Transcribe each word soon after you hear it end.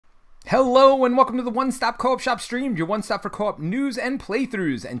Hello and welcome to the One Stop Co-op Shop stream, your one stop for co-op news and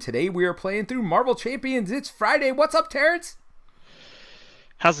playthroughs. And today we are playing through Marvel Champions. It's Friday. What's up, Terence?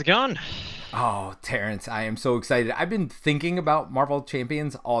 How's it going? Oh, Terence, I am so excited. I've been thinking about Marvel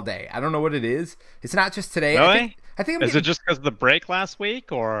Champions all day. I don't know what it is. It's not just today. Really? I think Is it just because of the break last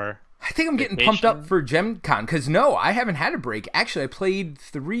week, or I'm getting pumped up for Gen Con, because no, I haven't had a break. Actually, I played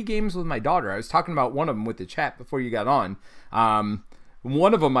 3 games with my daughter. I was talking about one of them with the chat before you got on.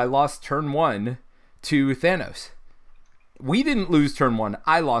 One of them I lost turn 1 to Thanos. We didn't lose turn 1.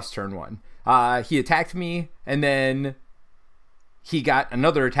 I lost turn 1. He attacked me, and then he got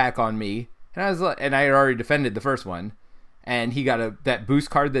another attack on me, and I had already defended the first one, and he got that boost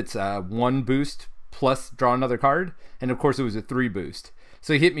card that's 1 boost plus draw another card, and of course it was a 3 boost.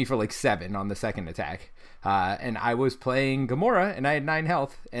 So he hit me for like 7 on the second attack, and I was playing Gamora, and I had 9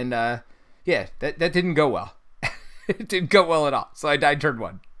 health, and yeah, that didn't go well. It didn't go well at all. So I died turn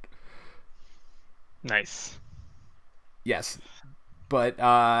 1. Nice. Yes. But,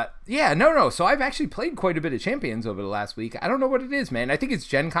 yeah, no. So I've actually played quite a bit of Champions over the last week. I don't know what it is, man. I think it's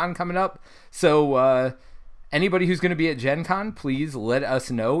Gen Con coming up. So, anybody who's going to be at Gen Con, please let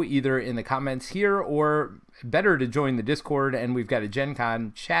us know, either in the comments here or better to join the Discord. And we've got a Gen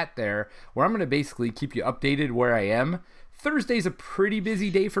Con chat there where I'm going to basically keep you updated where I am. Thursday's a pretty busy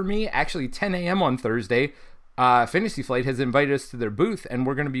day for me. Actually, 10 a.m. on Thursday. Fantasy Flight has invited us to their booth, and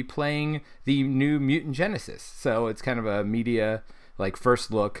we're going to be playing the new Mutant Genesis. So it's kind of a media first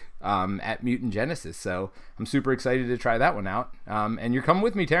look at Mutant Genesis. So I'm super excited to try that one out. And you're coming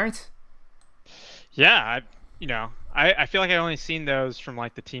with me, Terrence? Yeah, I feel like I've only seen those from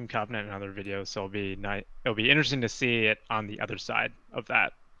like the Team Covenant and other videos, so it'll be interesting to see it on the other side of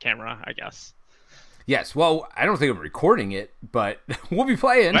that camera, I guess. Yes, well, I don't think I'm recording it, but we'll be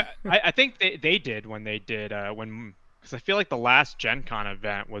playing. I think they did when they did because I feel like the last Gen Con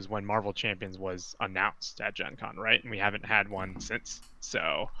event was when Marvel Champions was announced at Gen Con, right? And we haven't had one since.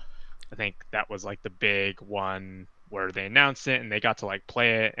 So I think that was like the big one where they announced it and they got to like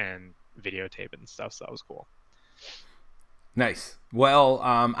play it and videotape it and stuff. So that was cool. Nice.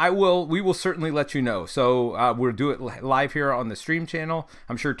 Well, we will certainly let you know. So we'll do it live here on the stream channel.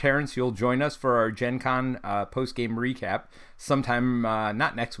 I'm sure, Terrence, you'll join us for our Gen Con post-game recap sometime,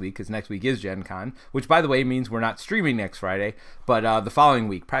 not next week, because next week is Gen Con, which, by the way, means we're not streaming next Friday, but the following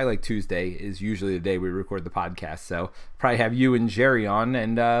week, probably like Tuesday, is usually the day we record the podcast. So probably have you and Jerry on,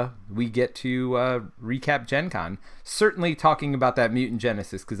 and we get to recap Gen Con. Certainly talking about that Mutant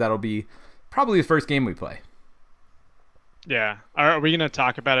Genesis, because that'll be probably the first game we play. Yeah. Are we going to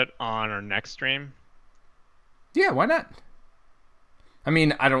talk about it on our next stream? Yeah, why not? I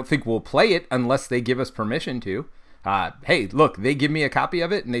mean, I don't think we'll play it unless they give us permission to. Hey, look, they give me a copy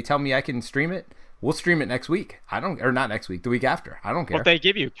of it and they tell me I can stream it. We'll stream it next week. Or not next week, the week after. I don't care. Well, if they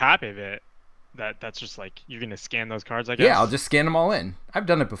give you a copy of it, that's just like, you're going to scan those cards, I guess? Yeah, I'll just scan them all in. I've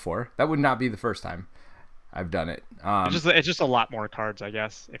done it before. That would not be the first time I've done it. It's just a lot more cards, I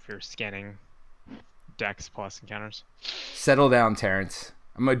guess, if you're scanning decks plus encounters. Settle down, Terrence.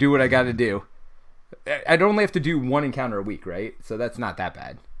 I'm gonna do what I gotta do. I'd only have to do 1 encounter a week, right? So that's not that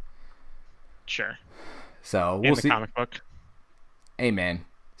bad. Sure. So we'll see. Comic book. Hey man,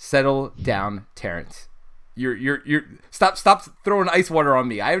 settle down, Terrence. You're stop throwing ice water on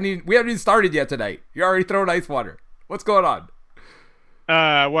me. We haven't even started yet tonight. You're already throwing ice water. What's going on?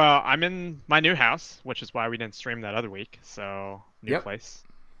 Well, I'm in my new house, which is why we didn't stream that other week. So new place.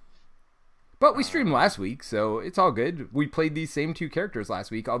 But we streamed last week, so it's all good. We played these same 2 characters last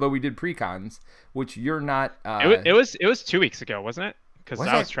week, although we did pre-cons, which you're not... It was 2 weeks ago, wasn't it? Because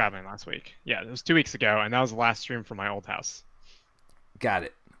I was traveling last week. Yeah, it was 2 weeks ago, and that was the last stream from my old house. Got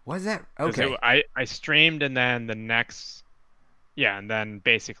it. Was that? Okay. I streamed, and then the next... Yeah, and then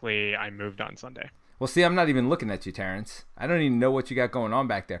basically I moved on Sunday. Well, see, I'm not even looking at you, Terrence. I don't even know what you got going on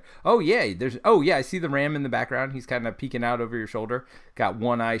back there. Oh, yeah, I see the Ram in the background. He's kind of peeking out over your shoulder. Got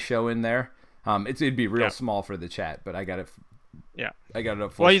one eye showing there. It'd be real small for the chat, but I got it. Yeah, I got it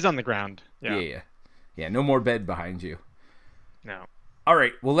up full. Well, he's on the ground. Yeah. No more bed behind you. No. All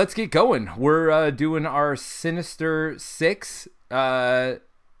right. Well, let's get going. We're doing our Sinister Six.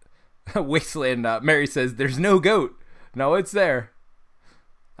 Wasteland. Mary says there's no goat. No, it's there.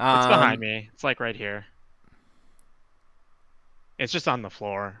 It's behind me. It's like right here. It's just on the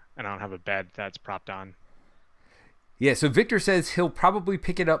floor, and I don't have a bed that's propped on. Yeah, so Victor says he'll probably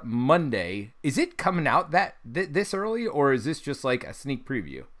pick it up Monday. Is it coming out this early, or is this just like a sneak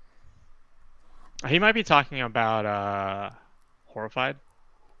preview? He might be talking about Horrified.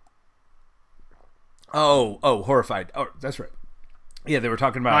 Oh, Horrified. Oh, that's right. Yeah, they were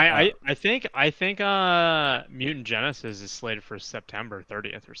talking about. I think Mutant Genesis is slated for September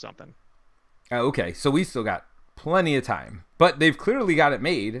 30th or something. Okay, so we still got plenty of time, but they've clearly got it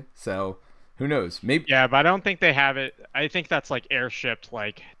made. So who knows? Maybe. Yeah, but I don't think they have it. I think that's like airshipped,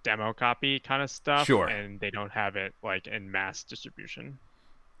 like demo copy kind of stuff, Sure. and they don't have it like in mass distribution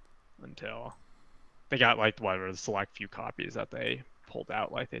until they got like whatever the select few copies that they pulled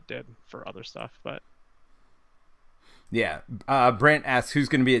out, like they did for other stuff. But Yeah. Brant asks who's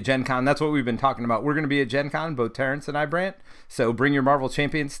going to be at Gen Con. That's what we've been talking about. We're going to be at Gen Con, both Terence and I, Brant. So bring your Marvel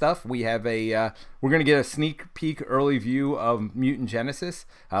Champion stuff. We have we're going to get a sneak peek early view of Mutant Genesis.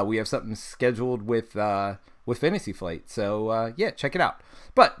 We have something scheduled with Fantasy Flight. So yeah, check it out.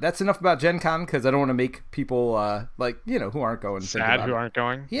 But that's enough about Gen Con because I don't want to make people who aren't going sad who aren't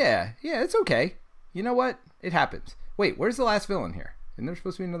going. Yeah, it's okay. You know what? It happens. Wait, where's the last villain here? Isn't there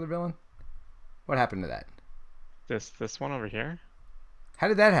supposed to be another villain? What happened to that? This one over here. How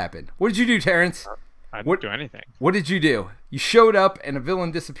did that happen? What did you do, Terence? I didn't do anything. What did you do? You showed up and a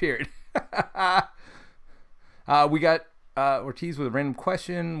villain disappeared. We got Ortiz with a random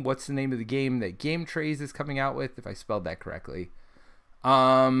question. What's the name of the game that Game Trays is coming out with? If I spelled that correctly.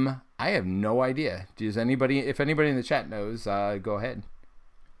 I have no idea. If anybody in the chat knows, go ahead.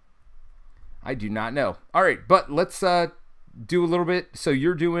 I do not know. All right, but let's do a little bit. So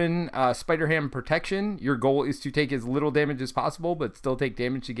you're doing Spider-Ham protection. Your goal is to take as little damage as possible, but still take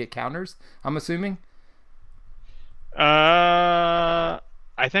damage to get counters, I'm assuming. I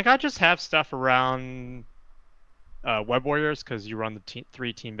think I just have stuff around Web Warriors because you run the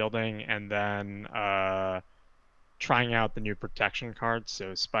 3 team building, and then trying out the new protection cards.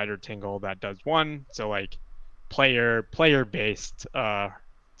 So Spider Tingle, that does 1. So like player based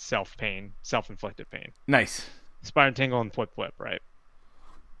self-inflicted pain. Nice. Spider Tingle and Flip, right?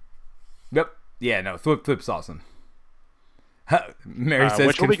 Yep. Yeah, no, Flip's awesome. Mary says,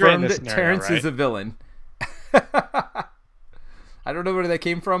 which will be great in this confirmed scenario, Terrence right? is a villain. I don't know where that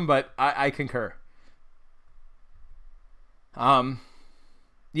came from, but I concur.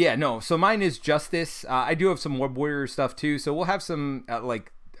 Yeah, no, so mine is Justice. I do have some Web Warrior stuff too, so we'll have some,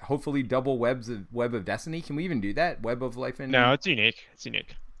 hopefully double Web of Destiny. Can we even do that? Web of Life and... No, it's unique.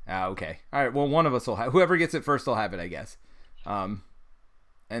 Okay. All right. Well, one of us will have, whoever gets it first will have it, I guess. And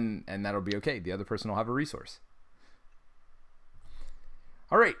that'll be okay. The other person will have a resource.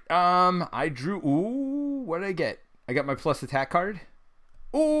 All right. I drew. Ooh, what did I get? I got my plus attack card.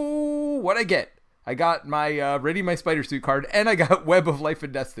 Ooh, what did I get? I got my Ready My Spider Suit card, and I got Web of Life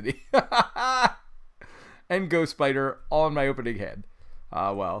and Destiny. And Ghost Spider all in my opening hand.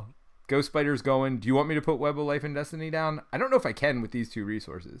 Well. Ghost Spider's going. Do you want me to put Web of Life and Destiny down? I don't know if I can with these 2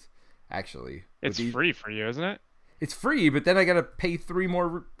 resources, actually. It's free for you, isn't it? It's free, but then I got to pay 3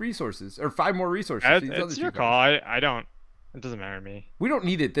 more resources, or 5 more resources. It's your call. I don't. It doesn't matter to me. We don't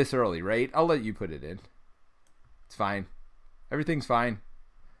need it this early, right? I'll let you put it in. It's fine. Everything's fine.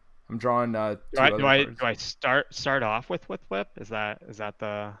 I'm drawing. Do I start off with Whip? Is that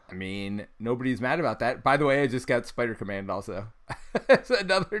the? I mean, nobody's mad about that. By the way, I just got Spider Command also. It's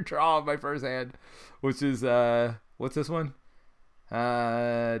another draw of my first hand, which is what's this one?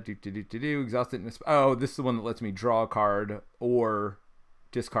 Exhausted. Oh, this is the one that lets me draw a card or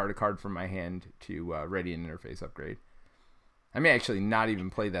discard a card from my hand to ready an interface upgrade. I may actually not even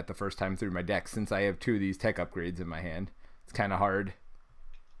play that the first time through my deck since I have 2 of these tech upgrades in my hand. It's kind of hard.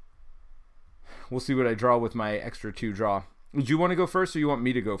 We'll see what I draw with my extra 2 draw. Do you want to go first or you want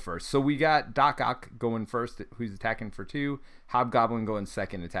me to go first? So we got Doc Ock going first, who's attacking for 2. Hobgoblin going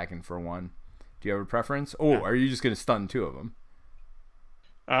second, attacking for 1. Do you have a preference? Oh, are you just going to stun 2 of them?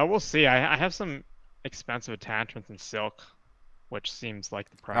 We'll see. I have some expensive attachments in Silk, which seems like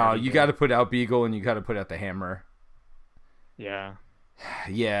the priority. Oh, you got to put out Beagle and you got to put out the Hammer. Yeah.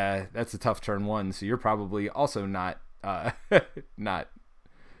 Yeah, that's a tough turn 1, so you're probably also not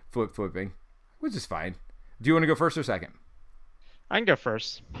flipping. Which is fine. Do you want to go first or second? I can go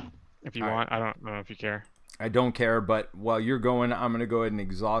first if you want. Right. I don't know if you care. I don't care, but while you're going, I'm going to go ahead and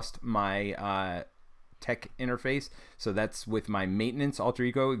exhaust my tech interface. So that's with my maintenance alter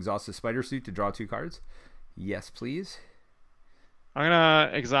ego, exhaust the Spider Suit to draw 2 cards. Yes, please. I'm going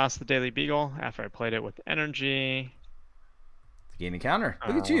to exhaust the Daily Beagle after I played it with energy. Gain a counter.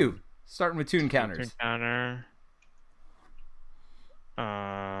 Look at you. Starting with 2 encounters. 2 counter.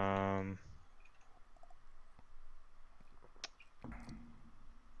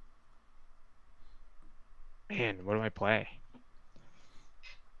 Man, what do I play?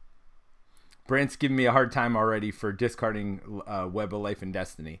 Brant's giving me a hard time already for discarding Web of Life and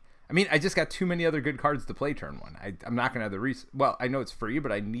Destiny. I mean, I just got too many other good cards to play turn 1. I'm not going to have the well, I know it's free,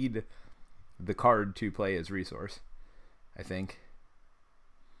 but I need the card to play as resource, I think.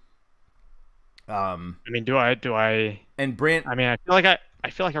 I mean, do I? And Brant, I mean, I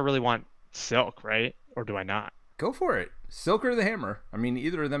feel like I really want Silk, right? Or do I not? go for it. Silk or the Hammer. I mean,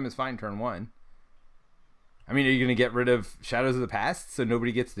 either of them is fine turn 1. I mean, are you going to get rid of Shadows of the Past so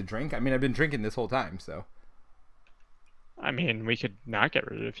nobody gets to drink? I mean, I've been drinking this whole time, so. I mean, we could not get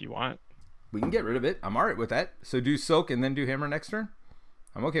rid of it if you want. We can get rid of it. I'm alright with that. So do Silk and then do Hammer next turn.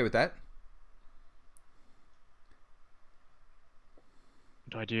 I'm okay with that.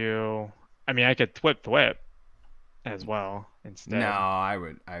 Do I do? I mean, I could thwip as well instead. No, I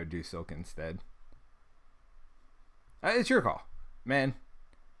would do Silk instead. It's your call, man.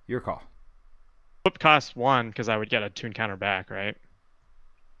 Your call. Thwip costs 1 because I would get a tune counter back, right?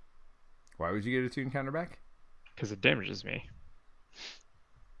 Why would you get a tune counter back? Because it damages me.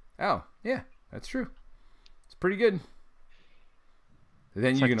 Oh, yeah, that's true. It's pretty good.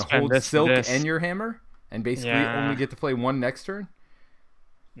 Then So you're going to hold Silk this. and your Hammer and basically only get to play 1 next turn?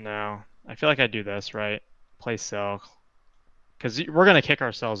 No. I feel like I do this, right? Play Silk. Because we're going to kick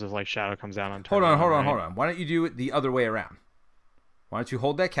ourselves if like Shadow comes down on turn. Hold on. Why don't you do it the other way around? Why don't you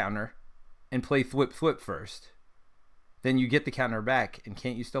hold that counter and play thwip first? Then you get the counter back, and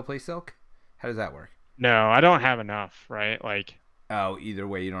can't you still play Silk? How does that work? No, I don't have enough, right? Like, oh, either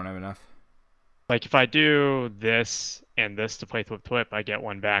way, you don't have enough. Like if I do this and this to play thwip, I get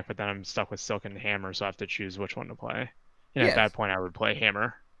 1 back, but then I'm stuck with Silk and Hammer, so I have to choose which one to play. And at that point, I would play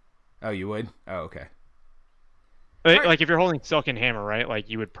Hammer. Oh, you would? Oh, okay. Like if you're holding Silk and Hammer, right? Like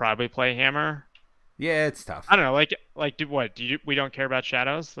you would probably play Hammer. Yeah, it's tough. I don't know. Like do what? We don't care about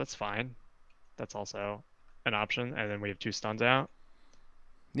Shadows? That's fine. That's also an option. And then we have 2 stuns out.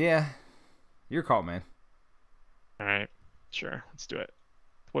 Yeah, your call, man. All right, sure, let's do it.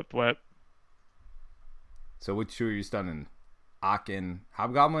 Thwip. So which 2 are you stunning? Aachen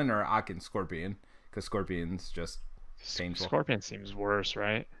Hobgoblin or Aachen Scorpion? Because Scorpion's just painful. Scorpion seems worse,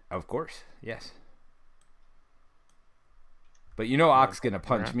 right? Of course, yes. But you know Ock's going to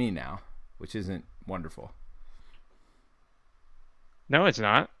punch me now, which isn't wonderful. No, it's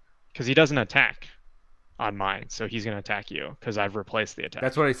not. Because he doesn't attack on mine, so he's going to attack you because I've replaced the attack.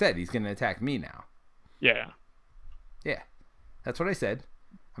 That's what I said. He's going to attack me now. Yeah. Yeah. That's what I said.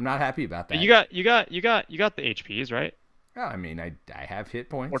 I'm not happy about that. But you got the HPs, right? Oh, I mean, I have hit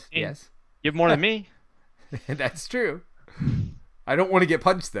points. 14. Yes. You have more than me. That's true. I don't want to get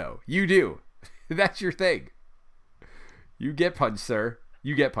punched though. You do. That's your thing. You get punched, sir.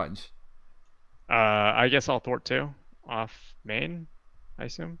 You get punched. I guess I'll thwart too. Off main, I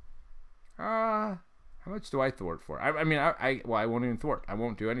assume. How much do I thwart for? I mean, I won't even thwart. I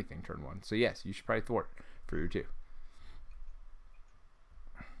won't do anything turn 1. So yes, you should probably thwart for your 2.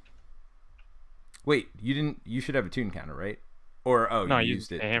 Wait, you didn't? You should have a tune counter, right? Or no, you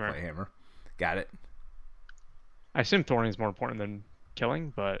used it to play Hammer. Got it. I assume thwarting is more important than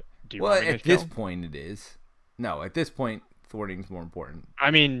killing, but do you well, want me to at this point it is. No, at this point thwarting is more important.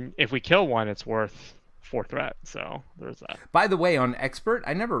 I mean, if we kill 1, it's worth 4 threat, so there's that. By the way, on Expert,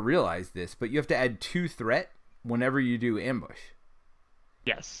 I never realized this, but you have to add 2 threat whenever you do ambush.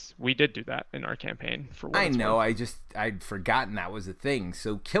 Yes, we did do that in our campaign. For what I know, worth. I'd forgotten that was a thing.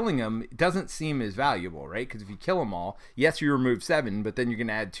 So killing them doesn't seem as valuable, right? Because if you kill them all, yes, you remove 7, but then you're going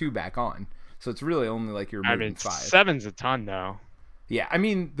to add 2 back on. So it's really only like you're removing 5. 7's a ton, though. Yeah, I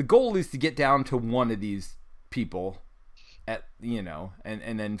mean, the goal is to get down to 1 of these people,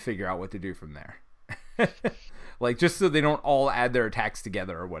 and then figure out what to do from there. Like, just so they don't all add their attacks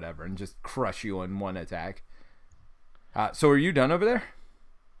together or whatever and just crush you in 1 attack. So are you done over there?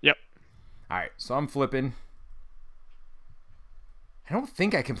 Yep. All right, so I'm flipping. I don't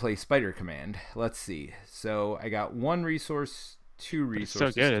think I can play Spider Command. Let's see. So I got 1 resource, 2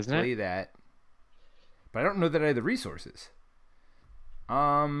 resources so good, to isn't play that. But I don't know that I have the resources.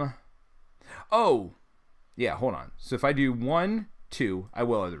 Oh. Yeah, hold on. So if I do 1, 2, I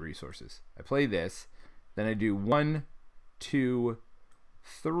will have the resources. I play this. Then I do 1, 2,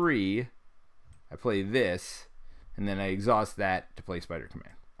 3. I play this. And then I exhaust that to play Spider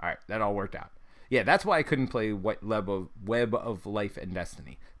Command. All right, that all worked out. Yeah, that's why I couldn't play Web of Life and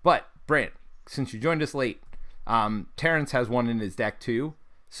Destiny. But, Brant, since you joined us late, Terence has 1 in his deck too.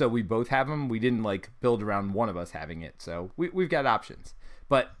 So we both have them. We didn't build around one of us having it. So we've got options.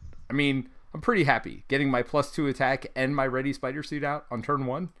 But, I mean, I'm pretty happy getting my +2 attack and my ready spider suit out on turn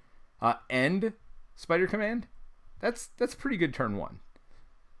 1. And Spider Command. That's pretty good turn 1.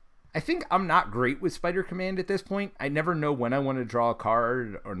 I think I'm not great with Spider Command at this point. I never know when I want to draw a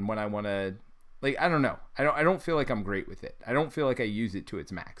card or when I want to, I don't know. I don't feel like I'm great with it. I don't feel like I use it to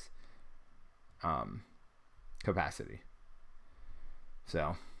its max capacity.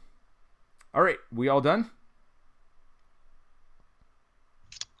 So, all right, we all done?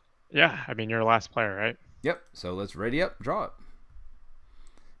 Yeah, I mean, you're the last player, right? Yep. So let's ready up, draw it.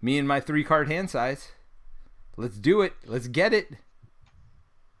 Me and my 3-card hand size. Let's do it. Let's get it.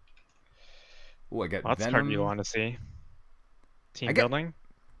 Oh, I got Well, that's a card you Venom. want to see. Team building.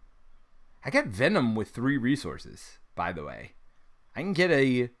 I got Venom with 3 resources, by the way. I can get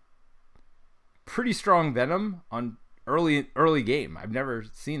a pretty strong Venom on early game. I've never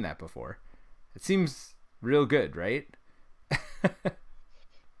seen that before. It seems real good, right?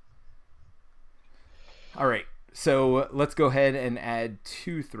 All right. So let's go ahead and add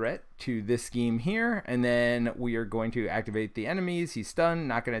 2 threat to this scheme here, and then we are going to activate the enemies. He's stunned,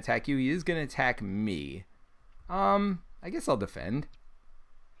 not going to attack you. He is going to attack me. I guess I'll defend.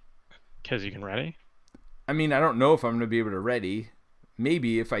 Because you can ready? I mean, I don't know if I'm going to be able to ready.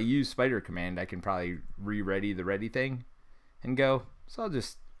 Maybe if I use Spider Command, I can probably re-ready the ready thing and go. So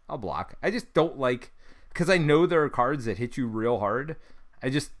I'll block. I just don't like, because I know there are cards that hit you real hard.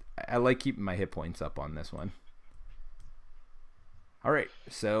 I like keeping my hit points up on this one. All right,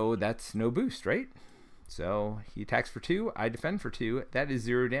 so that's no boost, right? So he attacks for 2, I defend for 2. That is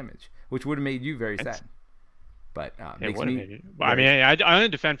 0 damage, which would have made you very sad. But it would have made you. I mean, I only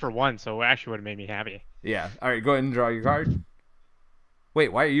defend for 1, so it actually would have made me happy. Yeah. All right, go ahead and draw your card.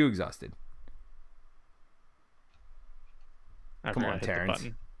 Wait, why are you exhausted? Come on, Terence.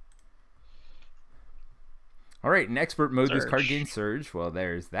 All right, in expert mode, this card gains surge. Well,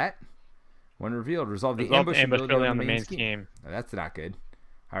 there's that. When revealed, resolve the ambush ability on the main scheme. No, that's not good.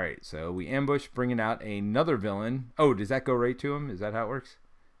 All right, so we ambush, bringing out another villain. Oh, does that go right to him? Is that how it works?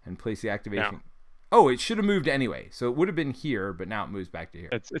 And place the activation. No. Oh, it should have moved anyway. So it would have been here, but now it moves back to here.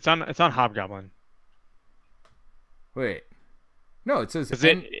 It's on Hobgoblin. Wait. No, it says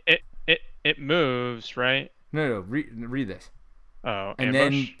it moves, right? No, read this. Oh, and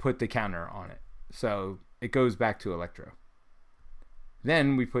ambush? then put the counter on it. So it goes back to Electro.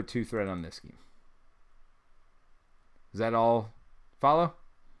 Then we put 2 threat on this scheme. Does that all follow?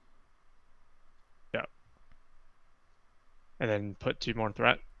 Yeah. And then put 2 more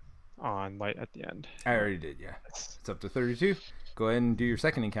threat on light at the end. I already did, yeah. It's up to 32. Go ahead and do your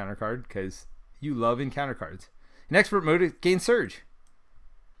second encounter card, because you love encounter cards. In expert mode, it gains surge.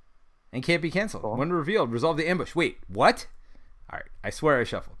 And can't be canceled. Cool. When revealed, resolve the ambush. Wait, what? All right, I swear I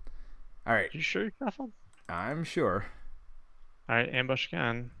shuffled. All right. You sure you shuffled? I'm sure. All right, ambush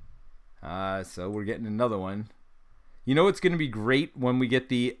again. So we're getting another one. You know it's going to be great when we get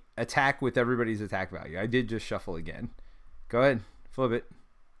the attack with everybody's attack value. I did just shuffle again. Go ahead, flip it.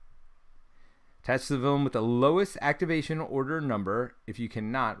 Attach the villain with the lowest activation order number. If you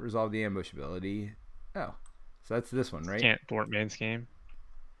cannot resolve the ambush ability. Oh, so that's this one, right? Can't thwart main scheme.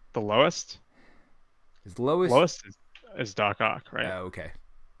 The lowest? Is lowest? Lowest is Doc Ock, right? Oh, okay.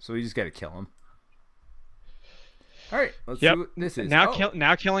 So we just got to kill him. All right, let's see what this is.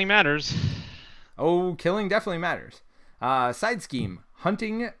 Now killing matters. Oh, killing definitely matters. Side scheme,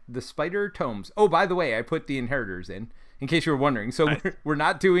 hunting the spider tomes. Oh, by the way, I put the inheritors in case you were wondering. So nice. we're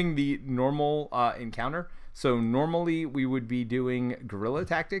not doing the normal encounter. So normally we would be doing guerrilla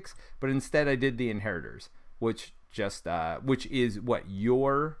tactics, but instead I did the inheritors, which is what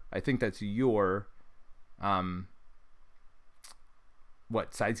your, I think that's your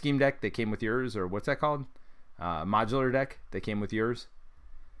what, side scheme deck that came with yours, or what's that called? Modular deck that came with yours.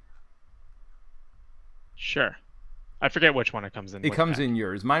 Sure. I forget which one it comes in. It comes in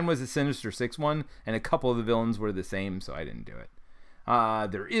yours. Mine was a Sinister Six one, and a couple of the villains were the same, so I didn't do it.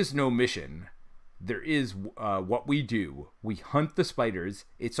 There is no mission. There is what we do. We hunt the spiders.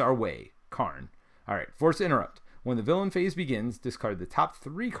 It's our way. Karn. All right, force interrupt. When the villain phase begins, discard the top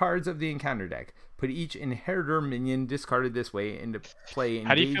 3 cards of the encounter deck. Put each inheritor minion discarded this way into play.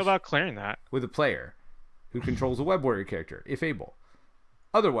 How do you feel about clearing that? With a player who controls a web warrior character, if able.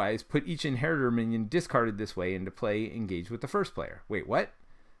 Otherwise, put each inheritor minion discarded this way into play, engage with the first player. Wait, what?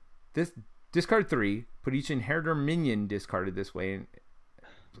 This discard 3, put each inheritor minion discarded this way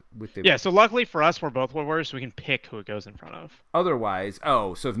with the... Yeah, so luckily for us, we're both web warriors, so we can pick who it goes in front of. Otherwise,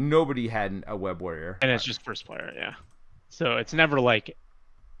 so if nobody had a web warrior... And it's just first player, yeah. So it's never like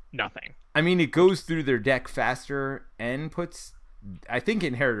nothing. I mean, it goes through their deck faster and puts... I think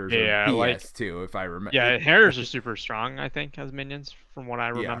inheritors are BS too, if I remember. Yeah, inheritors are super strong, I think, as minions, from what I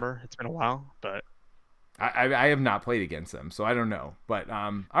remember. Yeah. It's been a while, but I have not played against them, so I don't know. But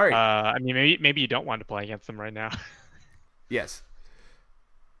all right. I mean, maybe you don't want to play against them right now. Yes.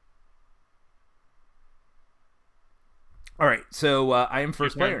 All right, so I am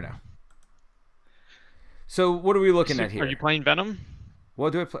first player now. So what are we looking at here? Are you playing Venom?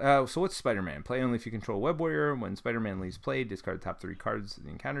 What do I play? So what's Spider-Man? Play only if you control Web Warrior. When Spider-Man leaves play, discard the top 3 cards of the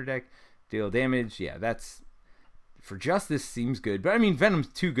encounter deck. Deal damage. Yeah, that's for Justice seems good, but I mean Venom's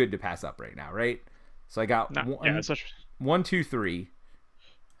too good to pass up right now, right? So I got one, two, three,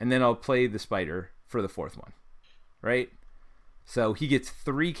 and then I'll play the spider for the fourth one, right? So he gets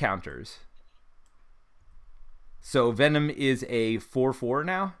 3 counters. So Venom is a 4/4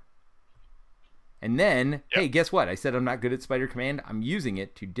 now. And then, hey, guess what? I said I'm not good at Spider Command. I'm using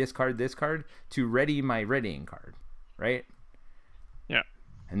it to discard this card to ready my readying card, right? Yeah.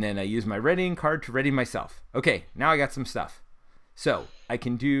 And then I use my readying card to ready myself. Okay, now I got some stuff. So I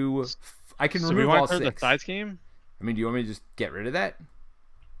can do... I can remove all 6. The side scheme? I mean, do you want me to just get rid of that?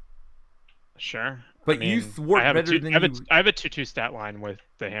 Sure. But I mean, you thwart better than you... I have a 2/2 stat line with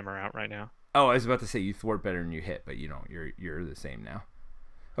the hammer out right now. Oh, I was about to say you thwart better than you hit, but you don't. You're the same now.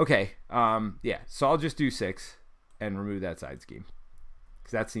 Okay. Yeah. So I'll just do 6 and remove that side scheme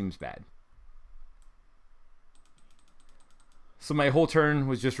because that seems bad. So my whole turn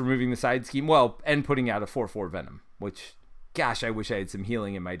was just removing the side scheme. Well, and putting out a 4/4 Venom, which, gosh, I wish I had some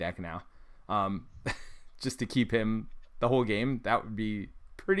healing in my deck now. Just to keep him the whole game. That would be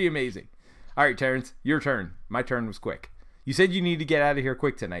pretty amazing. All right, Terence, your turn. My turn was quick. You said you need to get out of here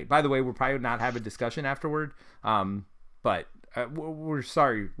quick tonight. By the way, we'll probably not have a discussion afterward. But we're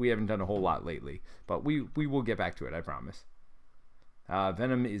sorry we haven't done a whole lot lately. But we will get back to it, I promise.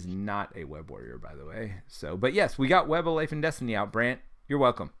 Venom is not a Web Warrior, by the way. So, but yes, we got Web of Life and Destiny out, Brant. You're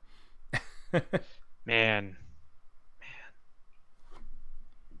welcome. Man.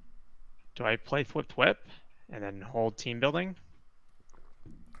 Do I play Flipped Whip and then hold team building?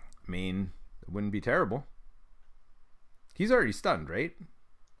 I mean, it wouldn't be terrible. He's already stunned, right?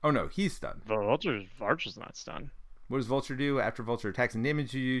 Oh no, he's stunned. Vulture's not stunned. What does Vulture do? After Vulture attacks and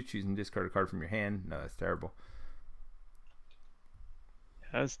damages you, choose and discard a card from your hand. No, that's terrible.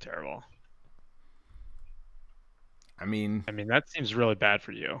 That's terrible. I mean, that seems really bad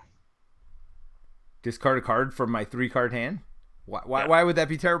for you. Discard a card from my 3-card hand? Why would that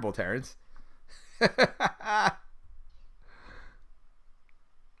be terrible, Terence? And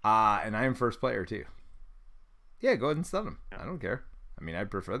I am first player too. Yeah, go ahead and stun him. I don't care. I mean,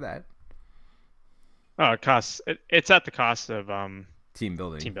 I'd prefer that. Oh, it costs. It's at the cost of team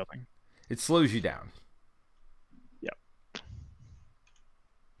building. Team building. It slows you down. Yep.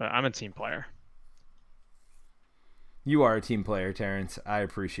 But I'm a team player. You are a team player, Terence. I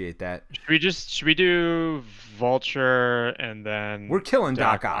appreciate that. Should we do Vulture and then we're killing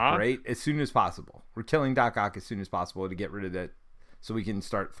Doc Ock, right? As soon as possible. We're killing Doc Ock as soon as possible to get rid of that, so we can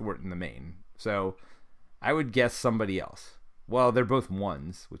start thwarting the main. So I would guess somebody else. Well, they're both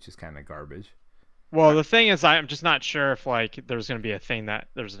 1s, which is kind of garbage. Well, the thing is, I'm just not sure if like there's going to be a thing that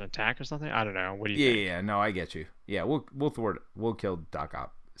there's an attack or something. I don't know. What do you think? Yeah, no, I get you. Yeah, we'll thwart it. We'll kill Doc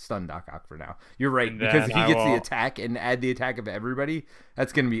Ock, stun Doc Ock for now. You're right, and because if he gets the attack and add the attack of everybody,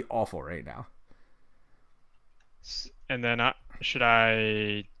 that's going to be awful right now. And then should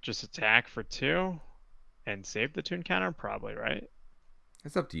I just attack for 2 and save the tune counter? Probably, right?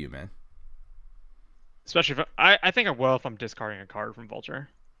 It's up to you, man. Especially if I think I will if I'm discarding a card from Vulture.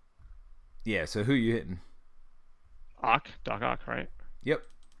 Yeah, so who you hitting? Doc Ock, right? Yep.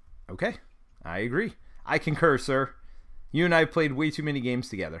 Okay. I agree. I concur, sir. You and I played way too many games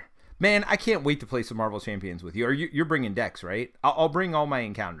together. Man, I can't wait to play some Marvel Champions with you. You're bringing decks, right? I'll bring all my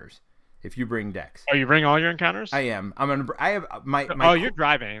encounters if you bring decks. Oh, you bring all your encounters? I am. I have my oh, you're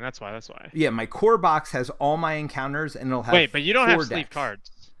driving. That's why. Yeah, my core box has all my encounters, and it'll have Wait, but you don't have sleeve decks.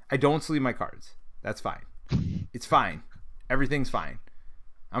 Cards. I don't sleeve my cards. That's fine. It's fine. Everything's fine.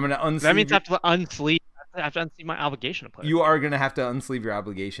 I'm gonna unsleeve. That means I have to unsleeve. I have to unsleeve my obligation to play. You are gonna have to unsleeve your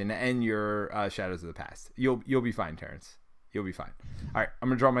obligation and your Shadows of the Past. You'll be fine, Terence. You'll be fine. All right, I'm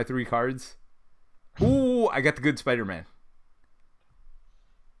gonna draw my 3 cards. Ooh, I got the good Spider-Man.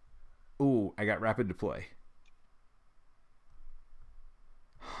 Ooh, I got Rapid Deploy.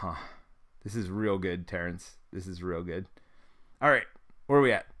 Huh. This is real good, Terence. This is real good. All right, where are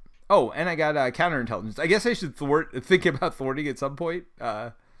we at? Oh, and I got counterintelligence. I guess I should think about thwarting at some point.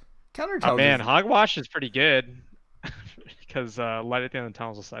 Counterintelligence. Oh man, Hogwash is pretty good because light at the end of the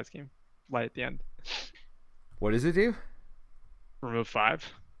tunnel's a side scheme. Light at the end. What does it do? Remove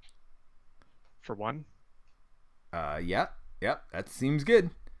 5 for 1. Yep. That seems good.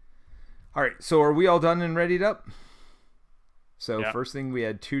 All right, so are we all done and readied up? So First thing, we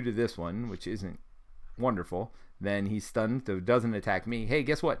add 2 to this one, which isn't wonderful. Then he's stunned, so doesn't attack me. Hey,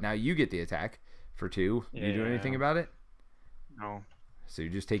 guess what? Now you get the attack for 2. Yeah. You do anything about it? No. So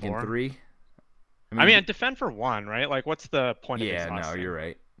you're just taking 4. 3? I mean, defend for 1, right? Like, what's the point of this? Yeah, no, you're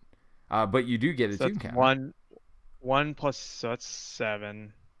right. But you do get a tune counter. 1 plus, so that's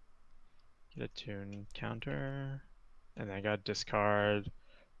 7. Get a tune counter. And then I got discard.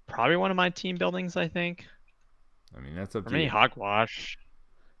 Probably one of my team buildings, I think. I mean, that's up For to me, you. hogwash.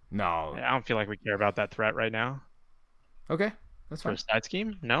 No. I don't feel like we care about that threat right now. Okay, that's For fine. a side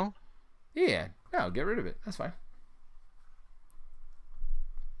scheme? No? Yeah, no, get rid of it. That's fine.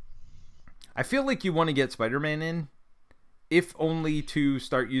 I feel like you want to get Spider-Man in, if only to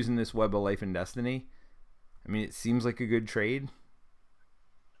start using this Web of Life and Destiny. I mean, it seems like a good trade.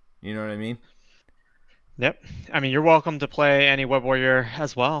 You know what I mean? Yep. I mean, you're welcome to play any Web Warrior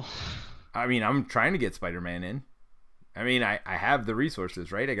as well. I mean, I'm trying to get Spider-Man in. I mean, I have the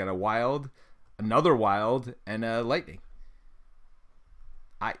resources, right? I got a wild, another wild, and a lightning.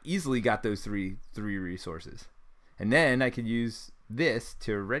 I easily got those three resources. And then I could use this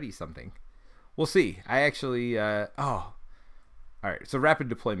to ready something. We'll see. I actually, all right. So rapid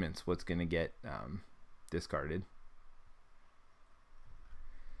deployment's what's going to get discarded.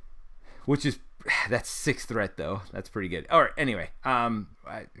 Which is, that's 6 threat though. That's pretty good. All right. Anyway,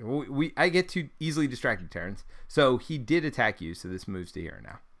 I get too easily distracted, Terence. So he did attack you. So this moves to here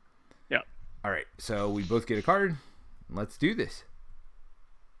now. Yep. All right. So we both get a card. Let's do this.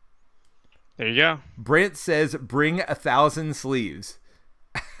 There you go. Brant says, "Bring 1,000 sleeves."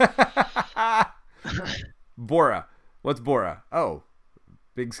 Bora. What's Bora? Oh,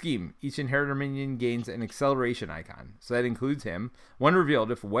 big scheme. Each inheritor minion gains an acceleration icon. So that includes him. When revealed,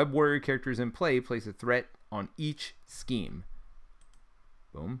 if a Web Warrior character is in play, place a threat on each scheme.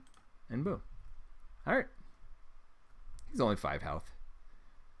 Boom and boom. All right. He's only 5 health.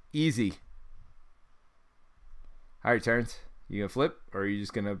 Easy. All right, Terence. You gonna flip, or are you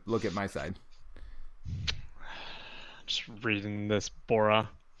just gonna look at my side? Just reading this Bora.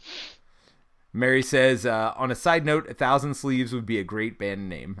 Mary says, on a side note, 1,000 sleeves would be a great band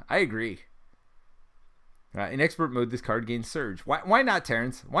name. I agree. In expert mode, this card gains surge. Why not,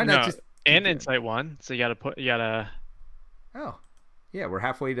 Terence? Why not just... And Insight 1, so you gotta... Oh. Yeah, we're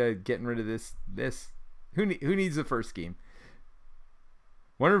halfway to getting rid of this. Who needs the first scheme?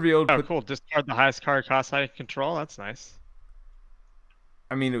 When revealed... Oh, cool. Discard the highest card cost I control. That's nice.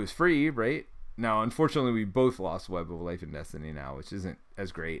 I mean, it was free, right? No, unfortunately, we both lost Web of Life and Destiny now, which isn't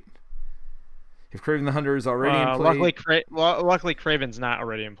as great. If Craven the Hunter is already in play... Luckily, Craven's not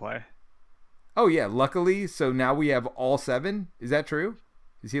already in play. Oh, yeah, luckily. So now we have all 7. Is that true?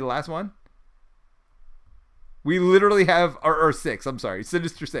 Is he the last one? We literally have... Or 6, I'm sorry.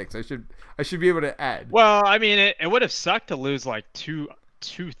 Sinister Six. I should be able to add. Well, I mean, it would have sucked to lose, like, two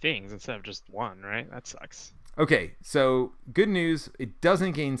things instead of just one, right? That sucks. Okay, so good news. It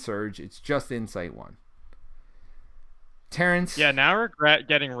doesn't gain Surge. It's just Insight 1. Terence. Yeah, now I regret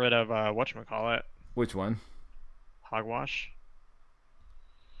getting rid of whatchamacallit. Which one? Hogwash.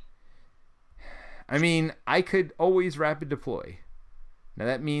 I mean, I could always rapid deploy. Now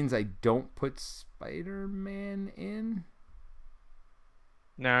that means I don't put Spider-Man in.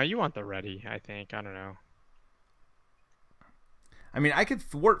 No, you want the ready, I think. I don't know. I mean, I could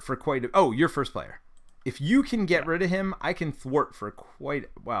thwart for quite a... Oh, you're first player. If you can get rid of him, I can thwart for quite...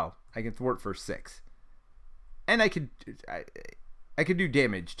 Well, I can thwart for 6. And I could do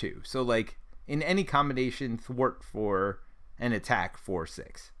damage too. So, like, in any combination, thwart for an attack for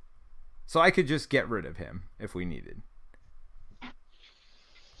 6. So I could just get rid of him if we needed.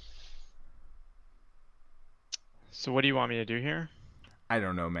 So what do you want me to do here? I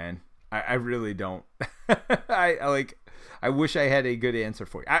don't know, man. I really don't. I wish I had a good answer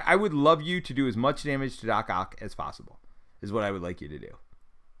for you. I would love you to do as much damage to Doc Ock as possible, is what I would like you to do.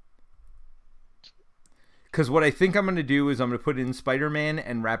 Because what I think I'm going to do is I'm going to put in Spider-Man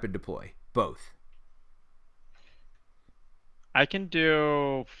and Rapid Deploy. Both. I can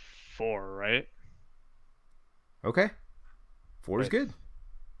do 4, right? Okay. 4 is good.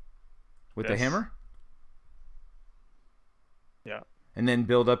 With the hammer? Yeah. And then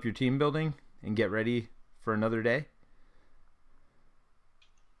build up your team building and get ready for another day?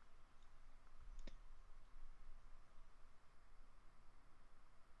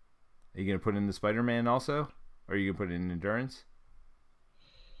 Are you going to put in the Spider-Man also? Or are you going to put in Endurance?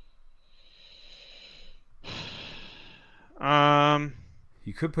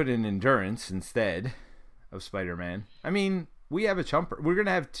 You could put in Endurance instead of Spider-Man. I mean, we have a chumper. We're going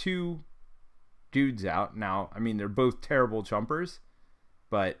to have 2 dudes out now. I mean, they're both terrible chumpers,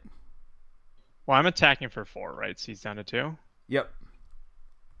 but... Well, I'm attacking for 4, right? So he's down to 2? Yep.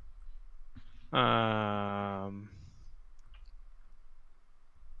 That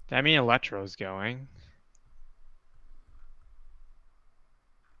mean Electro's going.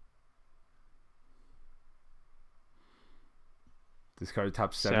 Discard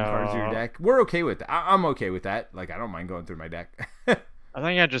top 7 cards of your deck. We're okay with that. I'm okay with that. Like, I don't mind going through my deck. I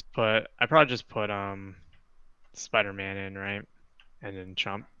think I probably just put Spider-Man in, right? And then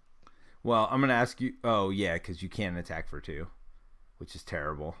chump. Well, I'm gonna ask you. Oh yeah, because you can't attack for 2, which is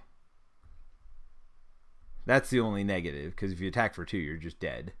terrible. That's the only negative, because if you attack for 2, you're just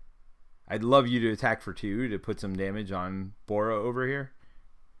dead. I'd love you to attack for 2 to put some damage on Bora over here.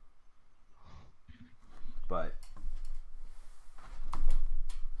 But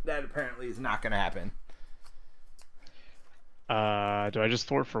that apparently is not going to happen. Do I just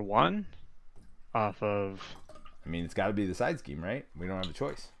thwart for 1? Off of... I mean, it's got to be the side scheme, right? We don't have a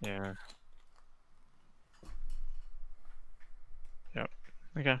choice. Yeah. Yep.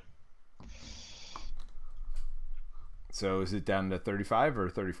 Okay. So is it down to 35 or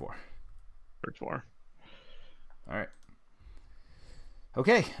 34? 34. All right.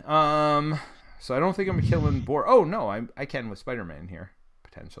 Okay. So I don't think I'm killing Bora. Oh no, I can with Spider-Man here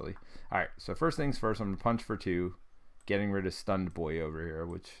potentially. All right. So first things first, I'm gonna punch for 2, getting rid of Stunned Boy over here,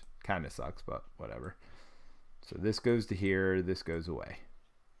 which kind of sucks, but whatever. So this goes to here. This goes away.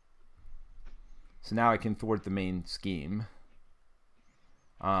 So now I can thwart the main scheme.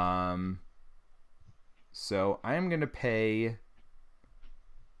 So I am going to pay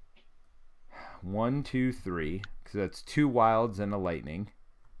 1, 2, 3, because that's 2 wilds and a lightning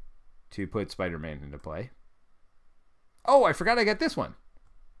to put Spider-Man into play. Oh, I forgot I got this one.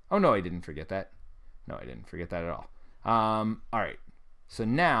 Oh, no, I didn't forget that. No, I didn't forget that at all. All right. So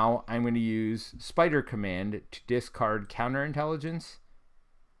now I'm going to use Spider Command to discard Counterintelligence.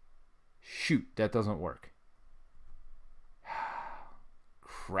 Shoot, that doesn't work.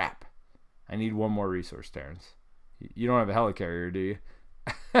 Crap. I need one more resource, Terence. You don't have a helicarrier, do you?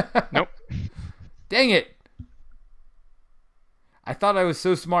 Nope. Dang it. I thought I was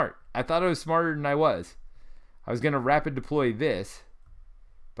so smart. I thought I was smarter than I was. I was going to rapid deploy this,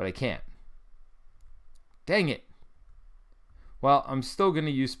 but I can't. Dang it. Well, I'm still going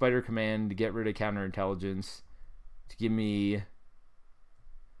to use Spider Command to get rid of Counterintelligence to give me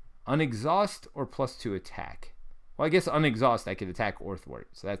Unexhaust or +2 attack. Well, I guess Unexhaust I could attack or thwart,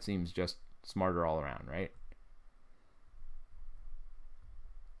 so that seems just smarter all around, right?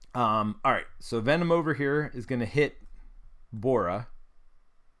 All right, so Venom over here is going to hit Bora.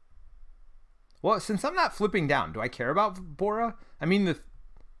 Well, since I'm not flipping down, do I care about Bora? I mean, the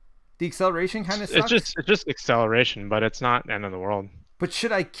acceleration kind of sucks. It's just acceleration, but it's not the end of the world. But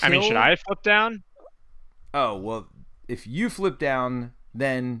should I kill... I mean, should I flip down? Oh, well, if you flip down,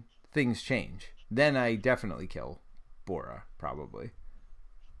 then things change. Then I definitely kill Bora, probably.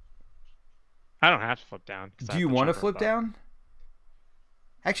 I don't have to flip down. Do you want to flip down?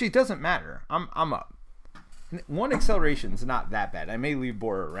 Actually, it doesn't matter. I'm up. 1 acceleration is not that bad. I may leave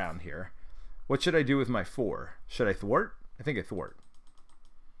Bora around here. What should I do with my 4? Should I thwart? I think I thwart.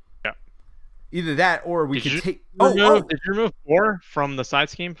 Yeah. Either that or we could take... Did you remove 4 from the side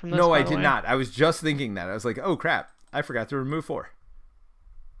scheme from this? No, I did not. I was just thinking that. I was like, oh, crap. I forgot to remove 4.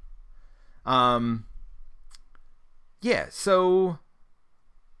 Yeah, so...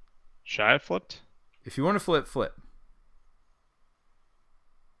 Should I have flipped? If you want to flip, flip.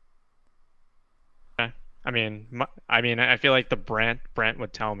 Okay. I mean, I feel like the Brant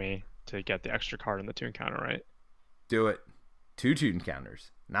would tell me to get the extra card in the tune counter, right? Do it. 2 tune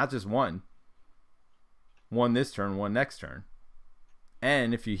counters, not just 1. 1 this turn, 1 next turn.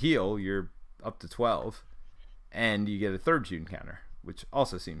 And if you heal, you're up to 12. And you get a 3rd tune counter, which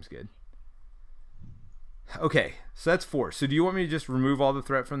also seems good. Okay, so that's 4. So do you want me to just remove all the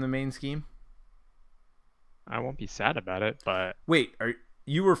threat from the main scheme? I won't be sad about it, but... Wait,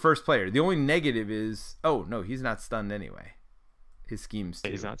 you were first player. The only negative is... Oh, no, he's not stunned anyway. His scheme's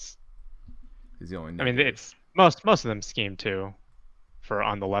 2. He's not... He's the only negative. I mean, it's... Most of them scheme, too. For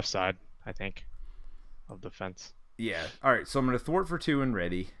on the left side, I think, of the fence. Yeah. All right, so I'm going to thwart for 2 and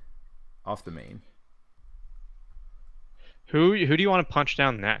ready. Off the main. Who do you want to punch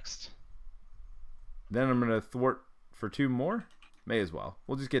down next? Then I'm going to thwart for 2 more. May as well.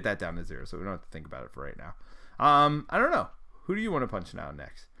 We'll just get that down to 0, so we don't have to think about it for right now. I don't know. Who do you want to punch down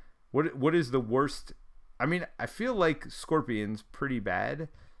next? What is the worst? I mean, I feel like Scorpion's pretty bad.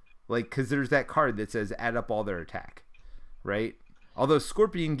 Like, because there's that card that says add up all their attack, right? Although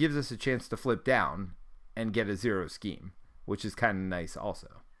Scorpion gives us a chance to flip down and get a 0 scheme, which is kind of nice also.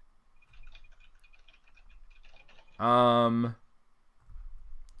 So I'm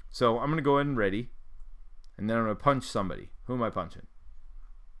going to go ahead and ready. And then I'm going to punch somebody. Who am I punching?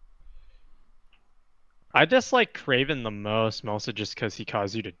 I dislike Kraven the most, mostly just because he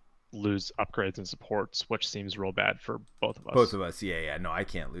caused you to lose upgrades and supports, which seems real bad for both of us. Both of us, yeah. No, I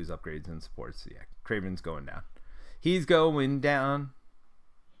can't lose upgrades and supports. Yeah, Kraven's going down. He's going down.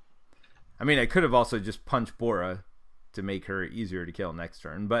 I mean, I could have also just punched Bora to make her easier to kill next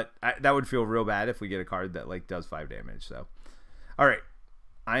turn, but that would feel real bad if we get a card that like does 5 damage. So, all right,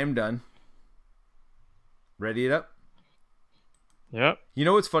 I am done. Ready it up? Yep. You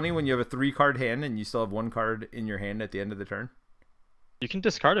know what's funny when you have a 3-card hand and you still have 1 card in your hand at the end of the turn? You can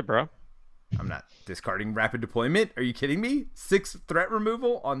discard it, bro. I'm not discarding rapid deployment. Are you kidding me? 6 threat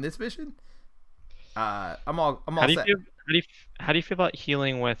removal on this mission? I'm all set. How do you feel about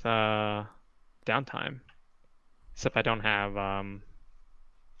healing with downtime? Except I don't have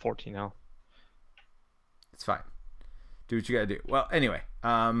 14 health. It's fine. Do what you gotta do. Well, anyway,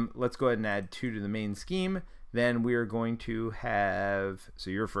 let's go ahead and add 2 to the main scheme. Then we are going to have, so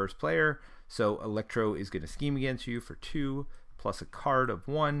you're first player. So Electro is going to scheme against you for 2 plus a card of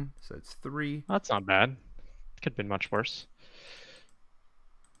 1. So that's 3. That's not bad. Could have been much worse.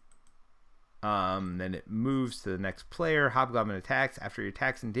 Then it moves to the next player. Hobgoblin attacks. After he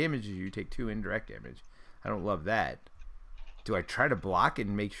attacks and damages you, take 2 indirect damage. I don't love that. Do I try to block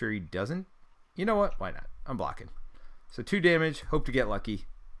and make sure he doesn't? You know what? Why not? I'm blocking. So 2 damage. Hope to get lucky.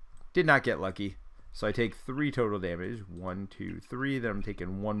 Did not get lucky. So I take 3 total damage. 1, 2, 3. Then I'm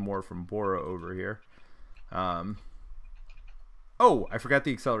taking 1 more from Bora over here. Oh, I forgot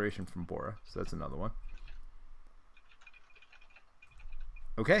the acceleration from Bora. So that's another one.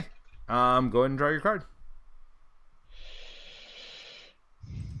 Okay. Go ahead and draw your card.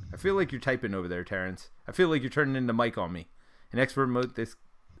 I feel like you're typing over there, Terence. I feel like you're turning into Mike on me. An expert mode this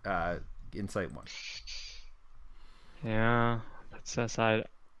Insight 1. Yeah. That's aside.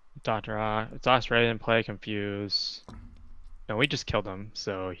 Dr. It's ready in play, confuse. No, we just killed him,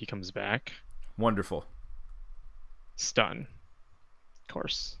 so he comes back. Wonderful. Stun. Of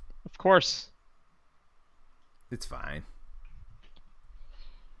course. Of course. It's fine.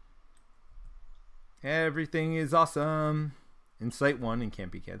 Everything is awesome. Insight 1 and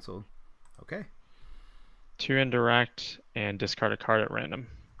can't be canceled. Okay. 2 indirect and discard a card at random.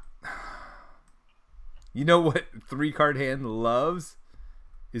 You know what 3-card hand loves?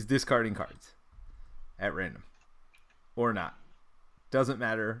 Is discarding cards at random or not. Doesn't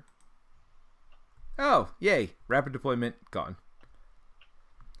matter. Oh, yay. Rapid deployment gone.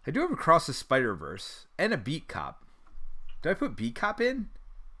 I do have Across the Spider-Verse and a Beat Cop. Did I put Beat Cop in?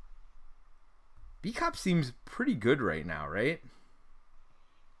 Beat Cop seems pretty good right now, right?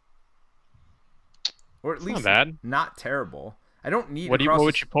 Or at least not bad. Not terrible. I don't need what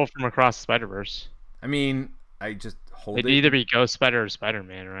would you pull from Across the Spider-Verse? I mean, I just hold It'd it. either be Ghost Spider or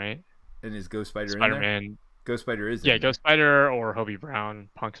Spider-Man, right? And is Ghost Spider Spider-Man. in there? Ghost Spider is Yeah, in there. Ghost Spider or Hobie Brown,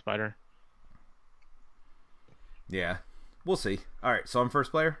 Punk Spider. Yeah, we'll see. All right, so I'm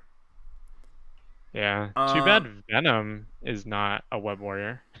first player. Yeah, too bad Venom is not a Web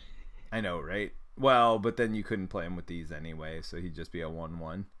Warrior. I know, right? Well, but then you couldn't play him with these anyway, so he'd just be a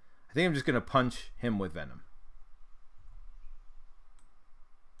 1/1. I think I'm just going to punch him with Venom.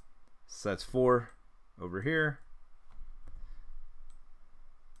 So that's 4 over here.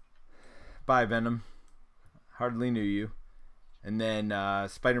 Bye, Venom. Hardly knew you. And then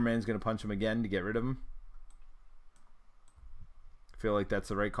Spider-Man's going to punch him again to get rid of him. Feel like that's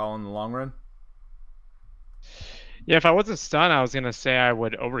the right call in the long run. Yeah, if I wasn't stunned, I was going to say I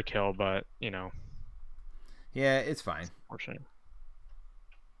would overkill, but, you know. Yeah, it's fine. Unfortunate.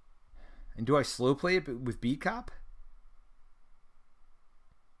 And do I slow play it with Beat Cop?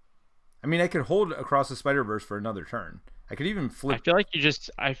 I mean, I could hold Across the Spider-Verse for another turn. I could even flip. I feel like you just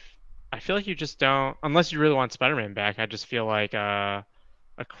I feel like you just don't, unless you really want Spider-Man back. I just feel like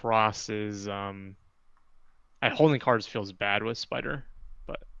Across is holding cards feels bad with Spider,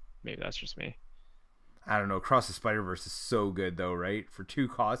 but maybe that's just me. I don't know. Across the Spider-Verse is so good though, right? For 2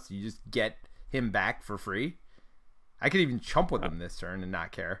 costs, you just get him back for free. I could even chump with him this turn and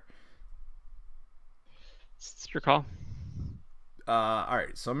not care. It's your call. All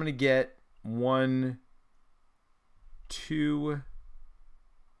right, so I'm gonna get 1, 2.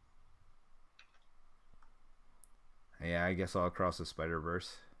 Yeah, I guess I'll Across the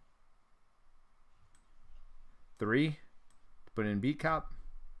Spider-Verse. 3. Put in Beat Cop,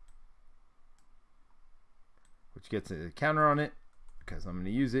 which gets a counter on it because I'm going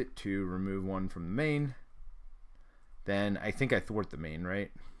to use it to remove 1 from the main. Then I think I thwart the main,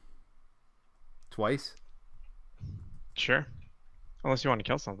 right? Twice? Sure. Unless you want to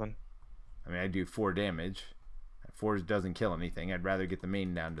kill something. I mean, I do 4 damage. 4 doesn't kill anything. I'd rather get the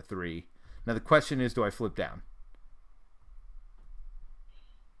main down to 3. Now the question is, do I flip down?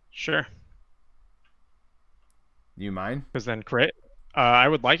 Sure. Do you mind? Because then I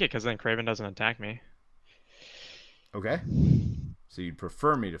would like it because then Craven doesn't attack me. Okay. So you'd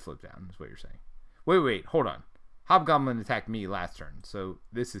prefer me to flip down, is what you're saying. Wait, hold on. Hobgoblin attacked me last turn, so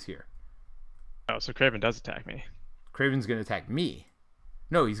this is here. Oh, so Craven does attack me. Craven's going to attack me.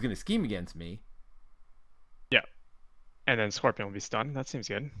 No, he's going to scheme against me. Yeah. And then Scorpion will be stunned. That seems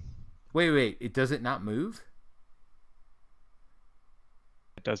good. Wait, it does it not move?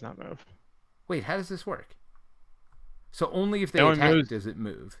 It does not move. Wait, how does this work? So only if they It only attack moves- does it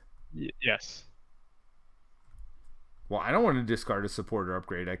move. Yes. Well, I don't want to discard a support or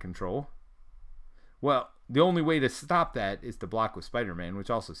upgrade I control. Well, the only way to stop that is to block with Spider-Man, which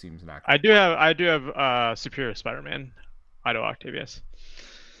also seems not good. I do have Superior Spider-Man, Ido Octavius.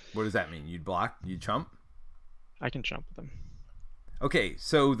 What does that mean? You'd block? You'd chump? I can jump with them. Okay,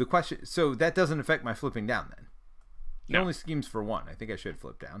 so the question... So that doesn't affect my flipping down, then? He No. only schemes for one. I think I should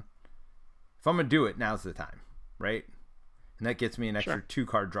flip down. If I'm going to do it, now's the time, right? And that gets me an extra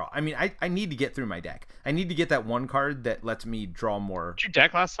 2-card draw. I mean, I need to get through my deck. I need to get that one card that lets me draw more. Did you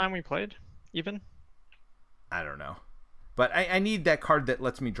deck last time we played, even? I don't know. But I need that card that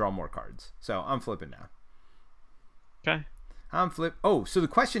lets me draw more cards. So I'm flipping now. Okay. Oh, so the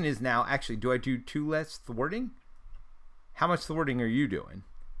question is now, actually, do I do 2 less thwarting? How much thwarting are you doing?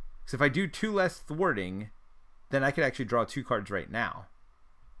 Because if I do 2 less thwarting, then I could actually draw 2 cards right now.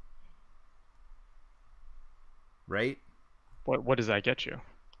 Right? What does that get you?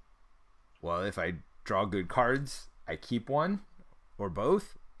 Well, if I draw good cards, I keep one or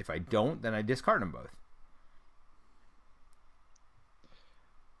both. If I don't, then I discard them both.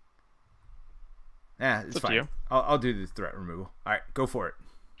 Yeah, it's fine. I'll do the threat removal. All right, go for it.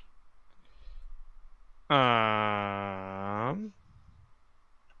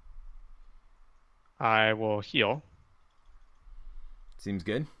 I will heal. Seems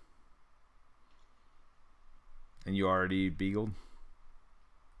good. And you already beagled?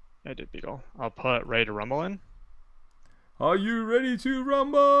 I did beagle. I'll put Ready to Rumble in. Are you ready to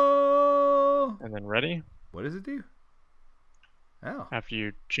rumble? And then ready. What does it do? Oh. After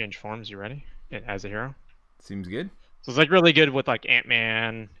you change forms, you ready? As a hero. Seems good. So it's like really good with like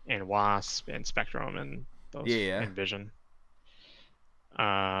Ant-Man and Wasp and Spectrum and those and Vision. Do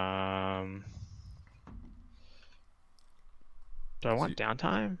I want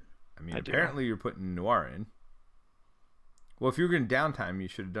downtime? I mean, apparently you're putting Noir in. Well, if you were going to downtime, you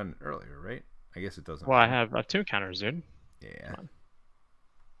should have done it earlier, right? I guess it doesn't. Well, I have 2 counters, dude. Yeah.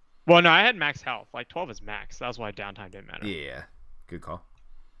 Well, no, I had max health. Like 12 is max. That's why downtime didn't matter. Yeah. Good call.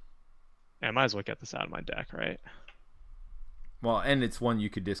 Yeah, I might as well get this out of my deck, right? Well, and it's one you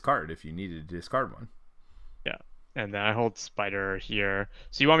could discard if you needed to discard one. Yeah. And then I hold Spider here.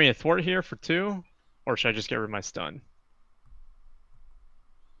 So you want me to thwart here for 2? Or should I just get rid of my stun?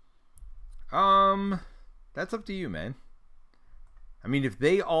 That's up to you, man. I mean, if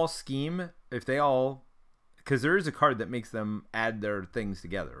they all scheme, because there is a card that makes them add their things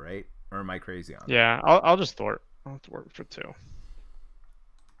together, right? Or am I crazy on that? Yeah, I'll just thwart. I'll thwart for 2.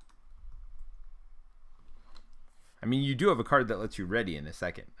 I mean, you do have a card that lets you ready in a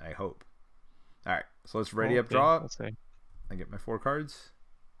second, I hope. All right, so let's ready up draw. Let's see. I get my 4 cards.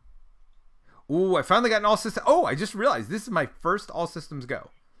 Ooh, I finally got an all system. Oh, I just realized this is my first all systems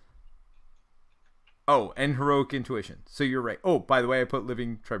go. Oh, and Heroic Intuition. So you're right. Oh, by the way, I put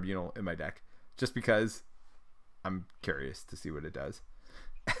Living Tribunal in my deck just because I'm curious to see what it does.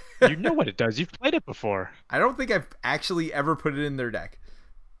 You know what it does. You've played it before. I don't think I've actually ever put it in their deck.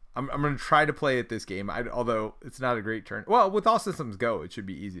 I'm going to try to play it this game, although it's not a great turn. Well, with all systems go, it should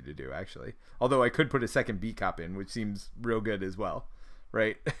be easy to do, actually. Although I could put a second beat cop in, which seems real good as well,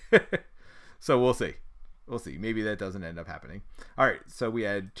 right? So we'll see. We'll see. Maybe that doesn't end up happening. All right, so we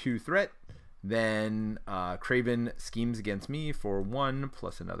had 2 threat. Then Craven schemes against me for 1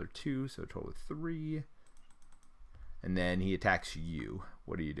 plus another 2, so a total of 3. And then he attacks you.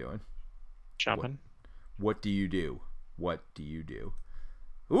 What are you doing? Chopping. What do you do? What do you do?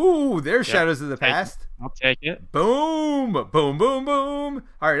 Ooh, there's Shadows of the Past. I'll take it. Boom! Boom, boom, boom.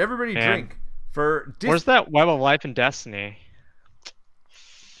 All right, everybody drink. Where's that Web of Life and Destiny?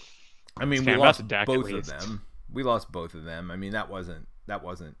 I mean, we lost both of them. We lost both of them. I mean, that wasn't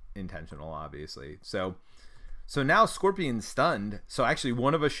intentional, obviously. So now Scorpion's stunned. So actually,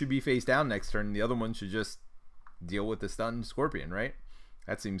 one of us should be face down next turn. And the other one should just deal with the stunned Scorpion, right?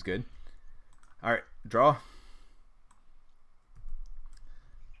 That seems good. All right, draw.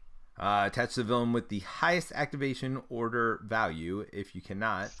 Attach the villain with the highest activation order value. If you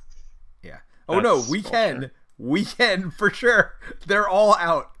cannot, yeah. Oh no, we can. We can for sure. They're all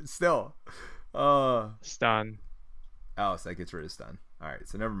out still. Stun. Oh, so that gets rid of stun. All right,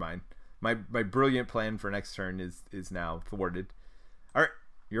 so never mind. My brilliant plan for next turn is now thwarted. All right,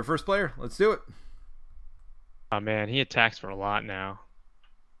 you're first player. Let's do it. Oh man, he attacks for a lot now.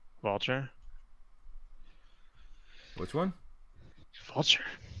 Vulture. Which one? Vulture.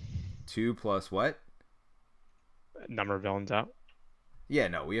 2 plus what? Number of villains out. Yeah,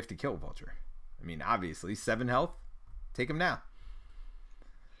 no, we have to kill Vulture. I mean, obviously, 7 health. Take him now.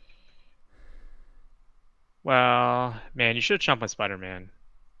 Well, man, you should have jumped on Spider-Man.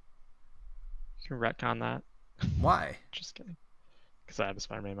 Can we retcon that? Why? Just kidding. Because I have a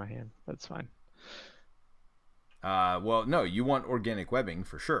Spider-Man in my hand. That's fine. Well, no, you want organic webbing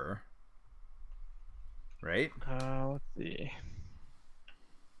for sure. Right? Let's see.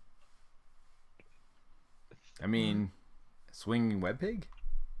 I mean, swinging web pig?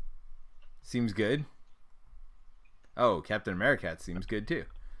 Seems good. Oh, Captain America seems good too.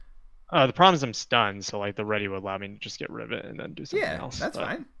 The problem is I'm stunned, so like the ready would allow me to just get rid of it and then do something else. Yeah, that's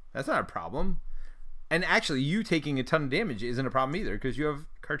fine. That's not a problem. And actually, you taking a ton of damage isn't a problem either because you have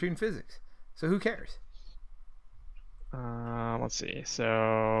cartoon physics. So who cares? Let's see.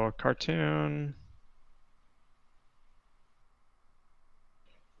 So cartoon.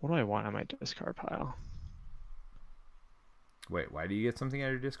 What do I want on my discard pile? Wait, why do you get something out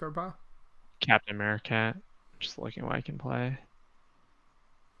of your discard pile? Captain America. Just looking what I can play.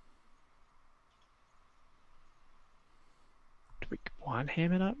 Do we want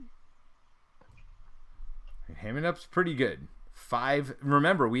Ham It Up? Ham It Up's pretty good. 5.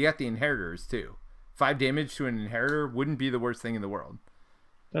 Remember, we got the inheritors too. 5 damage to an inheritor wouldn't be the worst thing in the world.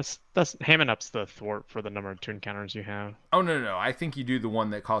 That's Ham It Up's the thwart for the number of toon counters you have. Oh no! I think you do the one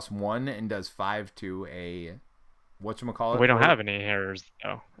that costs 1 and does 5 to a whatchamacallit. We don't have any inheritors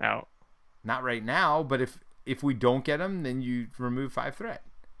though out. Not right now, but if we don't get them, then you remove 5 threat.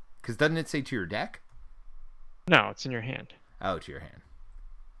 Because doesn't it say to your deck? No, it's in your hand. Oh, to your hand.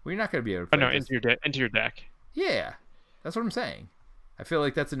 Well, you're not going to be able to play into your deck. Yeah, that's what I'm saying. I feel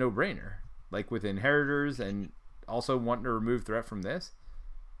like that's a no-brainer. Like with inheritors and also wanting to remove threat from this.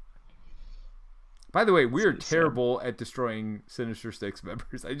 By the way, we are terrible at destroying Sinister Six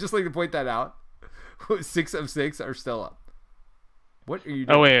members. I'd just like to point that out. 6 of 6 are still up. What are you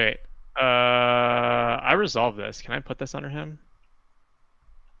doing? Oh, wait. I resolved this. Can I put this under him?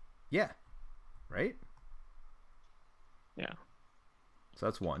 Yeah. Right? Yeah. So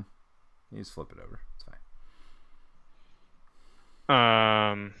that's 1. You just flip it over. It's fine.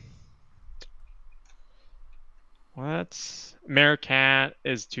 What? Meerkat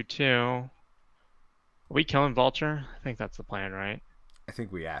is 2/2. Are we killing Vulture? I think that's the plan, right? I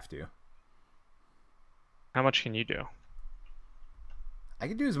think we have to. How much can you do? I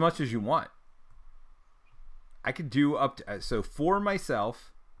can do as much as you want. I could do up to... So 4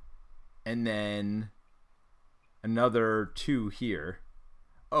 myself, and then another 2 here.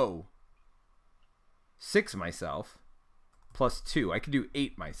 Oh. 6 myself, plus 2. I could do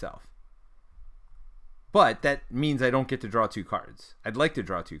 8 myself. But that means I don't get to draw 2 cards. I'd like to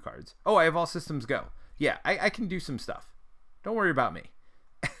draw 2 cards. Oh, I have all systems go. Yeah, I can do some stuff. Don't worry about me.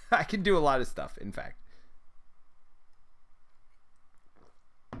 I can do a lot of stuff, in fact.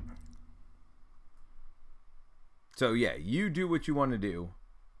 So yeah, you do what you want to do,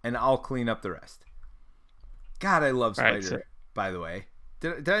 and I'll clean up the rest. God, I love Spider, by the way.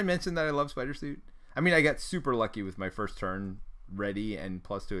 Did I mention that I love Spider Suit? I mean, I got super lucky with my first turn ready and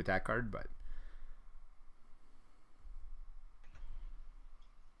 +2 attack card, but...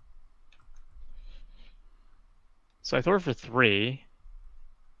 So I throw it for 3.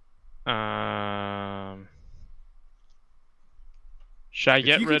 Should I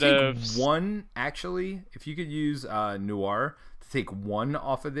get rid of 1? Actually, if you could use Noir to take 1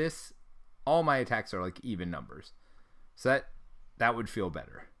 off of this, all my attacks are like even numbers. So that would feel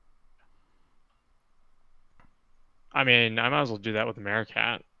better. I mean, I might as well do that with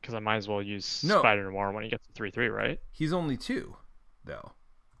Meerkat because I might as well use Spider Noir when he gets to 3/3, right? He's only 2, though.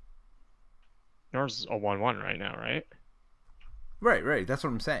 Noir's a 1/1 right now, right? Right. That's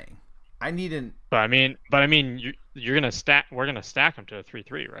what I'm saying. I need an. But I mean, you're gonna stack. We're gonna stack him to a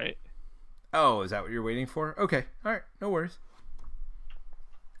 3/3, right? Oh, is that what you're waiting for? Okay, all right, no worries.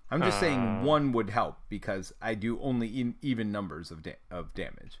 I'm just saying 1 would help because I do only even numbers of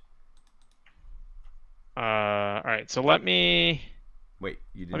damage. All right. So let me. Wait,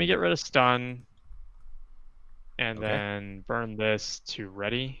 you didn't. Let me get rid of stun, and then burn this to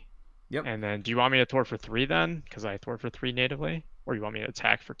ready. Yep. And then, do you want me to thwart for 3 then? Because I thwart for 3 natively, or you want me to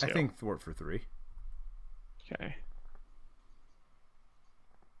attack for 2? I think thwart for 3. Okay.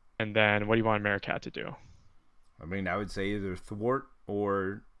 And then, what do you want Meerkat to do? I mean, I would say either thwart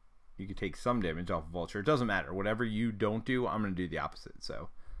or you could take some damage off of Vulture. It doesn't matter. Whatever you don't do, I'm going to do the opposite. So. All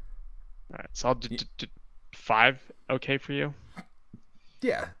right. So I'll do 5. Okay for you?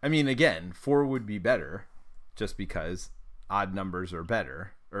 Yeah. I mean, again, 4 would be better, just because odd numbers are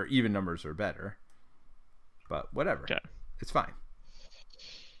better. Or even numbers are better. But whatever. Okay. It's fine.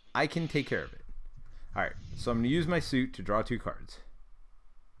 I can take care of it. Alright, so I'm going to use my suit to draw 2 cards.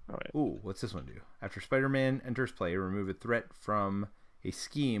 Oh, wait. Ooh, what's this one do? After Spider-Man enters play, remove a threat from a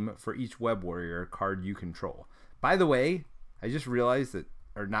scheme for each Web Warrior card you control. By the way, I just realized that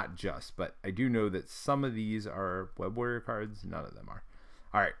or not just, but I do know that some of these are Web Warrior cards. None of them are.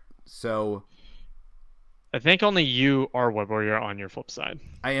 All right, so I think only you are Web Warrior on your flip side.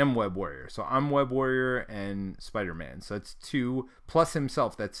 I am Web Warrior. So I'm Web Warrior and Spider-Man. So that's 2 plus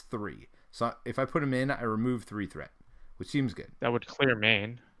himself. That's 3. So if I put him in, I remove 3 threat, which seems good. That would clear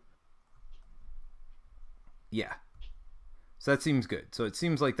main. Yeah. So that seems good. So it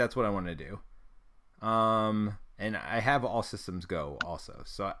seems like that's what I want to do. And I have all systems go also.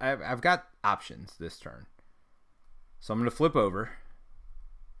 So I've got options this turn. So I'm going to flip over.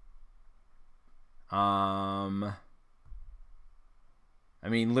 I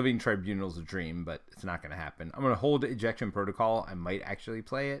mean, Living Tribunal's a dream, but it's not going to happen. I'm going to hold Ejection Protocol. I might actually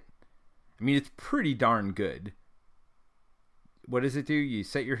play it. I mean, it's pretty darn good. What does it do? You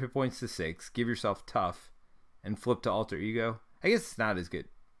set your hit points to 6, give yourself tough, and flip to Alter Ego. I guess it's not as good.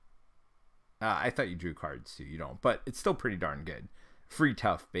 I thought you drew cards too. You don't, but it's still pretty darn good. Free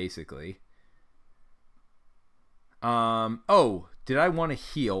tough, basically. Oh, did I want to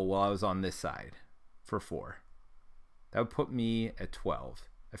heal while I was on this side for 4? That would put me at 12.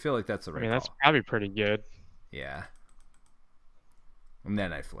 I feel like that's the right call. That's probably pretty good. Yeah. And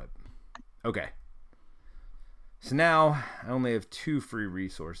then I flip. Okay. So now I only have 2 free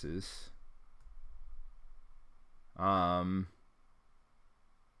resources. All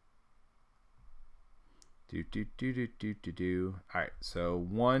right, so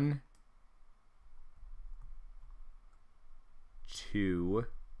 1, 2,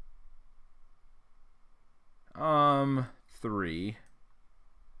 3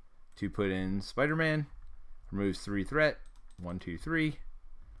 to put in Spider-Man. Removes 3 threat. 1, 2, 3.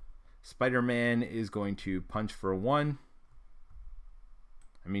 Spider-Man is going to punch for 1.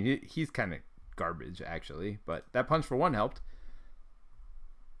 I mean, he's kind of garbage, actually, but that punch for 1 helped.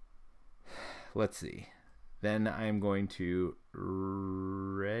 Let's see. Then I'm going to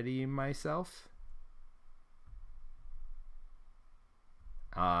ready myself.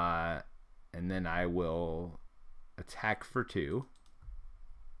 And then I will attack for 2.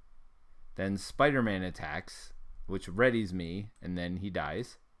 Then Spider-Man attacks, which readies me, and then he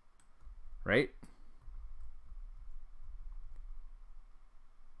dies. Right?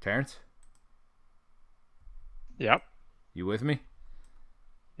 Terence? Yep. You with me?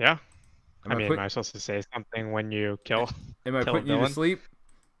 Yeah. Am I supposed to say something when you kill? Am I putting you to sleep?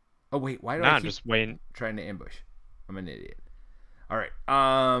 Oh wait, why do I keep just waiting? Trying to ambush? I'm an idiot. All right.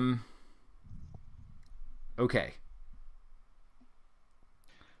 Okay.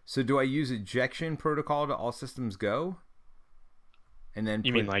 So do I use ejection protocol to all systems go? And then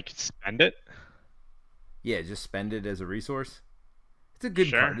you mean like spend it? Yeah, just spend it as a resource. It's a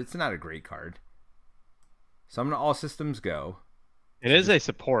good card. It's not a great card. So I'm gonna all systems go. It is a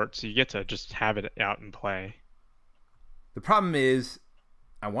support, so you get to just have it out and play. The problem is,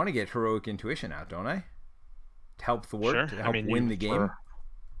 I want to get Heroic Intuition out, don't I? To help Thwart, to help win the game.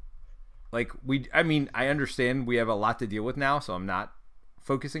 Like I understand we have a lot to deal with now, so I'm not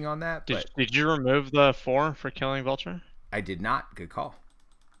focusing on that. Did you remove the 4 for killing Vulture? I did not. Good call.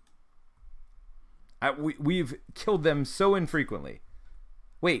 We've killed them so infrequently.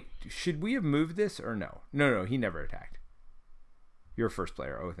 Wait, should we have moved this or no? No, he never attacked. You're first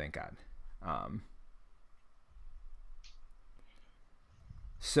player. Oh, thank God.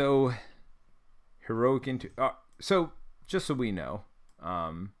 So heroic into. So just so we know.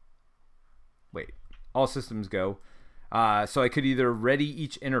 Wait. All systems go. So I could either ready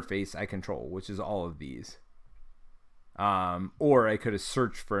each interface I control, which is all of these. Or I could have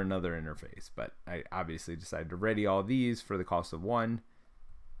searched for another interface, but I obviously decided to ready all these for the cost of 1.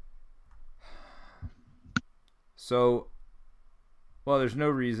 So, well, there's no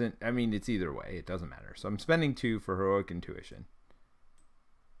reason. I mean, it's either way. It doesn't matter. So I'm spending 2 for Heroic Intuition.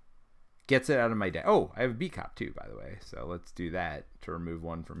 Gets it out of my deck. Oh, I have a B-Cop too, by the way. So let's do that to remove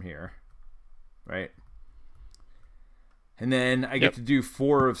 1 from here. Right? And then I get to do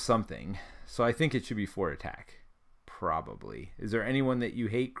 4 of something. So I think it should be 4 attack. Probably. Is there anyone that you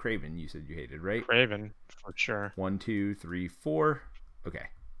hate? Craven, you said you hated, right? Craven, for sure. 1, 2, 3, 4. Okay.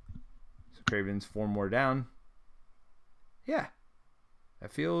 So Craven's 4 more down. Yeah.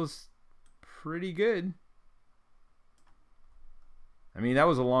 That feels pretty good. I mean, that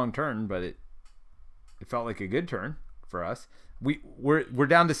was a long turn, but it felt like a good turn for us. We're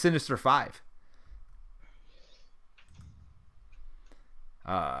down to Sinister 5.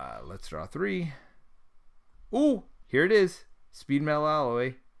 Let's draw 3. Ooh, here it is. Speed Metal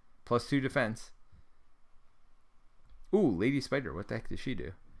Alloy, +2 defense. Ooh, Lady Spider. What the heck does she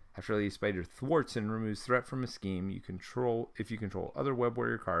do? After Lady Spider thwarts and removes threat from a scheme, if you control other Web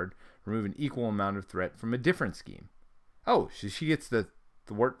Warrior card, remove an equal amount of threat from a different scheme. Oh, so she gets the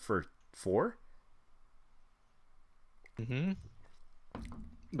thwart for 4? Mm-hmm.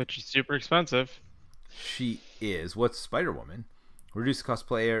 But she's super expensive. She is. What's Spider-Woman? Reduce cost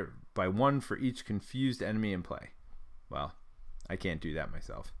player by 1 for each confused enemy in play. Well, I can't do that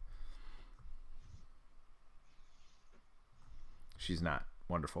myself. She's not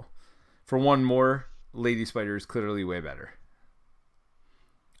wonderful. For 1 more, Lady Spider is clearly way better.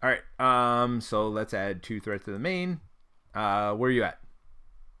 All right. So let's add 2 threat to the main. Where are you at?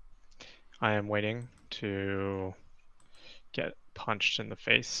 I am waiting to get punched in the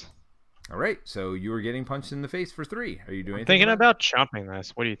face. All right. So you were getting punched in the face for 3. Are you doing anything? Thinking about chumping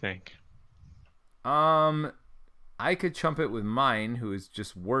this. What do you think? I could chump it with mine, who is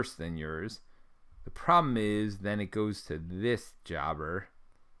just worse than yours. The problem is then it goes to this jobber.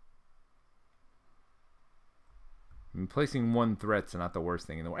 I mean, placing 1 threat's not the worst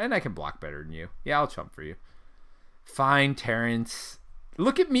thing in the world. And I can block better than you. Yeah, I'll chump for you. Fine, Terence.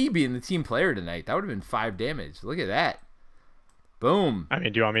 Look at me being the team player tonight. That would have been 5 damage. Look at that. Boom. I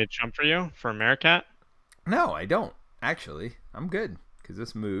mean, do you want me to chump for you for Meerkat? No, I don't. Actually, I'm good because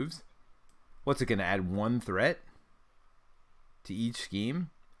this moves. What's it going to add? 1 threat to each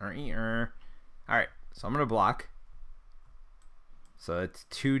scheme? All right, so I'm going to block. So that's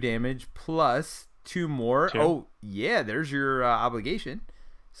 2 damage plus 2 more. 2. Oh, yeah, there's your obligation.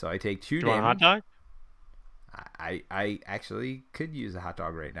 So I take 2 Do you damage. want a hot dog? I actually could use a hot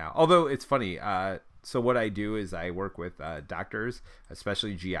dog right now. Although it's funny. So what I do is I work with doctors,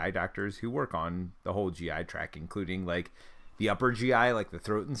 especially GI doctors, who work on the whole GI tract, including like the upper GI, like the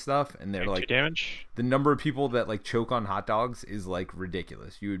throat and stuff. And they're like, 2 damage. The number of people that like choke on hot dogs is like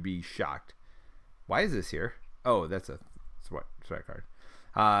ridiculous. You would be shocked. Why is this here? Oh, that's a sweat card.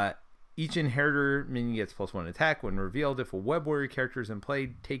 Each inheritor minion gets +1 attack when revealed. If a web warrior character is in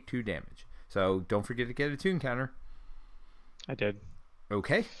play, take 2 damage. So don't forget to get a tune counter. I did.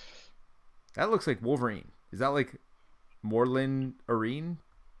 Okay. That looks like Wolverine. Is that like Moreland Arene?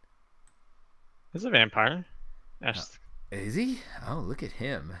 He's a vampire. Is he? Oh, look at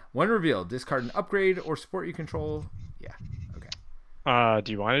him. When revealed, discard an upgrade or support you control. Yeah. Okay.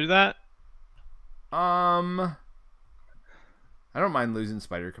 Do you want to do that? I don't mind losing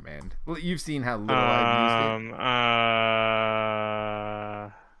Spider Command. Well, you've seen how little I've used it.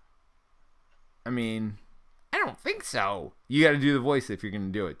 I mean, I don't think so. You got to do the voice if you're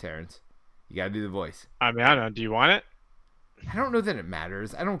going to do it, Terence. You got to do the voice. I mean, I don't know. Do you want it? I don't know that it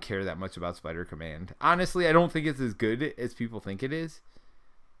matters. I don't care that much about Spider Command. Honestly, I don't think it's as good as people think it is.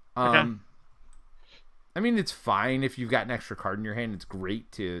 Okay. I mean, it's fine if you've got an extra card in your hand. It's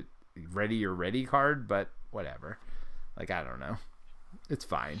great to ready your ready card, but whatever. Like, I don't know. It's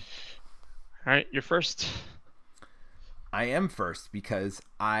fine. All right, you're first. I am first because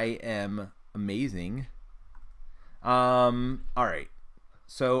I am amazing. All right.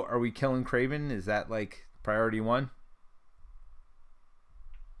 So, are we killing Kraven? Is that like priority 1?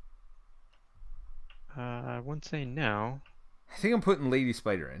 I wouldn't say no. I think I'm putting Lady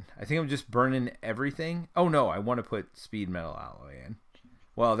Spider in. I think I'm just burning everything. Oh no, I want to put Speed Metal Alloy in.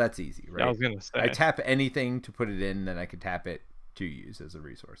 Well, that's easy, right? Yeah, I was gonna say. I tap anything to put it in, then I can tap it to use as a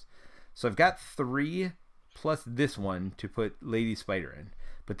resource. So I've got 3 plus this one to put Lady Spider in.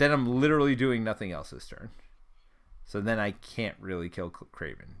 But then I'm literally doing nothing else this turn. So then I can't really kill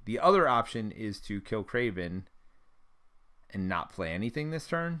Kraven. The other option is to kill Kraven and not play anything this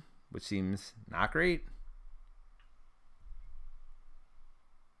turn, which seems not great.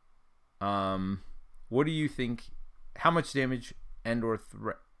 What do you think? How much damage and or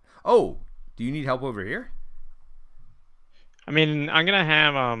threat? Oh, do you need help over here? I mean, I'm gonna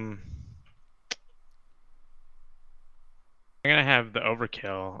have the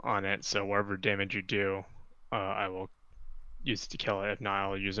overkill on it, so whatever damage you do, I will use it to kill it. If not,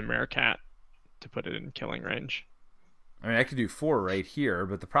 I'll use a Meerkat to put it in killing range. I mean, I could do 4 right here,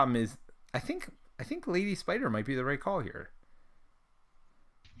 but the problem is, I think Lady Spider might be the right call here.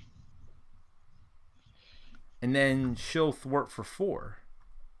 And then she'll thwart for 4.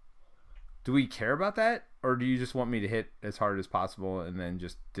 Do we care about that? Or do you just want me to hit as hard as possible and then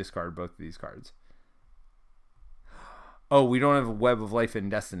just discard both of these cards? Oh, we don't have a Web of Life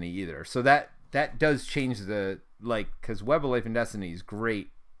and Destiny either. So that does change the, like, because Web of Life and Destiny is great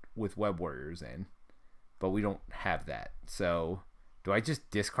with Web Warriors in. But we don't have that. So do I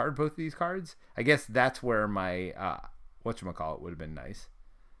just discard both of these cards? I guess that's where my, whatchamacallit would have been nice.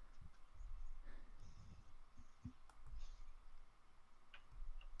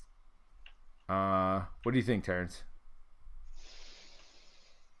 What do you think, Terence?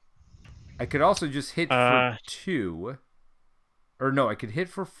 I could also just hit for 2. Or no, I could hit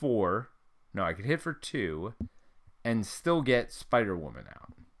for 4. No, I could hit for 2. and still get Spider-Woman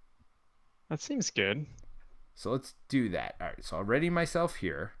out. That seems good. So let's do that. All right, so I'll ready myself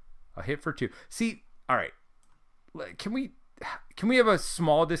here. I'll hit for 2. See, all right. Can we have a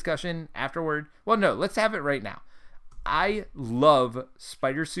small discussion afterward? Well, no, let's have it right now. I love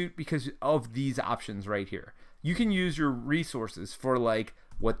Spider Suit because of these options right here. You can use your resources for like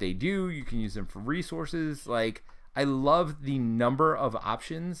what they do. You can use them for resources. Like, I love the number of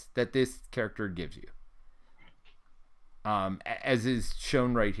options that this character gives you. As is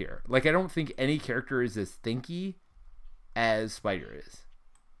shown right here. Like, I don't think any character is as thinky as Spider is.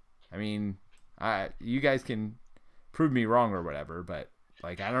 I mean, you guys can prove me wrong or whatever, but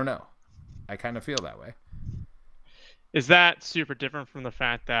like, I don't know. I kind of feel that way. Is that super different from the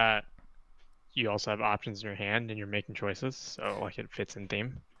fact that you also have options in your hand and you're making choices, so like it fits in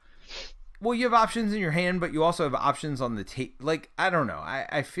theme? Well, you have options in your hand, but you also have options on the table. Like, I don't know.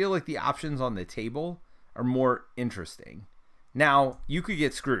 I feel like the options on the table are more interesting. Now, you could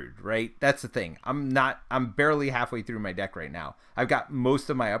get screwed, right? That's the thing. I'm barely halfway through my deck right now. I've got most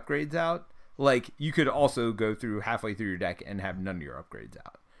of my upgrades out. Like, you could also go through halfway through your deck and have none of your upgrades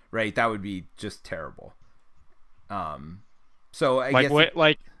out, right? That would be just terrible. So I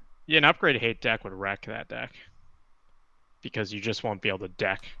guess an upgrade hate deck would wreck that deck because you just won't be able to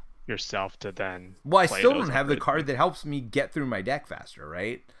deck yourself to then. Well, I still don't have the card that helps me get through my deck faster,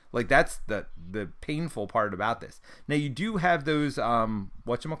 right? Like, that's the painful part about this. Now, you do have those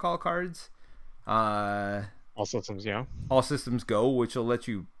whatchamacall cards. All Systems Go. All Systems Go, which will let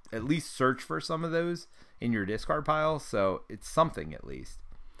you at least search for some of those in your discard pile. So it's something at least.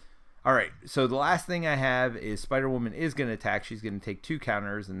 All right, so the last thing I have is Spider-Woman is going to attack. She's going to take 2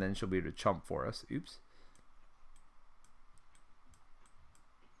 counters, and then she'll be able to chump for us. Oops.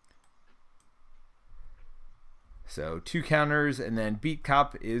 So 2 counters, and then Beat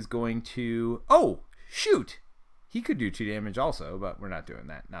Cop is going to... Oh, shoot! He could do 2 damage also, but we're not doing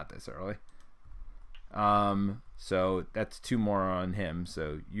that. Not this early. So that's 2 more on him,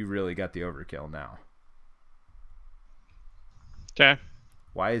 so you really got the overkill now. Okay.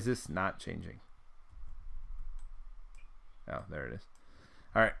 Why is this not changing? Oh, there it is.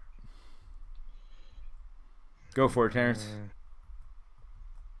 All right. Go for it, Terence.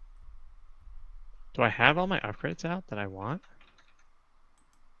 Do I have all my upgrades out that I want?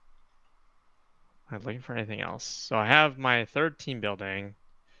 I'm looking for anything else. So I have my 3rd team building.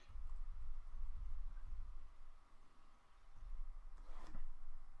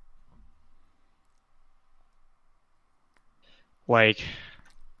 Like,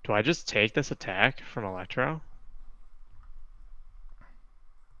 do I just take this attack from Electro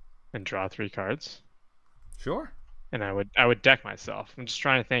and draw 3 cards? Sure. And I would deck myself. I'm just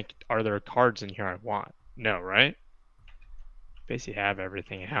trying to think, are there cards in here I want? No, right? Basically have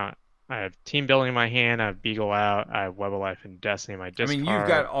everything out. I have team building in my hand, I have Beagle out, I have Web of Life and Destiny in my discard. I mean, you've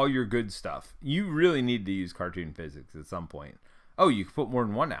got all your good stuff. You really need to use cartoon physics at some point. Oh, you could put more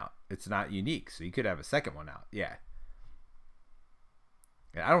than 1 out. It's not unique, so you could have a second one out. Yeah.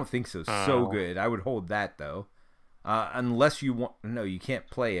 I don't think so. So good. I would hold that, though. Unless you want... No, you can't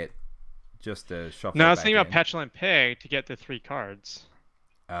play it just to shuffle. No, I was thinking about Petulant Pig to get the 3 cards.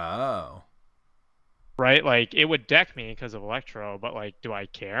 Oh. Right? Like, it would deck me because of Electro, but, like, do I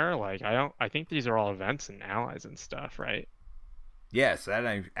care? Like, I think these are all events and allies and stuff, right? Yeah, so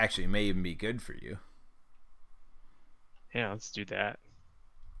that actually may even be good for you. Yeah, let's do that.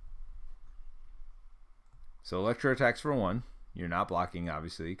 So Electro attacks for 1. You're not blocking,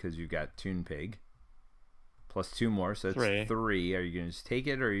 obviously, because you've got Toon Pig. Plus 2 more, so it's 3. Are you going to just take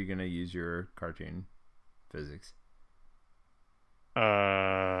it, or are you going to use your cartoon physics?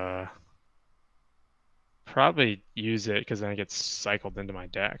 Probably use it, because then it gets cycled into my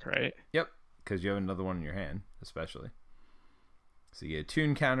deck, right? Yep, because you have another one in your hand, especially. So you get a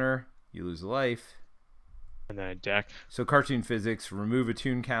Toon counter, you lose a life. And then a deck. So cartoon physics, remove a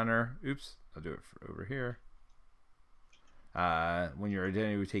Toon counter. Oops, I'll do it over here. When your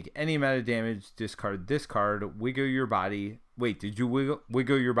identity would take any amount of damage, discard this card, wiggle your body. Wait, did you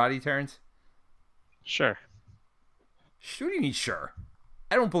wiggle your body, Terence? Sure. What do you mean, sure?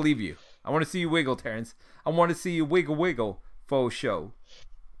 I don't believe you. I want to see you wiggle, Terence. I want to see you wiggle, faux show.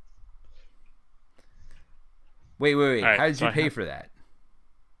 Wait. Right, how did you pay for that?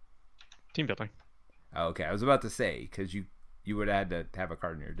 Team building. Oh, okay, I was about to say, because you would have had to have a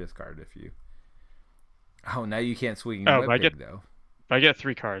card in your discard if you... Oh, now you can't swing though. I get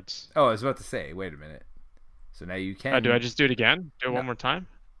 3 cards. Oh, I was about to say, wait a minute. So now you can... do I just do it again? Do it one more time?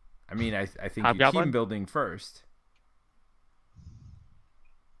 I mean, I think you team building first.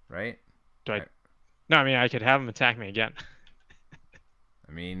 Right? No, I mean, I could have him attack me again.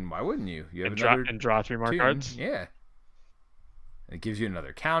 I mean, why wouldn't you? You have And another draw 3 more tune. cards. Yeah. It gives you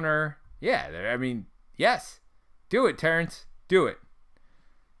another counter. Yeah, I mean, yes. Do it, Terence. Do it.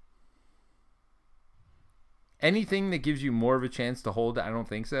 Anything that gives you more of a chance to hold, I don't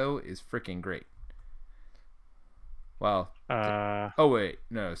think so, is freaking great. Well, oh wait,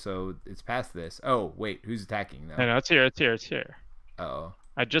 no, so it's past this. Oh wait, who's attacking now? No, it's here, it's here, it's here. Oh,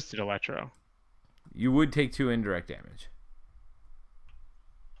 I just did electro. you would take 2 indirect damage.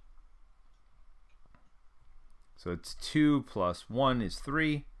 So it's 2 plus 1 is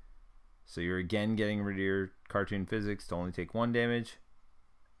 3. So you're again getting rid of your cartoon physics to only take 1 damage.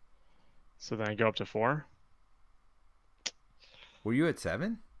 So then I go up to 4. Were you at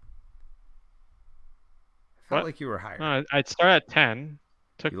 7? I felt like you were higher. No, I'd start at 10.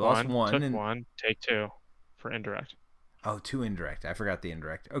 Took You lost 1. Took 1. Take 2 for indirect. Oh, 2 indirect. I forgot the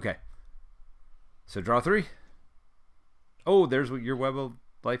indirect. Okay. So draw 3. Oh, there's your Web of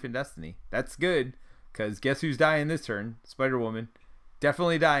Life and Destiny. That's good. Because guess who's dying this turn? Spider-Woman.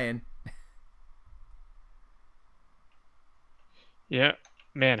 Definitely dying. Yeah.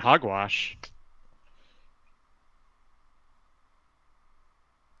 Man, hogwash.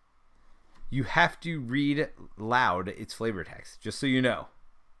 You have to read loud its flavor text, just so you know.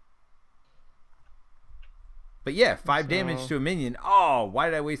 But yeah, 5 damage to a minion. Oh, why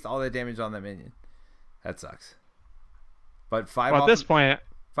did I waste all that damage on that minion? That sucks. But 5 well, off at this point,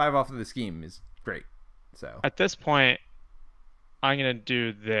 5 off of the scheme is great. So at this point, I'm gonna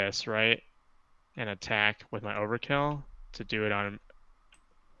do this, right? And attack with my overkill to do it on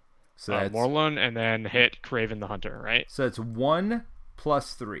Morlun, and then hit Craven the Hunter, right? So it's 1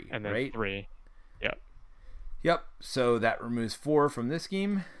 plus 3, and then right? 3. Yep. Yep. So that removes 4 from this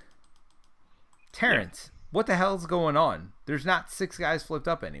scheme. Terence, what the hell's going on? There's not 6 guys flipped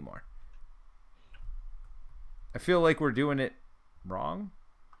up anymore. I feel like we're doing it wrong.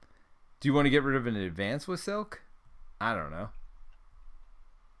 Do you want to get rid of an advance with Silk? I don't know.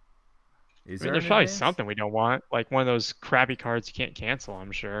 There's probably something we don't want, like one of those crappy cards you can't cancel,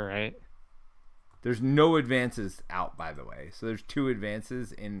 I'm sure, right? There's no advances out, by the way. So there's 2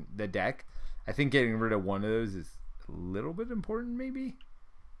 advances in the deck. I think getting rid of one of those is a little bit important, maybe?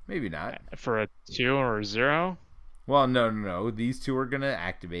 Maybe not. For a 2 or a 0? Well, no. These 2 are going to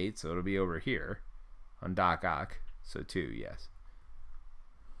activate, so it'll be over here on Doc Ock. So 2, yes.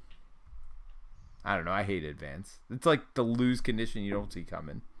 I don't know. I hate advance. It's like the lose condition you don't see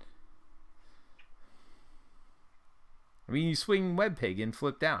coming. I mean, you swing Webpig and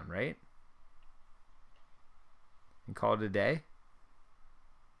flip down, right? And call it a day.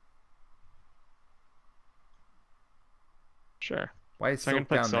 Sure. Why is Silk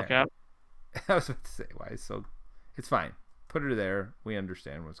down there? I was about to say, why is Silk? It's fine. Put her there. We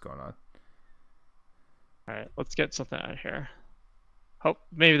understand what's going on. All right, let's get something out of here. Hope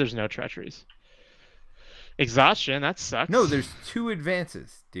maybe there's no treacheries. Exhaustion, that sucks. No, there's 2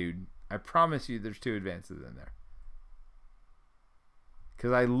 advances, dude. I promise you there's 2 advances in there.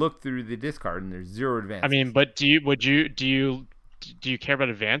 Because I looked through the discard and there's 0 advances. I mean, but do you care about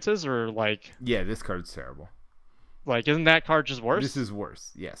advances, or like? Yeah, this card's terrible. Like, isn't that card just worse? This is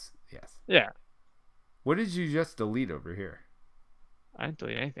worse. Yes. Yeah. What did you just delete over here? I didn't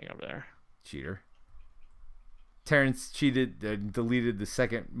delete anything over there. Cheater. Terence cheated and deleted the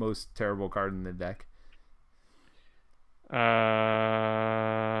second most terrible card in the deck.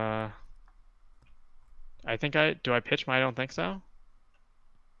 I think do I pitch my I don't think so?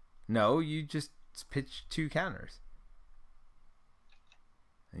 No, you just pitch 2 counters.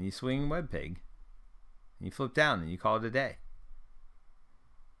 And you swing Webpig. And you flip down and you call it a day.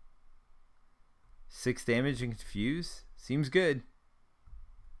 6 damage and confuse. Seems good.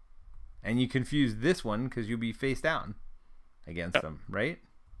 And you confuse this one because you'll be face down against them, right?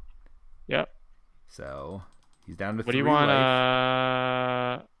 Yep. So he's down to 3 life. What do you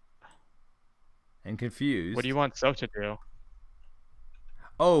want? And confused. What do you want Silk to do?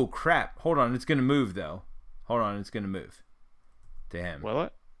 Oh crap! Hold on, it's gonna move though. Hold on, it's gonna move to him. Will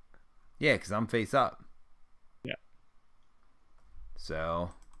it? Yeah, because I'm face up. Yeah.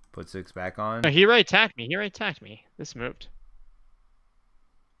 So put 6 back on. No, he already attacked me. This moved.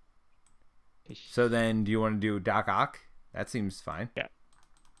 So then, do you want to do Doc Ock? That seems fine. Yeah.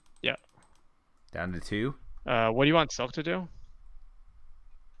 Yeah. Down to 2. What do you want Silk to do?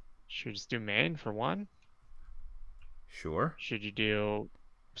 Should we just do main for 1? Sure. Should you do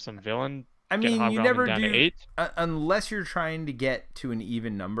some villain? I mean, you never down do to 8? Unless you're trying to get to an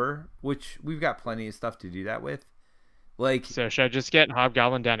even number, which we've got plenty of stuff to do that with. Like, so should I just get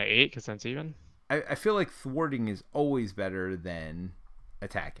Hobgoblin down to 8 because that's even? I feel like thwarting is always better than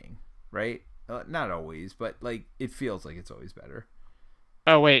attacking, right? Not always, but like it feels like it's always better.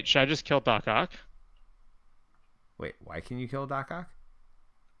 Oh wait, should I just kill Doc Ock? Wait, why can you kill Doc Ock?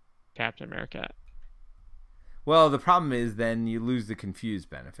 Captain America. Well, the problem is then you lose the confused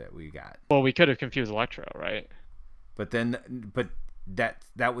benefit we got. Well, we could have confused Electro, right? But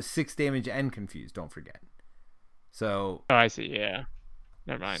that was 6 damage and confused. Don't forget. So. Oh, I see. Yeah.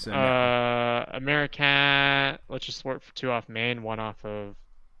 Never mind. So no. Americat. Let's just work for 2 off main, 1 off of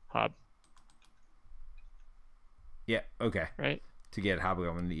hub. Yeah. Okay. Right. To get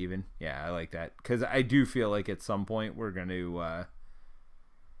Hobgoblin to even. Yeah, I like that because I do feel like at some point we're going to.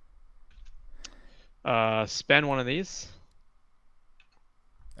 Spend one of these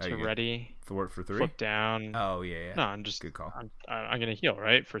Oh, to ready. Thwart for 3. Flip down. Oh yeah. No, I'm just good call. I'm gonna heal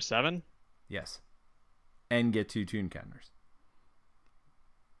right for 7. Yes. And get 2 tune counters.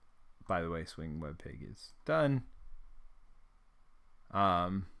 By the way, Swing Web Pig is done.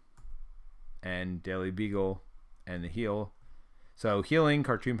 And Daily Beagle and the heal. So healing,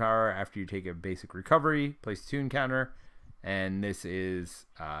 cartoon power after you take a basic recovery, place tune counter, and this is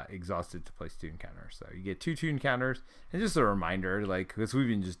exhausted to place tune counter. So you get 2 tune counters, and just a reminder, like because we've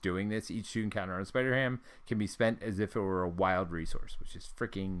been just doing this, each tune counter on Spider Ham can be spent as if it were a wild resource, which is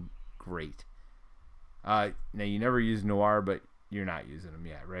freaking great. Now you never use Noir, but you're not using them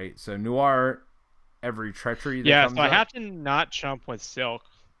yet, right? So Noir, every treachery that comes so I up, have to not chump with Silk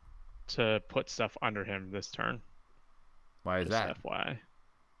to put stuff under him this turn. Why is Just that? FYI.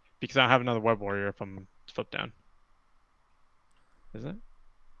 Because I don't have another Web Warrior if I'm flipped down. Is it?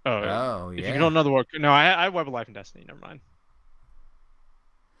 Oh, yeah. If you control another Web... No, I Web of Life and Destiny. Never mind.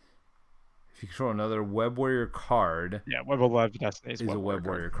 If you control another Web Warrior card... Yeah, Web of Life and Destiny is a Web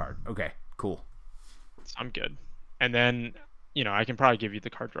Warrior card. Okay, cool. So I'm good. And then, I can probably give you the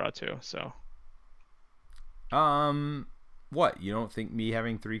card draw too, so... What? You don't think me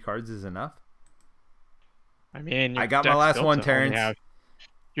having 3 cards is enough? I mean, I got my last one, Terence.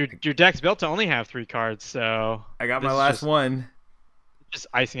 Your deck's built to only have 3 cards, so... I got my last one. Just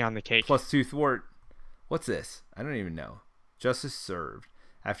icing on the cake. Plus 2 thwart. What's this? I don't even know. Justice served.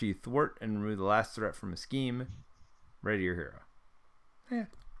 After you thwart and remove the last threat from a scheme, ready your hero. Yeah,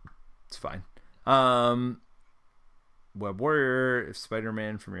 it's fine. Web Warrior, if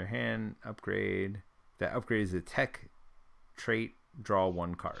Spider-Man from your hand, upgrade. That upgrades the tech trait, draw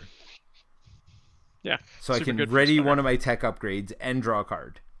 1 card. Yeah. So I can ready one of my tech upgrades and draw a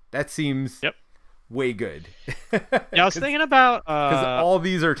card. That seems way good. Yeah, I was thinking about because all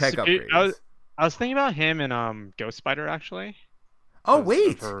these are tech upgrades. I was thinking about him and Ghost Spider actually. Oh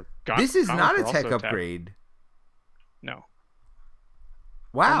wait, this is not a tech upgrade. No.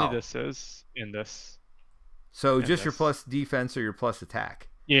 Wow. Only this is in this. So just your plus defense or your plus attack.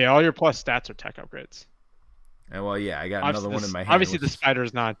 Yeah, all your plus stats are tech upgrades. And well, yeah, I got another one in my hand. Obviously, the spider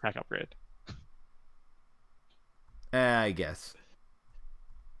is not a tech upgrade. I guess.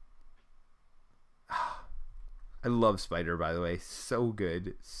 I love Spider, by the way. So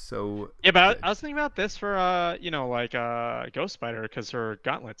good. So yeah, but good. I was thinking about this for Ghost Spider because her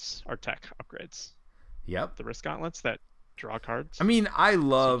gauntlets are tech upgrades. Yep. The wrist gauntlets that draw cards. I mean, I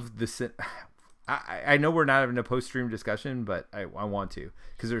love the. I know we're not having a post-stream discussion, but I want to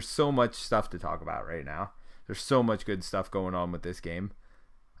because there's so much stuff to talk about right now. There's so much good stuff going on with this game.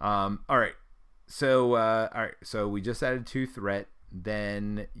 All right. So we just added 2 threat.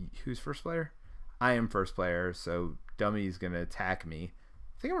 Then who's first player? I am first player. So Dummy's gonna attack me.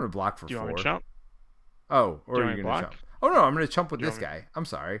 I think I'm gonna block for 4. Do you want me to chump? Oh, or are you gonna chump? Oh no, I'm gonna chump with this guy. I'm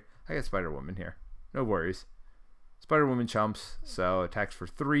sorry. I got Spider Woman here. No worries. Spider Woman chumps. So attacks for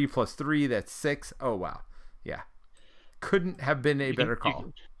 3 plus 3. That's 6. Oh wow. Yeah. Couldn't have been a better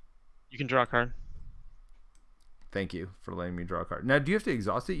call. You can draw a card. Thank you for letting me draw a card. Now, do you have to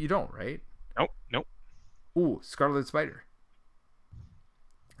exhaust it? You don't, right? Nope. Ooh, Scarlet Spider.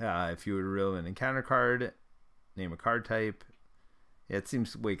 If you would reel an encounter card, name a card type. Yeah, it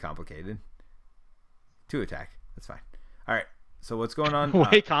seems way complicated. 2 attack. That's fine. All right. So what's going on?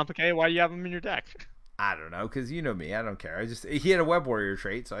 Way complicated? Why do you have them in your deck? I don't know, because you know me. I don't care. He had a Web Warrior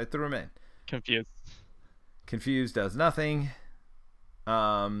trait, so I threw him in. Confused does nothing.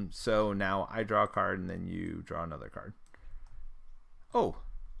 So now I draw a card, and then you draw another card. Oh,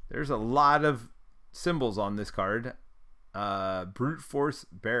 there's a lot of symbols on this card. Brute Force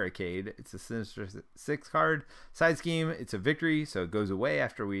Barricade. It's a Sinister Six card. Side scheme. It's a victory, so it goes away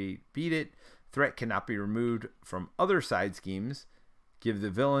after we beat it. Threat cannot be removed from other side schemes. Give the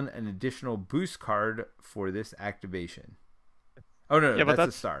villain an additional boost card for this activation. Oh no,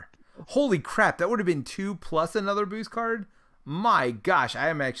 that's a star. Holy crap! That would have been 2 plus another boost card. My gosh, I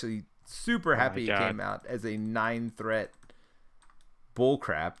am actually super happy it came out as a 9 threat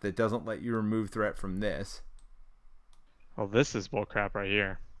bullcrap that doesn't let you remove threat from this. Well, this is bullcrap right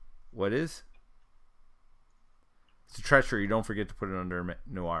here. What is? It's a treachery. Don't forget to put it under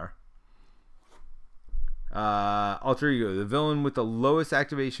noir. Alter ego. The villain with the lowest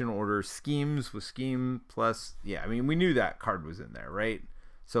activation order schemes with scheme plus. Yeah, I mean, we knew that card was in there, right?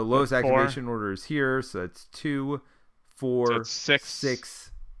 So lowest activation order is here. So that's 2, 4, so it's 6.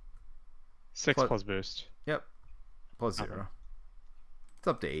 6. 6 plus boost. Yep. Plus 0. It's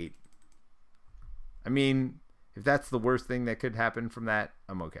up to 8. I mean, if that's the worst thing that could happen from that,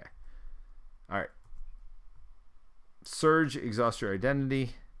 I'm okay. All right. Surge, exhaust your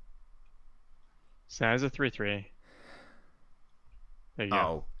identity. So that is a 3/3. There you go.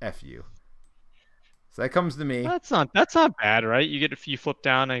 Oh, F you. So that comes to me. That's not bad, right? You get, if you flip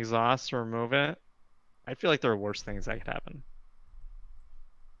down exhaust or remove it. I feel like there are worse things that could happen.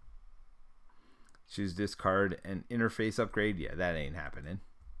 Choose discard and interface upgrade. Yeah, that ain't happening.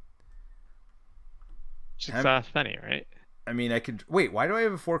 Exhaust penny, right? I mean, I could wait. Why do I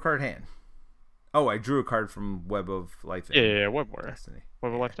have a 4-card hand? Oh, I drew a card from Web of Life. Yeah, Web of Destiny.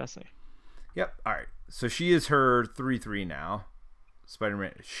 Web of Life Destiny. Yep. All right. So she is her 3/3 now.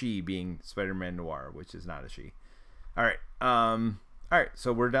 Spider-Man. She being Spider-Man Noir, which is not a she. All right. All right.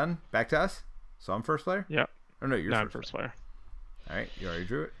 So we're done. Back to us. So I'm first player. Yep. Oh no, you're first player. All right. You already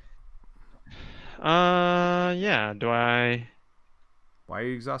drew it. Yeah. Do I? Why are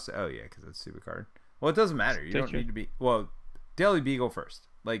you exhausted? Oh yeah, because it's a stupid card. Well, it doesn't matter. You don't need to be. Well, Daily Beagle first.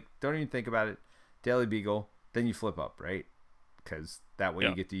 Like, don't even think about it. Daily Beagle, then you flip up, right? Because that way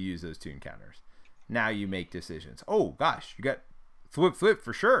you get to use those 2 encounters. Now you make decisions. Oh gosh, you got flip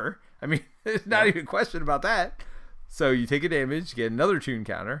for sure. I mean, there's not even a question about that. So you take a damage, get another 2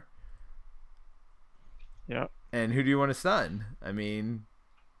 encounter. Yep. And who do you want to stun? I mean,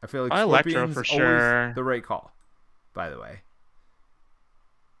 I feel like Electro for sure. Always the right call. By the way,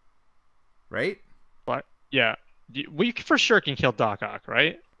 right? What? Yeah, we for sure can kill Doc Ock,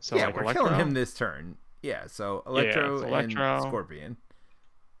 right? So yeah, like we're Electro? killing him this turn. Yeah, so Electro and Scorpion.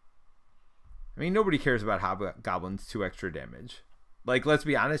 I mean, nobody cares about Hobgoblin's 2 extra damage. Like, let's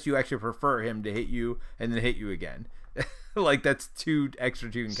be honest, you actually prefer him to hit you and then hit you again. Like, that's 2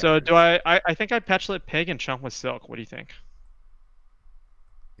 extra 2 encounters. So do I think I Petulant Pig and Chunk with Silk. What do you think?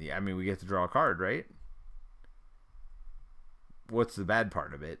 Yeah, I mean, we get to draw a card, right? What's the bad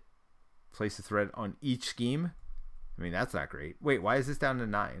part of it? Place a threat on each scheme? I mean, that's not great. Wait, why is this down to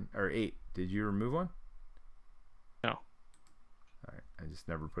 9 or 8? Did you remove one? No. All right, I just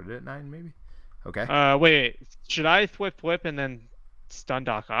never put it at 9, maybe. Okay. Wait. Should I whip and then stun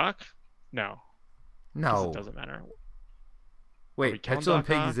Doc Ock? No. No. It doesn't matter. Wait, Petulant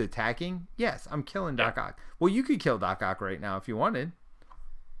Pig is attacking? Yes, I'm killing Doc Ock. Well, you could kill Doc Ock right now if you wanted.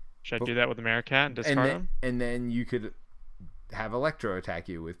 Should I do that with Americat and discard him? And then you could have Electro attack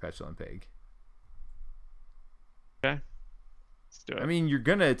you with Petulant Pig. Okay. Let's do it. I mean, you're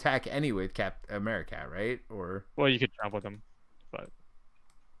going to attack anyway with Americat, right? Or well, you could jump with him, but...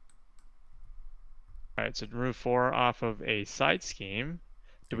 Alright, so remove 4 off of a side scheme.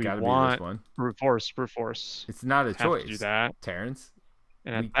 Do we want brute force? It's not a choice. To do that, Terrence.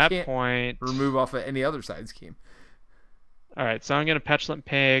 And at that point, remove off of any other side scheme. All right, so I'm gonna Petulant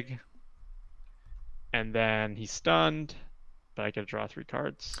Pig, and then he's stunned, but I get to draw 3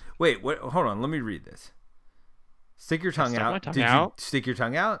 cards. Wait, what? Hold on, let me read this. Stick your tongue out. Did you stick your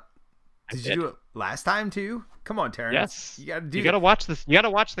tongue out? Did you do it last time too? Come on, Terrence. Yes. You gotta do. You gotta watch this. You gotta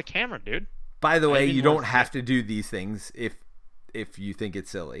watch the camera, dude. By the way, you don't have to do these things if you think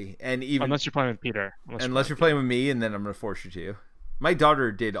it's silly, and even unless you're playing with Peter. Unless you're playing with me, and then I'm gonna force you to. My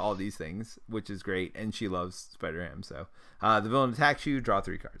daughter did all these things, which is great, and she loves Spider-Ham. So the villain attacks you, draw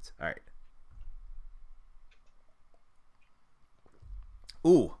 3 cards. All right.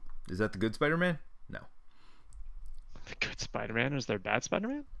 Ooh, is that the good Spider-Man? No. The good Spider-Man? Is there bad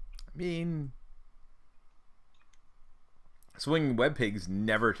Spider-Man? I mean, Swinging Web Pig's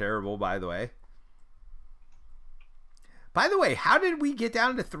never terrible, by the way. By the way, how did we get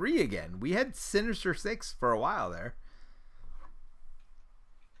down to 3 again? We had Sinister Six for a while there.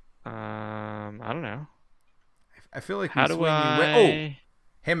 I don't know. I feel like how do I?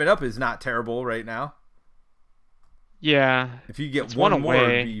 Ham It Up is not terrible right now. Yeah. If you get one more,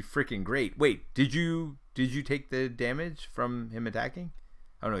 it'd be freaking great. Wait, did you take the damage from him attacking?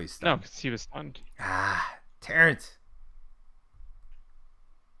 Oh no, he's stunned. No, because he was stunned. Ah, Terrence.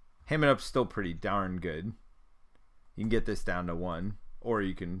 Ham It Up's still pretty darn good. You can get this down to 1, or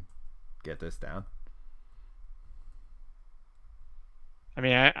you can get this down. I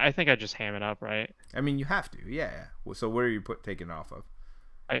mean, I think I just ham it up, right? I mean, you have to, yeah. Well, so where are you taking it off of?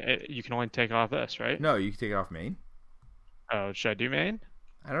 You can only take off this, right? No, you can take it off main. Oh, should I do main?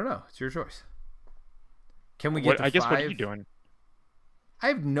 I don't know. It's your choice. Can we get to I guess 5? What are you doing? I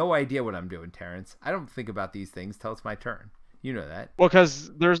have no idea what I'm doing, Terrence. I don't think about these things till it's my turn. You know that. Well,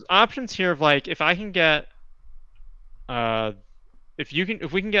 because there's options here of like if I can get, if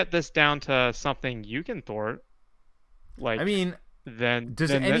we can get this down to something you can thwart, like I mean, then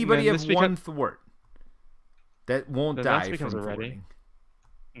does then, anybody then have one thwart that won't then die that becomes from a ready. thwarting?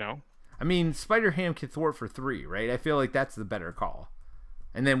 No. I mean, Spider-Ham can thwart for 3, right? I feel like that's the better call.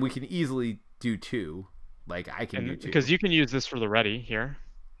 And then we can easily do 2. Like, I can do 2. Because you can use this for the ready here.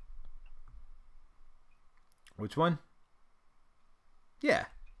 Which one? Yeah.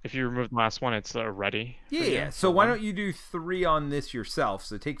 If you remove the last one, it's a ready. Yeah. So why don't you do 3 on this yourself?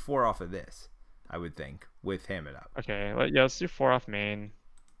 So take 4 off of this, I would think, with Ham It Up. Okay, yeah, let's do 4 off main.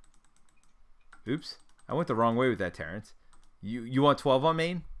 Oops. I went the wrong way with that, Terrence. You want 12 on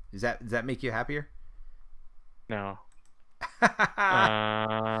main? Does that make you happier? No. By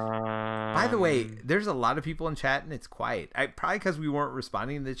the way, there's a lot of people in chat and it's quiet. Probably because we weren't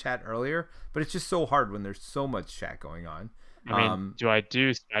responding to the chat earlier, but it's just so hard when there's so much chat going on. I mean, do I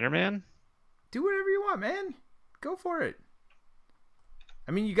do Spider-Man? Do whatever you want, man. Go for it.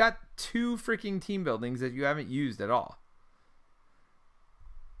 I mean, you got 2 freaking team buildings that you haven't used at all.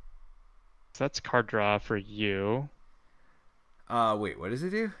 So that's card draw for you. Wait, what does it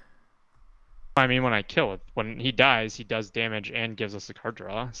do? I mean, when I kill it, when he dies, he does damage and gives us a card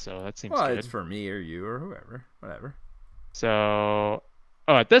draw. So that seems good. It's for me or you or whoever, whatever. So,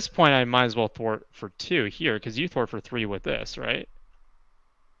 at this point, I might as well thwart for 2 here because you thwart for 3 with this, right?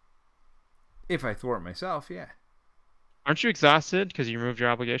 If I thwart myself, yeah. Aren't you exhausted because you removed your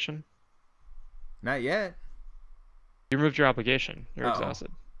obligation? Not yet. You removed your obligation. You're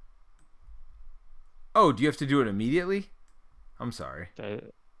exhausted. Oh, do you have to do it immediately? I'm sorry.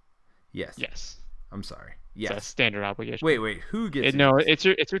 Yes. Yes. I'm sorry. Yes. It's a standard obligation. Wait. Who gets it? No, it's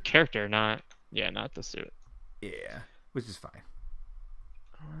your character, not the suit. Yeah, which is fine.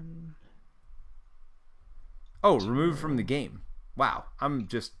 Removed from the game. Wow. I'm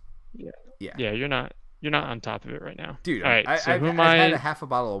just. Yeah. Yeah. Yeah. You're not on top of it right now, dude. All right. I've had a half a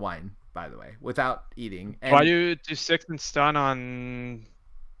bottle of wine, by the way, without eating. And why do you do 6 and stun on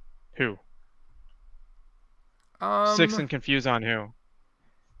who? 6 and confuse on who?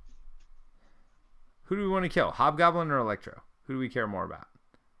 Who do we want to kill? Hobgoblin or Electro? Who do we care more about?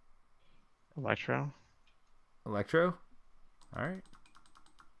 Electro. Electro? All right.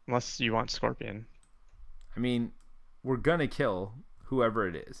 Unless you want Scorpion. I mean, we're gonna kill whoever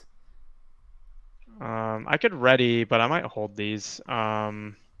it is. I could ready, but I might hold these. You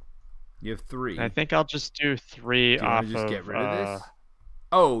have 3. I think I'll just do 3 do you off just of. Get rid of this?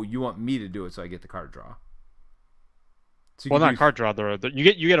 Oh, you want me to do it so I get the card draw? So well, not card draw.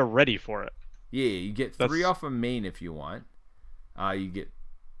 You get a ready for it. Yeah, you get 3 off of main if you want. You get.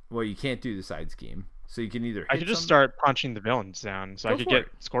 Well, you can't do the side scheme, so you can either. I could just start punching the villains down, so I could get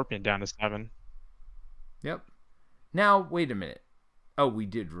Scorpion down to 7. Yep. Now wait a minute. Oh, we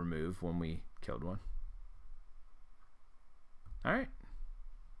did remove when we killed one. All right.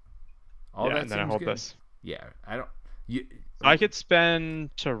 And then I hold this. Yeah, I don't. I could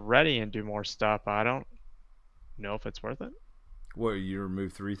spend to ready and do more stuff. I don't know if it's worth it. What, you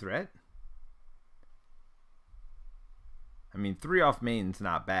remove 3 threat? I mean, 3 off main's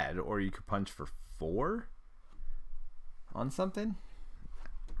not bad, or you could punch for 4 on something.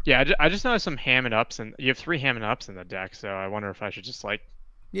 Yeah, I just noticed some ham and ups, and you have 3 ham and ups in the deck, so I wonder if I should just pretty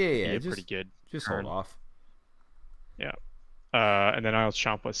good. Just hold off. Yeah, and then I'll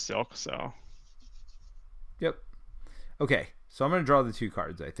chomp with Silk. So. Yep. Okay, so I'm gonna draw the 2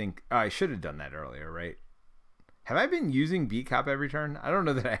 cards. I think I should have done that earlier, right? Have I been using Beat Cop every turn? I don't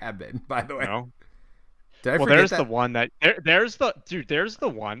know that I have been. By the way. No. Did I forget there's that? the one that there's the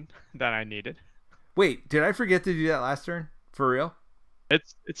one that I needed. Wait, did I forget to do that last turn? For real?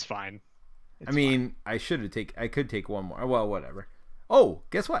 It's fine. I mean, I could take 1 more. Well, whatever. Oh,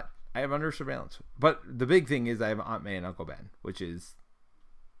 guess what? I have Under Surveillance. But the big thing is I have Aunt May and Uncle Ben, which is.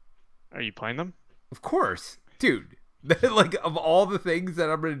 Are you playing them? Of course, dude. Like, of all the things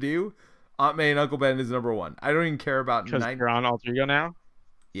that I'm gonna do, Aunt May and Uncle Ben is number 1. I don't even care about because you're on Alter Ego now.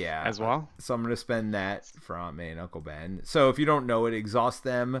 Yeah, as well. So I'm gonna spend that for Aunt May and Uncle Ben. So if you don't know it, exhaust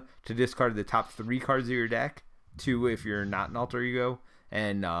them to discard the top 3 cards of your deck. 2 if you're not an Alter Ego,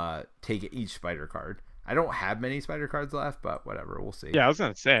 and take each spider card. I don't have many spider cards left, but whatever, we'll see. Yeah, I was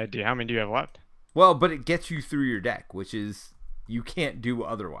gonna say, how many do you have left? Well, but it gets you through your deck, which is you can't do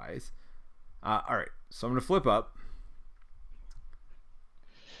otherwise. All right, so I'm gonna flip up.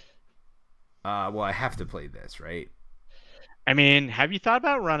 Well, I have to play this, right? I mean, have you thought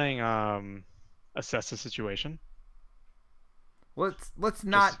about running assess the situation? Let's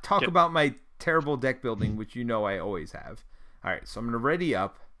not talk about my terrible deck building, which you know I always have. All right, so I'm going to ready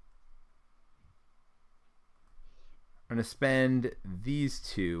up. I'm going to spend these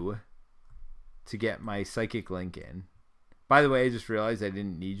 2 to get my Psychic Link in. By the way, I just realized I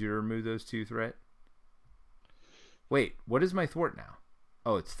didn't need you to remove those 2 threat. Wait, what is my thwart now?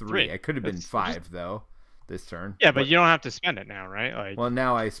 Oh, it's 3. I could have been 5, though, this turn. Yeah, but you don't have to spend it now, right? Like, well,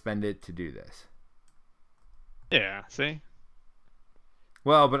 now I spend it to do this. Yeah, see?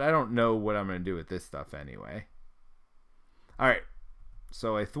 Well, but I don't know what I'm going to do with this stuff anyway. All right,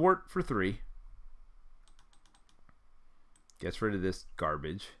 so I thwart for 3. Gets rid of this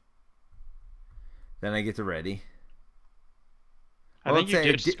garbage. Then I get to ready. Well, let's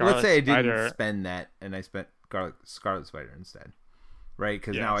say I didn't spend that, and I spent Scarlet Spider instead, right?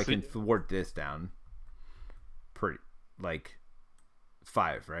 Because now I can thwart this down. Pretty like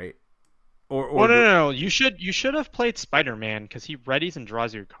 5, right? Or no. You should have played Spider-Man because he readies and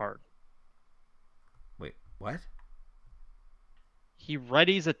draws you a card. Wait, what? He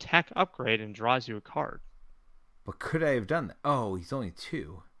readies a tech upgrade and draws you a card. But could I have done that? Oh, he's only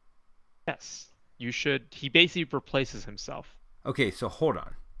 2. Yes, you should. He basically replaces himself. Okay, so hold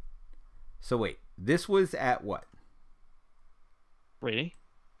on. So wait, this was at what? 3.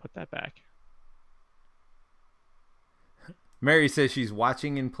 Put that back. Mary says she's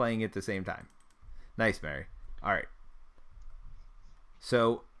watching and playing at the same time. Nice, Mary. All right.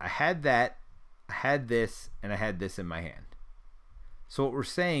 So I had that, I had this, and I had this in my hand. So what we're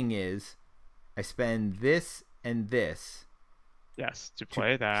saying is I spend this and this. Yes, to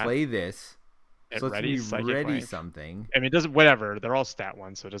play that. Play this. So let's ready Link. Something. I mean, it doesn't, whatever. They're all stat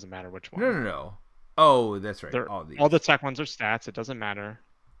ones, so it doesn't matter which one. No. Oh, that's right. All the tech ones are stats. It doesn't matter.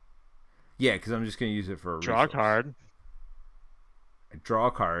 Yeah, because I'm just going to use it for a draw a card. I draw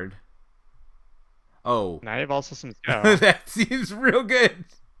a card. Oh. Now you have All Systems Go. That seems real good.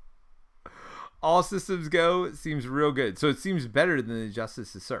 All Systems Go seems real good. So it seems better than the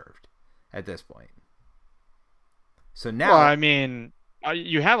Justice is Served at this point. So now... Well, I mean,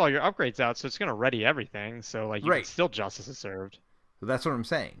 you have all your upgrades out, so it's going to ready everything. So like you can still Justice is Served. So that's what I'm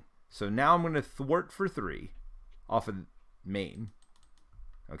saying. So now I'm going to thwart for 3 off of main.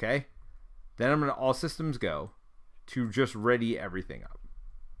 Okay? Then I'm going to All Systems Go to just ready everything up.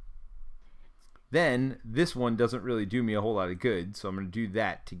 Then this one doesn't really do me a whole lot of good, so I'm going to do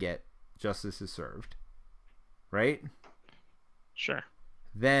that to get Justice is Served. Right? Sure.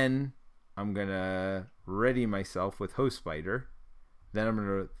 Then I'm going to ready myself with Host Spider. Then I'm going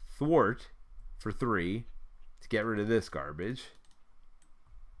to thwart for 3 to get rid of this garbage.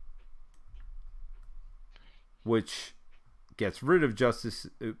 Which gets rid of Justice...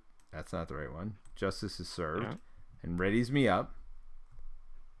 Oops, that's not the right one. Justice is Served. Yeah. And readies me up.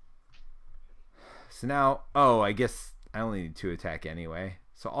 So now... Oh, I guess I only need 2 attack anyway.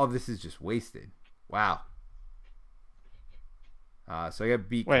 So all this is just wasted. Wow. So I got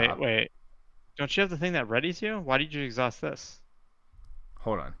beat. Wait. Don't you have the thing that readies you? Why did you exhaust this?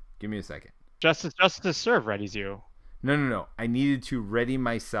 Hold on. Give me a second. Justice Serve readies you. No. I needed to ready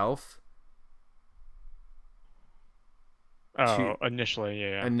myself. Oh, initially,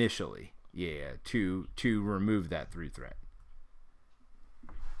 yeah. Initially, yeah. To remove that 3 threat.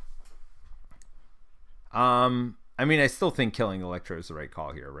 I mean, I still think killing Electro is the right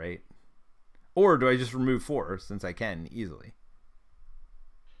call here, right? Or do I just remove 4 since I can easily?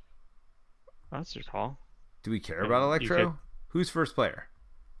 That's your call. Do we care about Electro? Who's first player?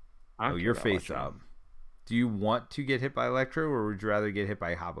 Oh, you're face up. Do you want to get hit by Electro, or would you rather get hit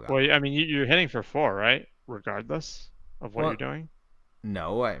by Hobgoblin? Well, I mean, you're hitting for 4, right? Regardless of what you're doing.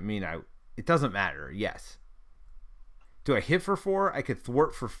 No, I mean, it doesn't matter. Yes. Do I hit for 4? I could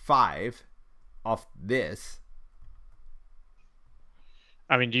thwart for 5 off this.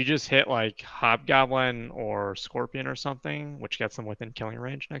 I mean, do you just hit like Hobgoblin or Scorpion or something, which gets them within killing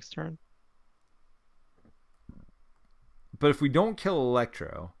range next turn? But if we don't kill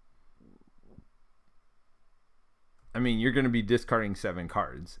Electro, I mean, you're going to be discarding 7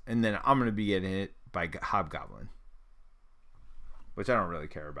 cards, and then I'm going to be getting hit by Hobgoblin, which I don't really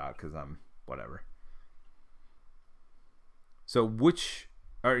care about because I'm whatever. So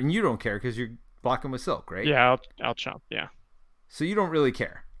and you don't care because you're blocking with Silk, right? Yeah, I'll chomp, yeah. So you don't really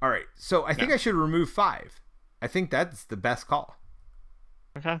care. All right, so I think I should remove 5. I think that's the best call.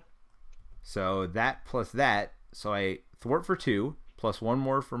 Okay. So that plus that, so I thwart for 2, plus 1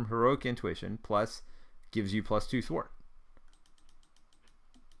 more from Heroic Intuition, plus gives you plus 2 thwart.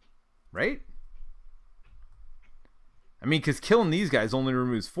 Right? I mean, because killing these guys only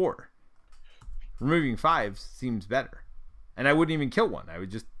removes 4. Removing 5 seems better. And I wouldn't even kill one. I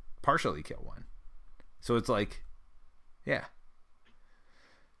would just partially kill one. So it's like, yeah.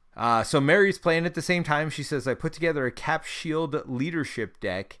 So Mary's playing at the same time. She says, I put together a Cap Shield leadership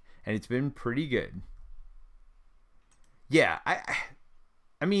deck, and it's been pretty good. Yeah,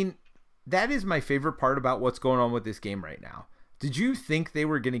 I mean, that is my favorite part about what's going on with this game right now. Did you think they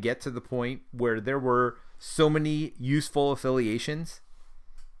were going to get to the point where there were so many useful affiliations?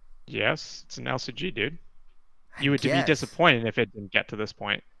 Yes, it's an LCG, dude. You would be disappointed if it didn't get to this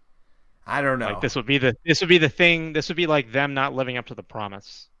point. I don't know. Like this would be the thing. This would be like them not living up to the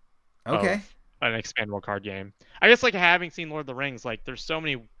promise. Okay. Of an expandable card game. I guess like having seen Lord of the Rings, like there's so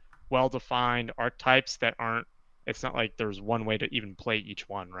many well-defined archetypes that aren't. It's not like there's one way to even play each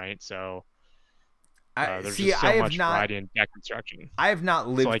one, right? So there's just so much variety in deck construction. I have not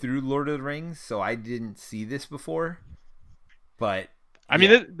lived through Lord of the Rings, so I didn't see this before. But I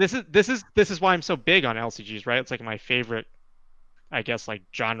mean, this is why I'm so big on LCGs, right? It's like my favorite, I guess, like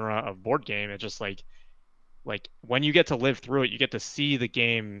genre of board game. It's just like when you get to live through it, you get to see the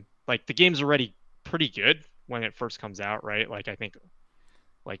game. Like the game's already pretty good when it first comes out, right? Like I think,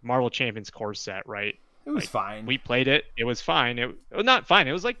 like Marvel Champions core set, right? It was fine. We played it. It was fine. It was not fine.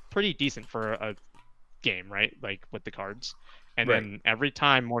 It was like pretty decent for a game, right? Like with the cards. And then every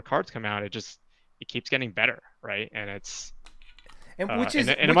time more cards come out, it keeps getting better, right? And it's which is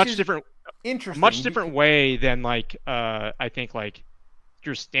a much different way than like I think like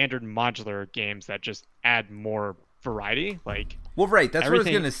your standard modular games that just add more variety. Like right, that's what I was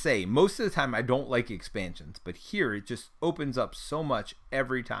gonna say. Most of the time I don't like expansions, but here it just opens up so much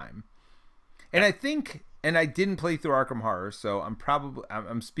every time. And I think, and I didn't play through Arkham Horror, so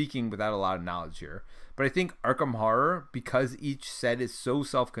I'm speaking without a lot of knowledge here. But I think Arkham Horror, because each set is so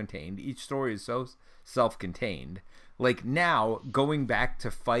self-contained, each story is so self-contained, like now going back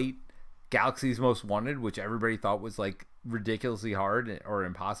to fight Galaxy's Most Wanted, which everybody thought was like ridiculously hard or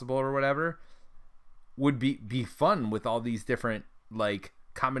impossible or whatever, would be fun with all these different like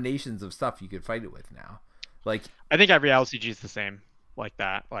combinations of stuff you could fight it with now. Like I think every LCG is the same like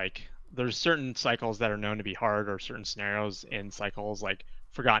that. Like there's certain cycles that are known to be hard, or certain scenarios in cycles like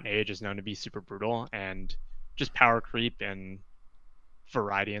Forgotten Age is known to be super brutal, and just power creep and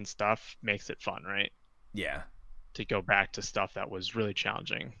variety and stuff makes it fun, right? Yeah. To go back to stuff that was really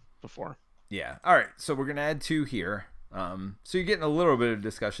challenging before. Yeah. All right. So we're going to add 2 here. So you're getting a little bit of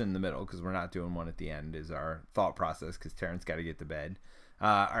discussion in the middle because we're not doing one at the end is our thought process because Terence got to get to bed.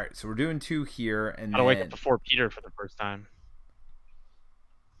 All right. So we're doing 2 here. And I'll wake up before Peter for the first time.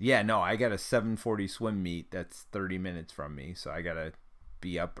 Yeah, no, I got a 7:40 swim meet that's 30 minutes from me, so I gotta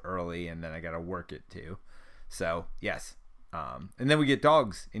be up early and then I gotta work it too. So yes, and then we get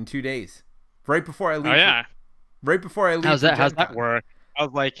dogs in 2 days, right before I leave. Oh yeah, right before I leave. How's that work? I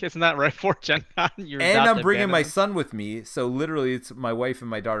was like, isn't that right before Gen Con? And I'm bringing my son with me, so literally it's my wife and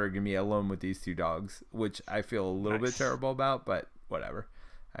my daughter gonna be alone with these 2 dogs, which I feel a little bit terrible about, but whatever.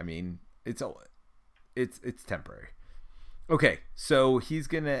 I mean, it's temporary. Okay, so he's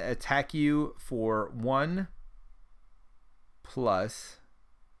going to attack you for 1 plus...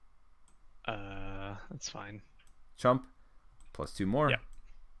 That's fine. Chump, plus 2 more. Yeah.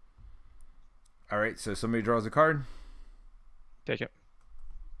 All right, so somebody draws a card. Take it.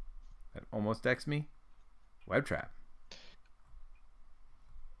 That almost decks me. Web Trap.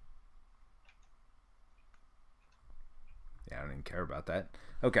 Yeah, I don't even care about that.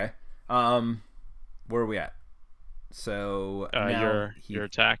 Okay. Where are we at? So now your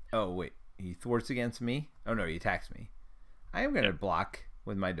attack. Oh wait, he thwarts against me. Oh no, he attacks me. I am gonna block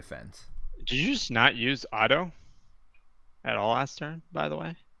with my defense. Did you just not use auto at all last turn? By the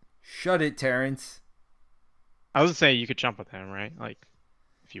way. Shut it, Terence. I was gonna say you could jump with him, right? Like,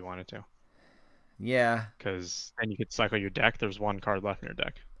 if you wanted to. Yeah. Because then you could cycle your deck. There's 1 card left in your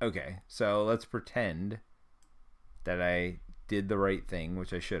deck. Okay, so let's pretend that I did the right thing,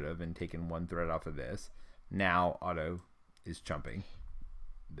 which I should have, and taken 1 thread off of this. Now Otto is chumping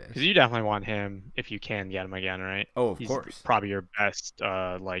this. Because you definitely want him if you can get him again, right? Oh, of course. He's probably your best,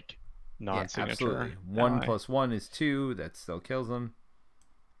 like, non-signature. Yeah, absolutely. 1 plus 1 is 2. That still kills him.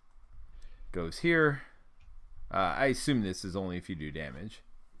 Goes here. I assume this is only if you do damage.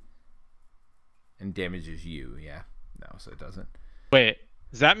 And damages you, yeah. No, so it doesn't. Wait,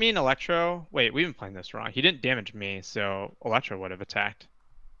 does that mean Electro? Wait, we've been playing this wrong. He didn't damage me, so Electro would have attacked.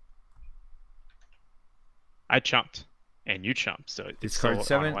 I chumped, and you chumped, so it's discard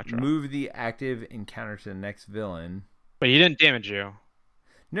still 7. Move the active encounter to the next villain. But he didn't damage you.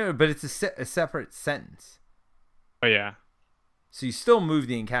 No, but it's a separate sentence. Oh yeah. So you still move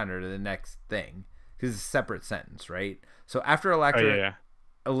the encounter to the next thing because it's a separate sentence, right? So after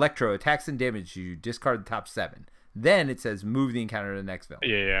Electro attacks and damages you, discard the top 7. Then it says move the encounter to the next villain.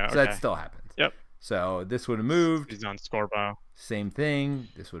 Yeah. So that still happens. Yep. So this would have moved. He's on Scorbo. Same thing.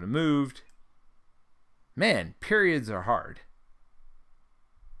 This would have moved. Man, periods are hard.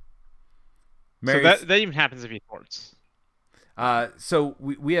 Mary's... So that even happens if he thwarts. So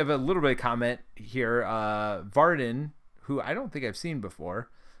we have a little bit of comment here. Varden, who I don't think I've seen before,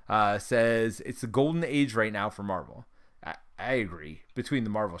 says it's the golden age right now for Marvel. I agree. Between the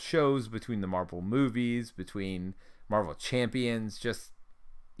Marvel shows, between the Marvel movies, between Marvel Champions, just,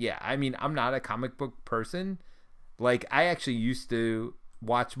 yeah. I mean, I'm not a comic book person. Like, I actually used to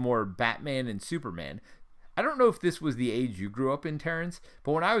watch more Batman and Superman. I don't know if this was the age you grew up in, Terence,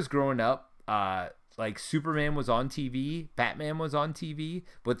 but when I was growing up, like, Superman was on TV, Batman was on TV.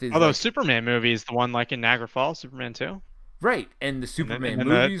 But although like, Superman movies, the one like in Niagara Falls, Superman 2. Right, and the Superman and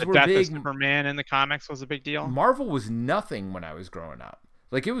movies the were death big. Of Superman in the comics was a big deal. Marvel was nothing when I was growing up.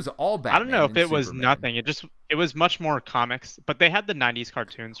 Like, it was all Batman. I don't know if it was Superman. nothing. It was much more comics, but they had the '90s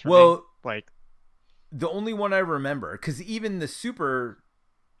cartoons for me. Like, the only one I remember, because even the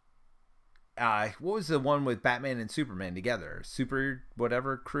what was the one with Batman and Superman together? Super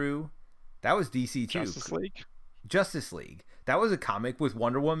whatever crew, that was DC too. Justice League. That was a comic with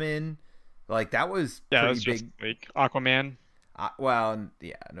Wonder Woman. Like, that was pretty big. Like Aquaman. Well,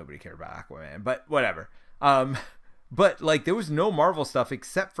 yeah, nobody cared about Aquaman, but whatever. But like, there was no Marvel stuff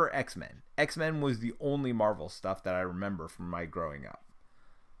except for X-Men. X-Men was the only Marvel stuff that I remember from my growing up.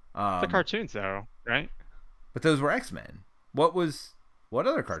 The cartoons, though, right? But those were X-Men. What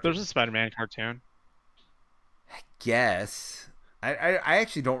other cartoon? There's a Spider-Man cartoon. I guess. I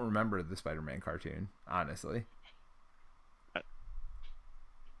actually don't remember the Spider-Man cartoon, honestly.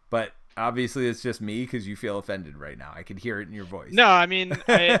 But obviously it's just me because you feel offended right now. I could hear it in your voice. No, I mean,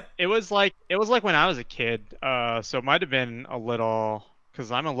 it was like when I was a kid. So it might have been a little,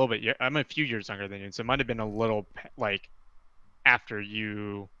 because I'm a few years younger than you, so it might have been a little like after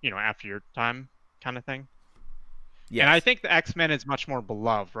after your time kind of thing. Yes. And I think the X-Men is much more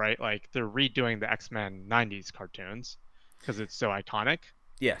beloved, right? Like, they're redoing the X-Men '90s cartoons because it's so iconic.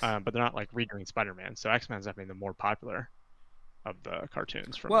 Yes. But they're not like redoing Spider-Man. So X-Men's definitely the more popular of the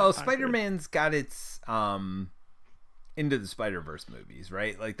cartoons from Spider-Man's got its Into the Spider-Verse movies,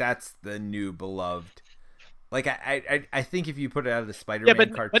 right? Like, that's the new beloved. Like, I think if you put it out of the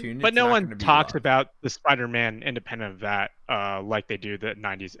Spider-Man cartoon, but no one talks about the Spider-Man independent of that, like they do the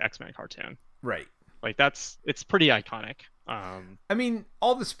 '90s X-Men cartoon, right? Like, it's pretty iconic. I mean,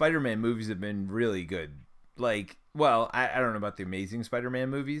 all the Spider-Man movies have been really good. Like, well, I don't know about the Amazing Spider-Man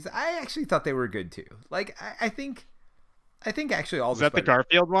movies. I actually thought they were good too. Like, I think actually all. Is that the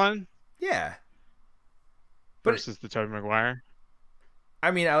Garfield one? Yeah. Versus the Tobey Maguire.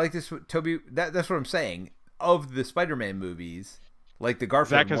 I mean, I like this Tobey. That's what I'm saying. Of the Spider-Man movies, like the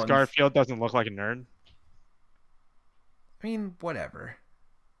Garfield. Is that because Garfield doesn't look like a nerd? I mean, whatever.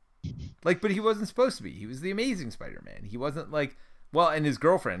 Like, but he wasn't supposed to be. He was the Amazing Spider-Man. He wasn't like, well, and his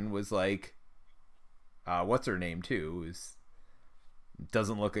girlfriend was like, what's her name too?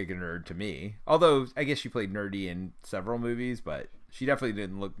 Doesn't look like a nerd to me. Although I guess she played nerdy in several movies, but she definitely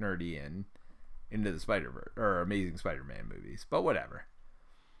didn't look nerdy in Into the Spider-Verse or Amazing Spider-Man movies. But whatever.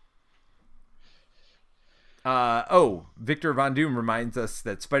 Victor Von Doom reminds us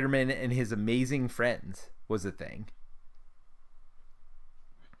that Spider-Man and his amazing friends was a thing.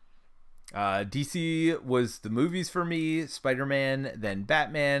 DC was the movies for me, Spider-Man, then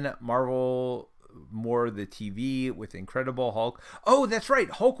Batman, Marvel, more the TV with Incredible Hulk. Oh, that's right,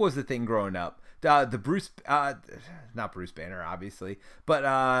 Hulk was the thing growing up. The Bruce, not Bruce Banner, obviously, but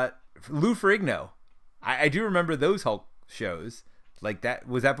Lou Ferrigno. I do remember those Hulk shows. Like, that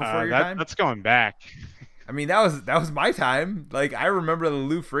was that before your time? That's going back. I mean, that was my time. Like, I remember the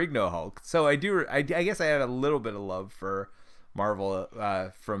Lou Ferrigno Hulk, so I guess I had a little bit of love for Marvel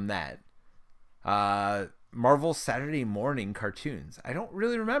from that. Marvel Saturday morning cartoons. I don't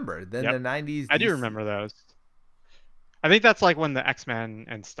really remember. Then the 90s. I do remember those. I think that's like when the X-Men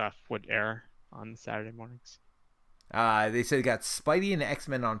and stuff would air on Saturday mornings. They said it got Spidey and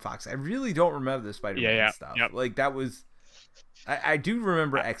X-Men on Fox. I really don't remember the Spider-Man stuff. Yep. Like, that was. I do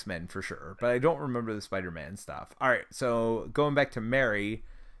remember X-Men for sure, but I don't remember the Spider-Man stuff. All right, so going back to Mary,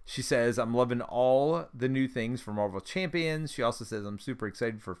 she says, I'm loving all the new things for Marvel Champions. She also says, I'm super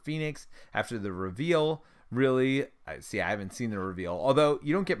excited for Phoenix after the reveal. Really, I haven't seen the reveal. Although,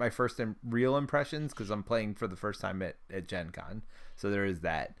 you don't get my first real impressions because I'm playing for the first time at Gen Con. So there is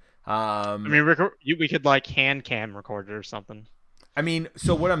that. I mean, we could like hand cam record it or something. I mean,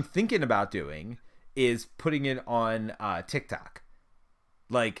 so what I'm thinking about doing is putting it on TikTok.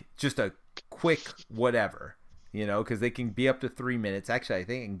 Like, just a quick whatever. you know, because they can be up to 3 minutes. Actually, I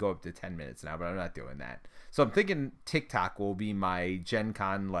think it can go up to 10 minutes now, but I'm not doing that. So I'm thinking TikTok will be my Gen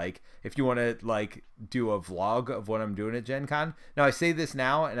Con, like, if you want to, like, do a vlog of what I'm doing at Gen Con. Now, I say this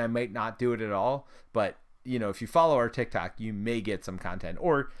now, and I might not do it at all, but, you know, if you follow our TikTok, you may get some content.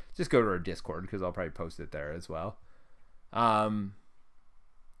 Or just go to our Discord, because I'll probably post it there as well.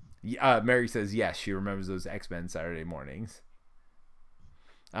 Mary says, yes, she remembers those X-Men Saturday mornings.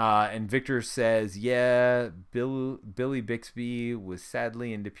 And Victor says, yeah, Billy Bixby was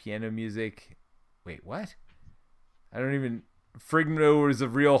sadly into piano music. Wait, what? I don't even... Frigno is a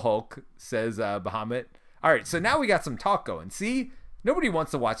real Hulk, says Bahamut. All right, so now we got some talk going. See? Nobody wants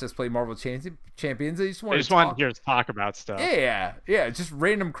to watch us play Marvel Champions. They just want to hear us talk about stuff. Yeah, just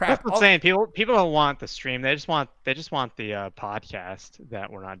random crap. That's what I'm saying. People don't want the stream. They just want the podcast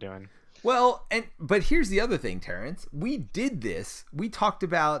that we're not doing. Well, but here's the other thing, Terrence. We did this. We talked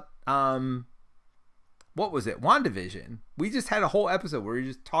about what was it? WandaVision. We just had a whole episode where we were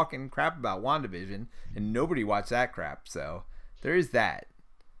just talking crap about WandaVision, and nobody watched that crap. So there is that.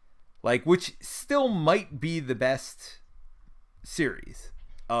 Like, which still might be the best series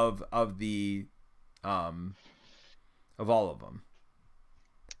of the of all of them.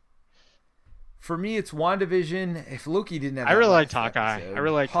 For me, it's WandaVision. If Loki didn't have, I really liked Hawkeye. I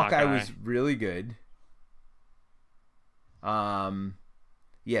really liked Hawkeye. Was really good.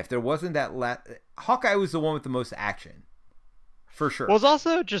 Yeah, if there wasn't that Hawkeye was the one with the most action, for sure. Well, it was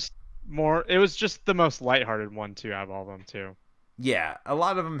also just more. It was just the most lighthearted one too out of all of them too. Yeah, a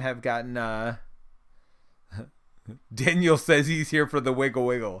lot of them have gotten. Daniel says he's here for the wiggle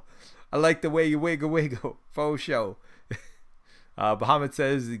wiggle. I like the way you wiggle wiggle. Faux show. Bahamut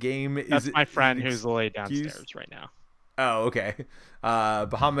says the game is... That's my friend who's laid downstairs right now. Oh, okay.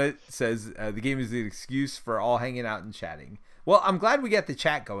 Bahamut says the game is an excuse for all hanging out and chatting. Well, I'm glad we got the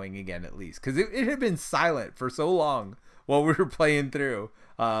chat going again at least, because it had been silent for so long while we were playing through.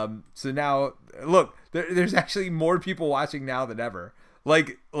 So now, look, there's actually more people watching now than ever.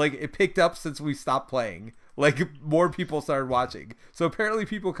 Like it picked up since we stopped playing. Like, more people started watching. So apparently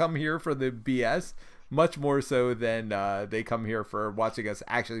people come here for the BS much more so than they come here for watching us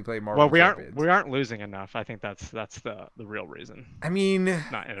actually play Marvel Champions. We aren't losing enough. I think that's the real reason. I mean,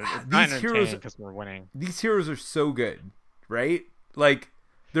 not entertaining because we're winning. These heroes are so good, right? Like,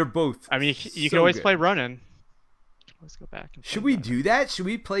 they're both. I mean, you can always play Ronin. Let's go back. And should we do that? Should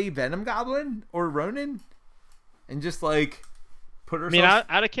we play Venom Goblin or Ronin, and just like put ourselves? I mean,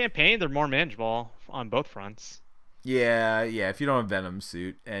 out of campaign, they're more manageable on both fronts. Yeah. If you don't have Venom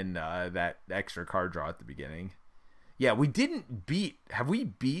suit and that extra card draw at the beginning. Yeah, we didn't beat. Have we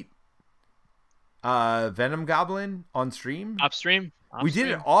beat Venom Goblin on stream? Off stream. We did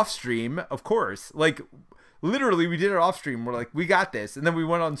it off stream, of course. Like, literally, we did it off stream. We're like, we got this, and then we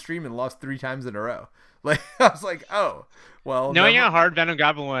went on stream and lost 3 times in a row. Like, I was like, oh, well. Knowing how hard Venom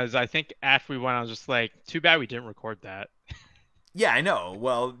Goblin was, I think after we went, I was just like, too bad we didn't record that. Yeah, I know.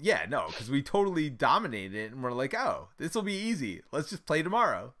 Well, yeah, no, because we totally dominated it, and we're like, oh, this will be easy. Let's just play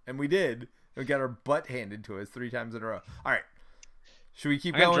tomorrow. And we did. We got our butt handed to us 3 times in a row. All right. Should we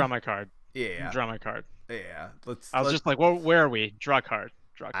keep going? I'm gonna draw my card. Yeah. Draw my card. Yeah. I was just like, well, where are we? Draw a card.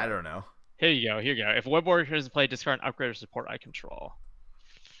 Draw a card. I don't know. Here you go. If a web warrior doesn't play, discard an upgrade or support I control.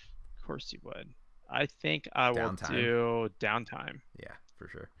 Of course you would. I think I will do downtime. Yeah, for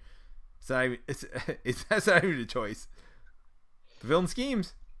sure. So that's not even a choice. The villain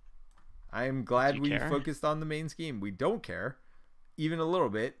schemes. I am glad we focused on the main scheme. We don't care, even a little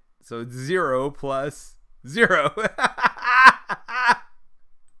bit. So it's 0 plus 0. I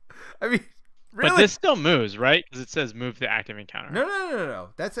mean, really? But this still moves, right? Because it says move the active encounter. No.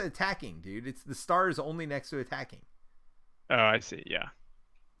 That's attacking, dude. It's the star is only next to attacking. Oh, I see. Yeah.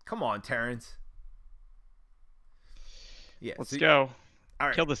 Come on, Terence. Yeah. Let's go. All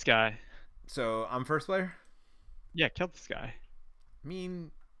right. Kill this guy. So I'm first player? Yeah, kill this guy. I mean,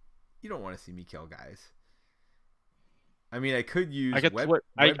 you don't want to see me kill guys. I mean, I could use I could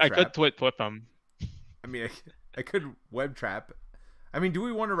twip him. I mean, I could web trap. I mean, do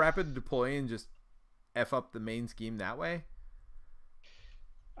we want to rapid deploy and just F up the main scheme that way?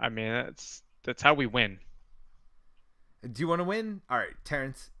 I mean, that's how we win. Do you want to win? All right,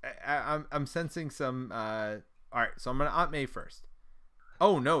 Terrence. I'm sensing some. All right, so I'm gonna Aunt May first.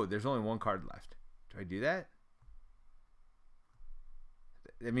 Oh no, there's only 1 card left. Do I do that?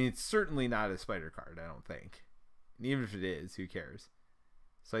 I mean, it's certainly not a spider card, I don't think. And even if it is, who cares?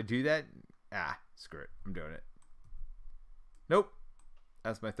 So I do that. Screw it. I'm doing it. Nope.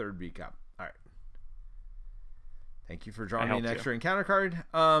 That's my 3rd B cup. All right. Thank you for drawing me an extra encounter card.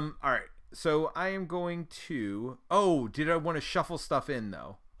 All right. So I am going to... Oh, did I want to shuffle stuff in,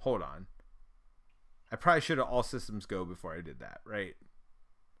 though? Hold on. I probably should have all systems go before I did that, right?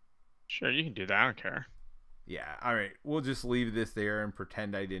 Sure, you can do that. I don't care. Yeah, all right. We'll just leave this there and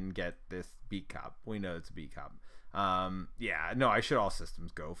pretend I didn't get this beat cop. We know it's a beat cop. Yeah, no, I should all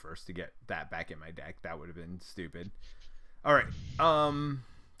systems go first to get that back in my deck. That would have been stupid. All right.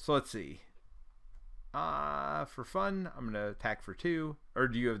 So let's see. For fun, I'm gonna attack for 2. Or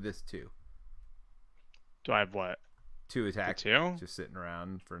do you have this 2? Do I have what? 2 attack. 2? Just sitting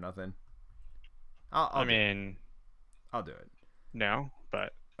around for nothing. I'll do it. No,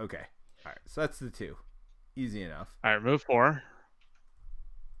 but okay. All right. So that's the 2. Easy enough. All right, move 4.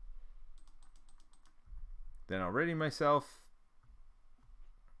 Then I'll ready myself.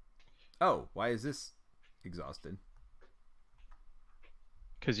 Oh, why is this exhausted?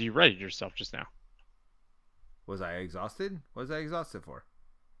 Because you readied yourself just now. Was I exhausted? What was I exhausted for?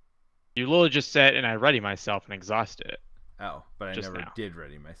 You literally just said, and I ready myself and exhausted it. Oh, but I never did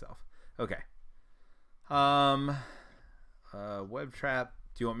ready myself. Okay. Web trap.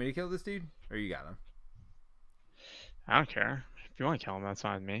 Do you want me to kill this dude? Or you got him? I don't care. If you want to kill him, that's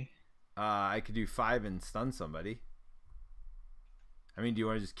fine with me. I could do 5 and stun somebody. I mean, do you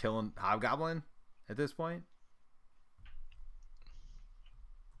want to just kill him, Hobgoblin at this point?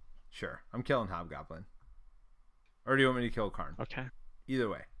 Sure. I'm killing Hobgoblin. Or do you want me to kill Karn? Okay. Either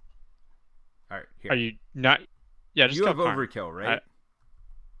way. All right. Here. Are you not? Yeah, just you kill have Karn. overkill, right?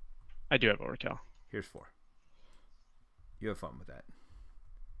 I do have overkill. Here's 4. You have fun with that.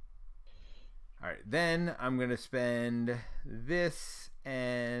 All right. Then I'm going to spend this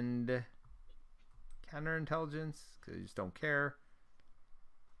and counterintelligence because I just don't care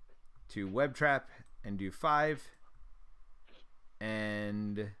to web trap and do 5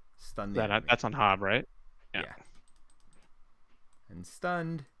 and stun the enemy. That's on Hob, right? Yeah. And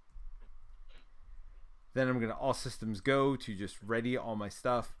stunned. Then I'm going to all systems go to just ready all my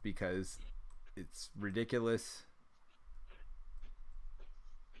stuff because it's ridiculous.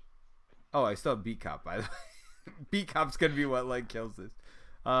 Oh, I still have Beat Cop, by the way. Beat Cop's going to be what like kills this.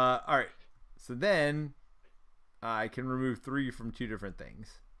 All right. So then I can remove 3 from 2 different things.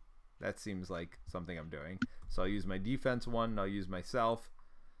 That seems like something I'm doing. So I'll use my defense 1 and I'll use myself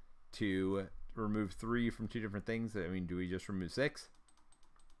to remove 3 from 2 different things. I mean, do we just remove 6?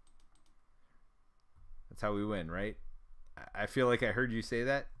 That's how we win, right? I feel like I heard you say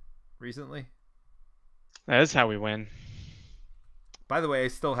that recently. That is how we win. By the way, I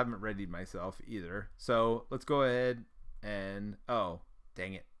still haven't readied myself either. So let's go ahead and... Oh,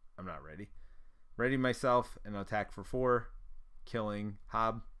 dang it. I'm not ready. Ready myself and attack for 4. Killing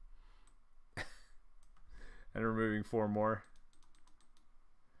Hob. And removing 4 more.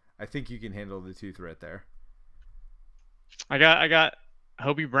 I think you can handle the 2 threat there. I got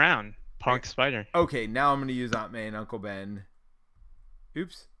Hobie Brown, Punk Spider. Okay, now I'm going to use Aunt May and Uncle Ben.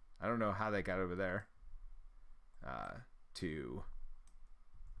 Oops. I don't know how that got over there. To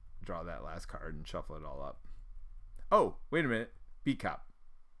draw that last card and shuffle it all up. Oh, wait a minute. Beat Cop.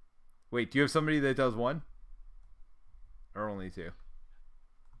 Wait, do you have somebody that does 1? Or only 2?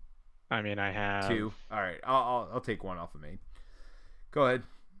 I mean, I have 2. All right, I'll take 1 off of me. Go ahead.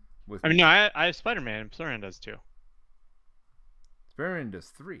 I mean, no, I have Spider-Man. Spider-Man does 2. Spider-Man does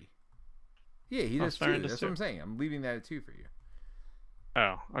 3. Yeah, he does 2. That's 2. What I'm saying. I'm leaving that at 2 for you.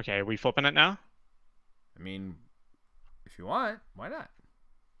 Oh, okay. Are we flipping it now? I mean, if you want, why not?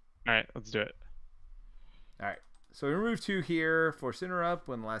 All right, let's do it. All right. So we remove 2 here. Force interrupt.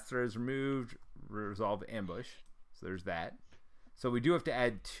 When the last threat is removed, resolve ambush. So there's that. So we do have to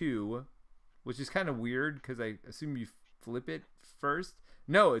add 2, which is kind of weird because I assume you flip it first.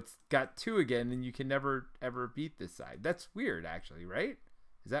 No, it's got 2 again, and you can never, ever beat this side. That's weird, actually, right?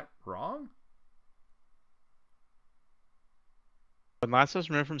 Is that wrong? When last was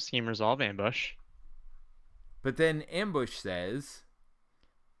removed from scheme, resolve ambush. But then ambush says,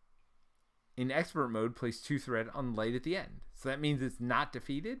 in expert mode, place 2 threat on light at the end. So that means it's not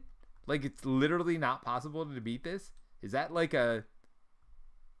defeated? Like, it's literally not possible to beat this? Is that like a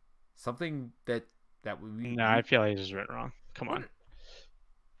something that would be? No, I feel like it's just written wrong. Come on.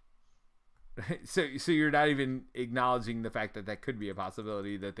 So you're not even acknowledging the fact that that could be a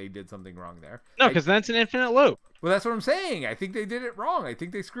possibility that they did something wrong there? No, because that's an infinite loop. Well, that's what I'm saying. I think they did it wrong. I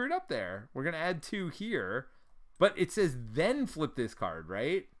think they screwed up there. We're gonna add 2 here, but it says then flip this card,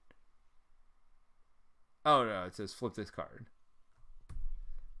 right? Oh no, it says flip this card.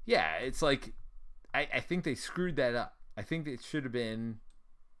 Yeah, it's like I think they screwed that up. I think it should have been.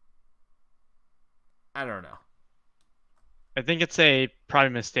 I don't know. I think it's a probably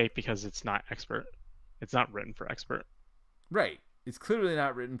mistake because it's not expert. It's not written for expert. Right. It's clearly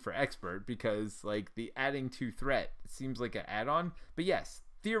not written for expert because like the adding 2 threat seems like an add-on. But yes,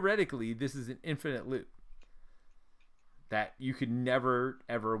 theoretically, this is an infinite loop that you could never,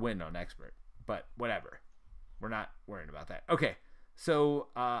 ever win on expert. But whatever. We're not worrying about that. Okay, so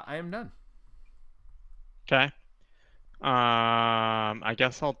I am done. Okay. I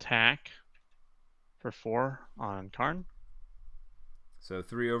guess I'll tack for 4 on Karn. So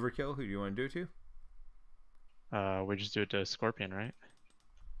 3 overkill. Who do you want to do it to? We just do it to Scorpion, right?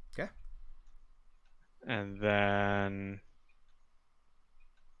 Okay. And then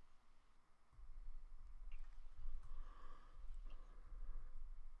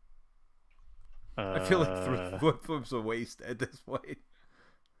I feel like flip's a waste at this point.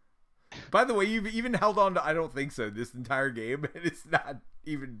 By the way, you've even held on to I don't think so this entire game, and it's not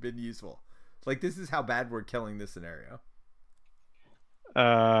even been useful. Like, this is how bad we're killing this scenario.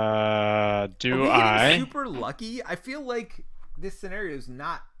 do I super lucky? I feel like this scenario is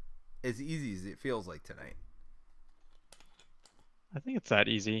not as easy as it feels like tonight. I think it's that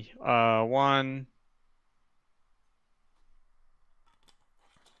easy. 1.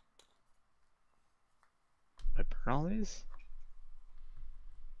 I burn all these?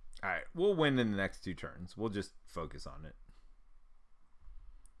 All right, we'll win in the next 2 turns. We'll just focus on it.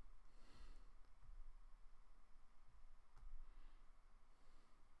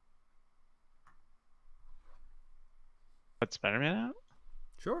 Put Spider-Man out?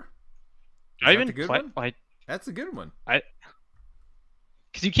 Sure. Do I even play like that's a good one.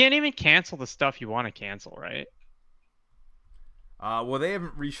 Because you can't even cancel the stuff you want to cancel, right? Well, they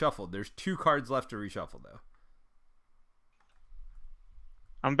haven't reshuffled. There's 2 cards left to reshuffle, though.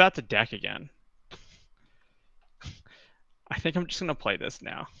 I'm about to deck again. I think I'm just gonna play this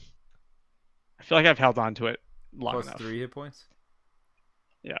now. I feel like I've held on to it long enough. Plus 3 hit points?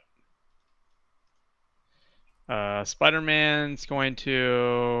 Yeah. Spider-Man's going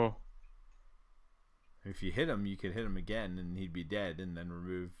to... If you hit him, you could hit him again, and he'd be dead, and then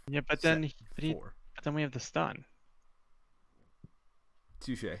remove. Yeah, but then 4. But then we have the stun.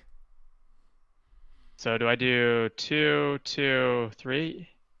 Touche. So do I do 2, 2, 3?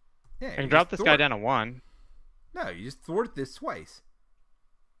 Yeah, I can drop this guy down to 1. No, you just thwart this twice.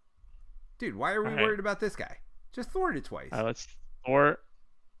 Dude, why are we worried about this guy? Just thwart it twice. Let's thwart.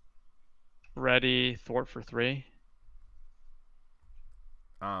 Ready, thwart for 3.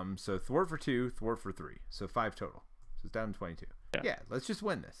 So thwart for 2, thwart for 3. So 5 total. So it's down to 22. Yeah, let's just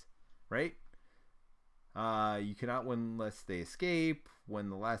win this, right? You cannot win unless they escape. When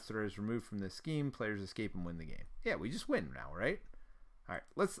the last threat is removed from the scheme, players escape and win the game. Yeah, we just win now, right? All right,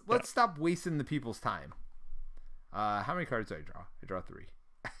 let's stop wasting the people's time. How many cards do I draw? I draw 3.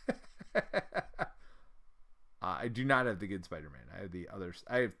 I do not have the good Spider-Man. I have the others.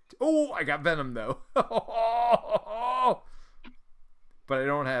 I got Venom though. But I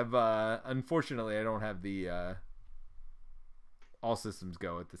don't have. Unfortunately, I don't have the all systems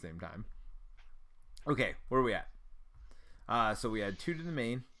go at the same time. Okay, where are we at? So we had 2 to the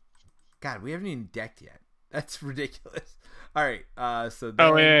main. God, we haven't even decked yet. That's ridiculous. All right. So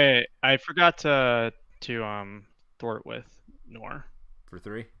then, wait. I forgot to thwart with Noir for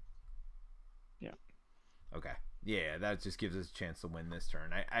 3. Yeah. Okay. Yeah, that just gives us a chance to win this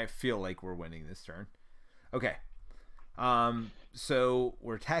turn. I feel like we're winning this turn. Okay. So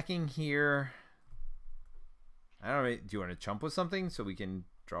we're attacking here. I don't know. Do you want to chump with something so we can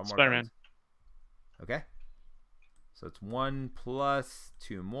draw more Spider-Man. cards? Okay. So it's 1 plus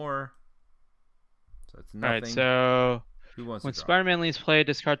 2 more. So it's nothing. All right, so who wants when to draw? Spider-Man leaves play,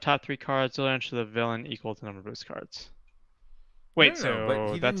 discard top 3 cards, deal damage to the villain equal to the number of boost cards. Wait, no,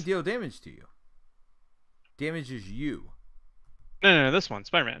 but he didn't deal damage to you. Damage is you. No, this one,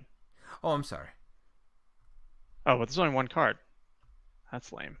 Spider-Man. Oh, I'm sorry. Oh, but there's only 1 card.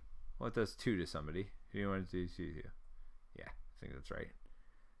 That's lame. Well, it does 2 to somebody. Who do you want to do 2 to? Yeah, I think that's right.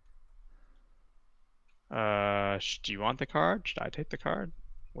 Do you want the card? Should I take the card?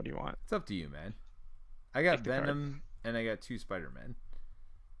 What do you want? It's up to you, man. I got Venom and I got 2 Spider-Man.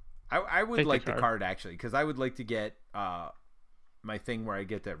 I would like the card actually, because I would like to get my thing where I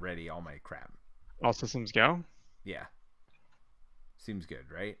get that ready, all my crap. All systems go? Yeah. Seems good,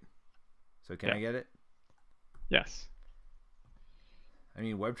 right? So can I get it? Yes. I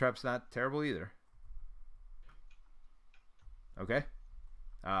mean, Web Trap's not terrible either. Okay.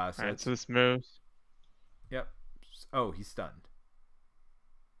 So this moves. Yep. Oh, he's stunned.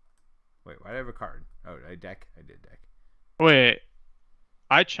 Wait, why do I have a card? Oh, did I deck? I did deck. Wait.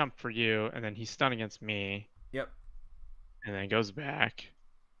 I chump for you, and then he's stunned against me. Yep. And then it goes back.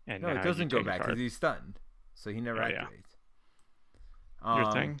 And no, it doesn't go back because he's stunned. So he never activates. Yeah.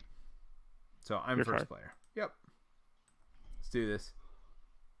 Your thing? So I'm first player. Yep. Let's do this.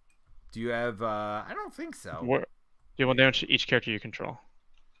 Do you have... I don't think so. Do you want damage to each character you control?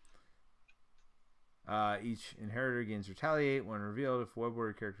 Each inheritor gains retaliate when revealed. If web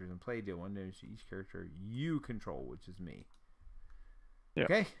warrior character is in play, deal 1 damage to each character you control, which is me. Yep.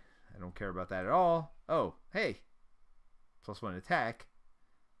 Okay, I don't care about that at all. Oh, hey, +1 attack.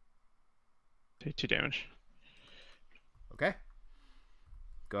 Take 2 damage. Okay,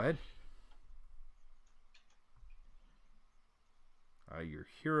 go ahead. Your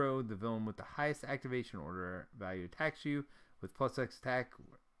hero, the villain with the highest activation order value, attacks you with +X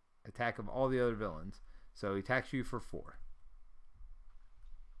attack of all the other villains. So he attacks you for 4.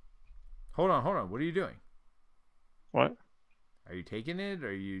 Hold on. What are you doing? What? Are you taking it?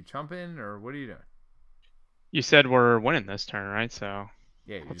 Are you chumping? Or what are you doing? You said we're winning this turn, right? So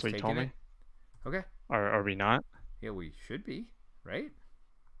Yeah, you're that's just what you taking told it? me. Okay. Are we not? Yeah, we should be, right?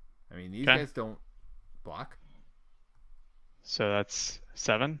 I mean, these Okay. guys don't block. So that's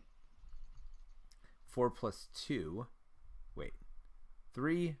 7. 4 plus 2. Wait.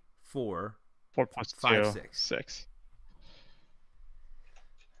 3, 4. 4 plus 5, 2. 6. 6.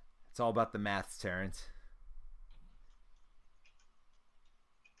 It's all about the maths, Terence.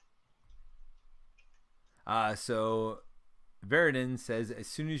 So Veridin says as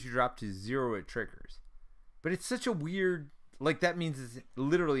soon as you drop to 0, it triggers. But it's such a weird, like that means it's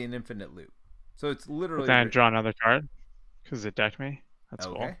literally an infinite loop. So it's literally. But then draw another card because it decked me. That's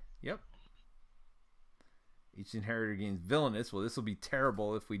okay. cool. Yep. Each inheritor gains villainous. Well, this will be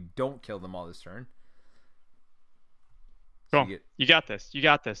terrible if we don't kill them all this turn. Cool. So you got this. You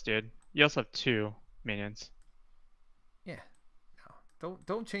got this, dude. You also have 2 minions. Yeah. No.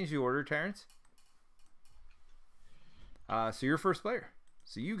 Don't change the order, Terence. So you're first player.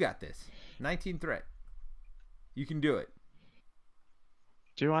 So you got this. 19 threat. You can do it.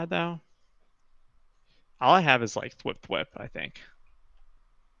 Do I though? All I have is like thwip, I think.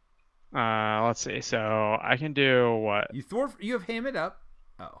 Let's see. So I can do what? You have ham it up.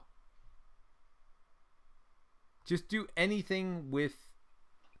 Oh. Just do anything with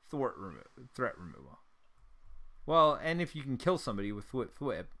threat removal. Well, and if you can kill somebody with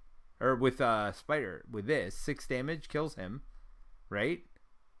thwip, or with spider, with this 6 damage kills him, right?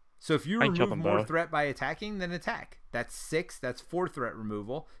 So if you remove more threat by attacking, then attack. That's 6. That's 4 threat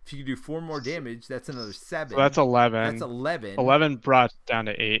removal. If you can do 4 more damage, that's another 7. So that's 11. That's 11. 11 brought down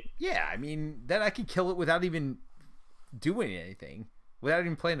to 8. Yeah, I mean, then I could kill it without even doing anything, without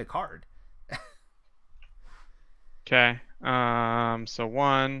even playing a card. Okay. So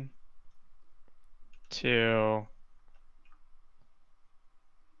 1, 2,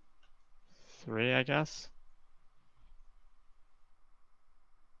 3, I guess.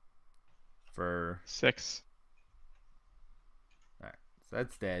 For 6. All right, so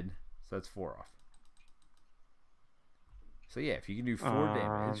that's dead. So that's 4 off. So yeah, if you can do 4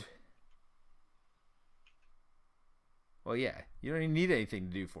 damage. Well, yeah, you don't even need anything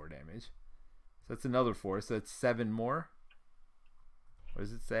to do 4 damage. So that's another 4. So that's 7 more. What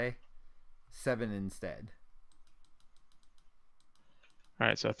does it say? 7 instead. All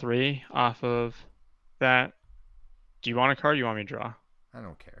right, so 3 off of that. Do you want a card? Or you want me to draw? I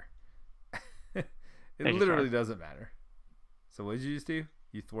don't care. It literally doesn't matter. So what did you just do?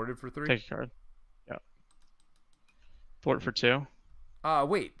 You thwarted for 3? Take a card. Yep. Thwart for 2.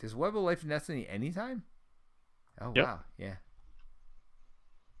 Wait. Does Web of Life and Destiny anytime? Oh, yep. Wow.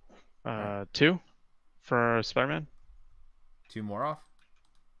 Yeah. 2 for Spider-Man. 2 more off?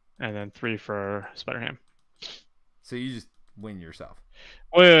 And then 3 for Spider-Ham. So you just win yourself.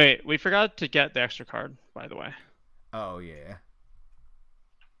 Wait. We forgot to get the extra card, by the way. Oh, yeah.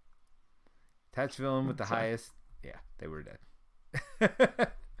 Attach villain with the highest. Yeah, they were dead.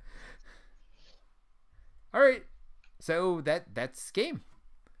 All right. So that's game.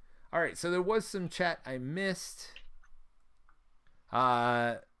 All right. So there was some chat I missed.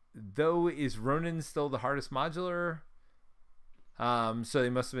 Though, is Ronin still the hardest modular? So they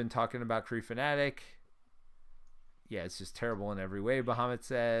must have been talking about Kree Fanatic. Yeah, it's just terrible in every way, Bahamut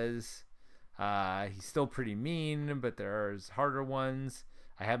says. He's still pretty mean, but there's harder ones.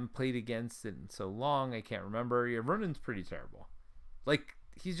 I haven't played against it in so long, I can't remember. Yeah, Ronin's pretty terrible. Like,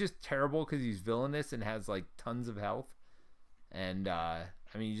 he's just terrible because he's villainous and has, like, tons of health. And, I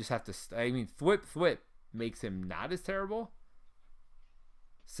mean, you just have to... Thwip makes him not as terrible.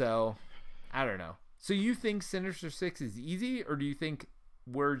 So, I don't know. So you think Sinister Six is easy, or do you think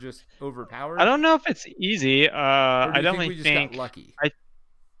we're just overpowered? I don't know if it's easy. I definitely think we just got lucky.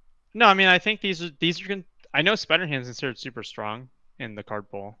 No, I mean, I think these are going. I know Spider-Ham's considered super strong in the card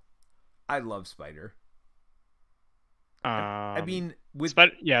pool. I love Spider. I mean, with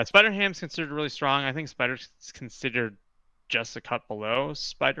Spider-Ham's considered really strong. I think Spider's considered just a cut below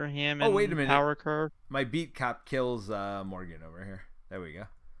Spider-Ham. Oh, wait a minute! Power curve. My beat cop kills Morgan over here. There we go.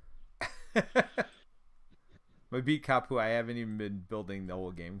 My beat cop, who I haven't even been building the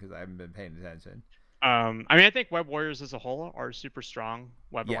whole game because I haven't been paying attention. I mean, I think Web Warriors as a whole are super strong.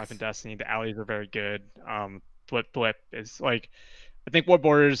 Web and Life and Yes. Destiny, the allies are very good. Blip is like, I think Web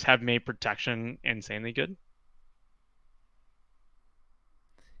Warriors have made protection insanely good.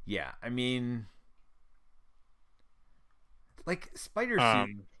 Yeah, I mean, like Spider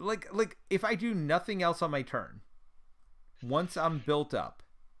Suit, like if I do nothing else on my turn, once I'm built up,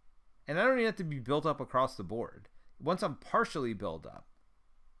 and I don't even have to be built up across the board. Once I'm partially built up,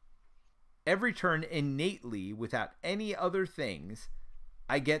 every turn innately, without any other things,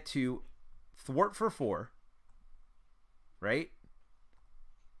 I get to thwart for 4, right?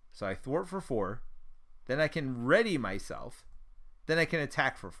 So I thwart for 4, then I can ready myself, then I can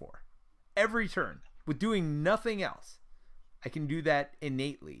attack for 4. Every turn, with doing nothing else, I can do that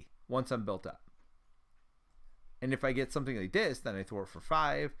innately once I'm built up. And if I get something like this, then I thwart for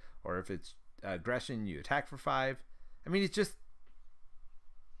 5, or if it's aggression, you attack for 5. I mean, it's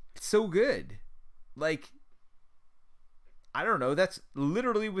so good. Like, I don't know. That's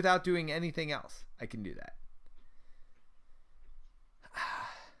literally without doing anything else. I can do that.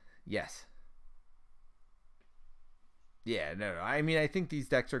 Yes. Yeah, no. I mean, I think these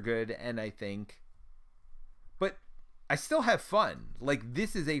decks are good, and but I still have fun. Like,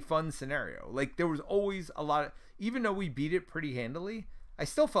 this is a fun scenario. Like, there was always a lot of, even though we beat it pretty handily, I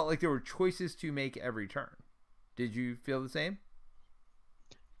still felt like there were choices to make every turn. Did you feel the same?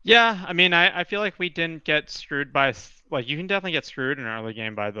 Yeah, I mean, I feel like we didn't get screwed by, like, you can definitely get screwed in an early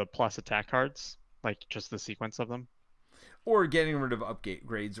game by the plus attack cards, like just the sequence of them. Or getting rid of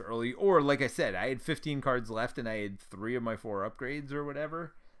upgrades early. Or, like I said, I had 15 cards left and I had 3 of my 4 upgrades or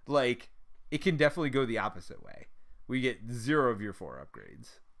whatever. Like, it can definitely go the opposite way. We get 0 of your 4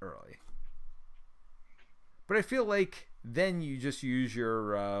 upgrades early. But I feel like then you just use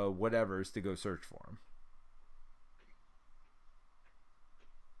your whatevers to go search for them.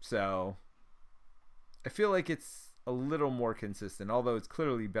 So, I feel like it's a little more consistent, although it's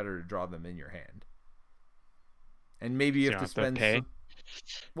clearly better to draw them in your hand. And maybe you have to spend pay.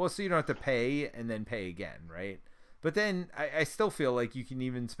 Well, so you don't have to pay and then pay again, right? But then I still feel like you can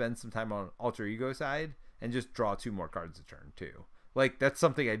even spend some time on Alter Ego side and just draw 2 more cards a turn too. Like, that's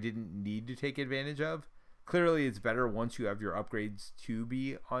something I didn't need to take advantage of. Clearly, it's better once you have your upgrades to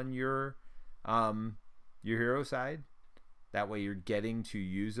be on your hero side. That way you're getting to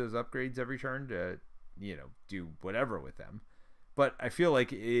use those upgrades every turn to, do whatever with them. But I feel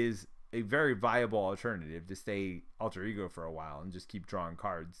like it is a very viable alternative to stay Alter Ego for a while and just keep drawing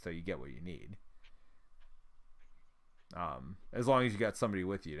cards till you get what you need. As long as you got somebody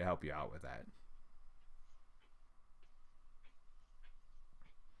with you to help you out with that.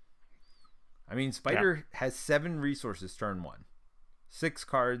 I mean, Spider has 7 resources turn 1. 6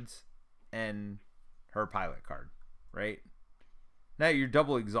 cards and her pilot card, right? Now you're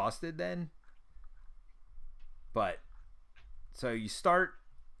double exhausted then. But, so you start,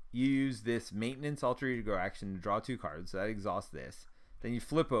 you use this maintenance Alter Ego action to draw 2 cards. So that exhausts this. Then you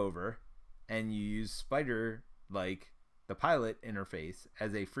flip over and you use Spider, like the pilot interface,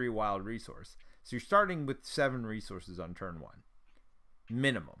 as a free wild resource. So you're starting with 7 resources on turn 1.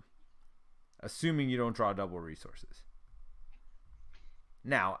 Minimum. Assuming you don't draw double resources.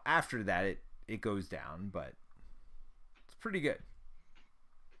 Now, after that, it goes down, but it's pretty good.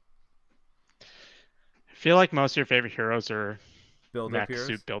 I feel like most of your favorite heroes are Build-up mech heroes?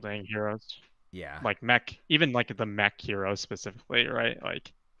 suit building heroes. Yeah. Like mech, even like the mech heroes specifically, right?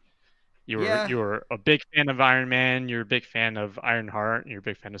 Like you were a big fan of Iron Man, you're a big fan of Ironheart, you're a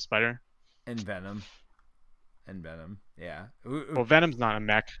big fan of Spider. And Venom. Yeah. Well, Venom's not a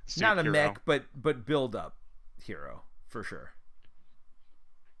mech suit Not a hero. mech, but build-up hero, for sure.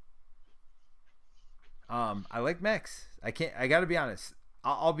 I like mechs. I gotta be honest.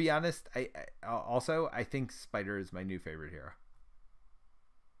 I'll be honest. I think Spider is my new favorite hero.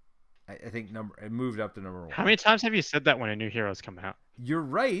 I think it moved up to number 1. How many times have you said that when a new hero's come out? You're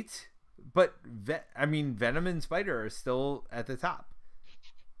right, but Venom and Spider are still at the top.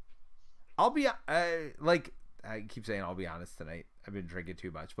 I'll be like, I keep saying I'll be honest tonight. I've been drinking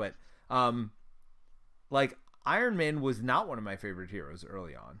too much, but like Iron Man was not one of my favorite heroes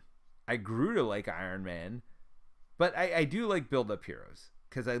early on. I grew to like Iron Man, but I do like build-up heroes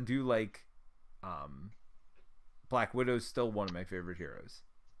because I do like Black Widow's still one of my favorite heroes.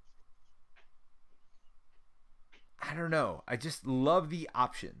 I don't know. I just love the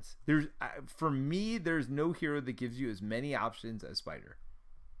options. For me, there's no hero that gives you as many options as Spider,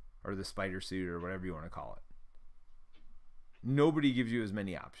 or the Spider suit, or whatever you want to call it. Nobody gives you as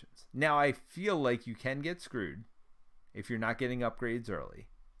many options. Now, I feel like you can get screwed if you're not getting upgrades early.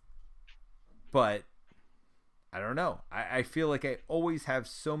 But I don't know. I feel like I always have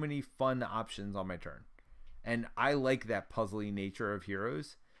so many fun options on my turn. And I like that puzzly nature of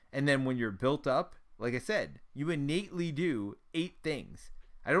heroes. And then when you're built up, like I said, you innately do 8 things.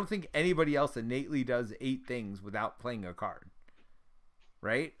 I don't think anybody else innately does 8 things without playing a card.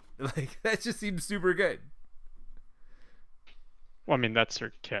 Right? Like, that just seems super good. Well, I mean, that's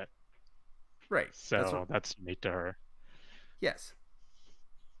her kit. Right. So that's unique to her. Yes.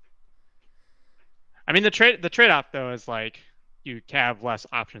 I mean, the trade-off, though, is like you have less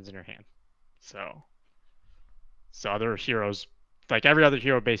options in your hand. So other heroes, like every other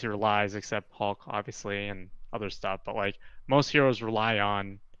hero basically relies, except Hulk, obviously, and other stuff. But like most heroes rely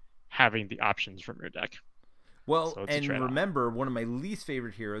on having the options from your deck. Well, So and remember, one of my least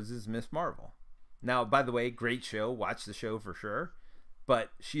favorite heroes is Miss Marvel. Now, by the way, great show. Watch the show for sure.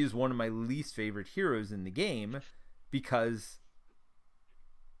 But she is one of my least favorite heroes in the game because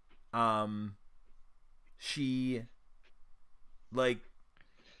she, like,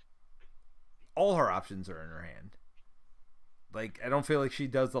 all her options are in her hand. Like, I don't feel like she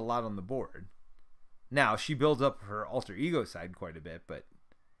does a lot on the board. Now, she builds up her alter ego side quite a bit, but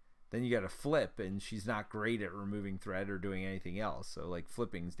then you got to flip, and she's not great at removing threat or doing anything else. So, like,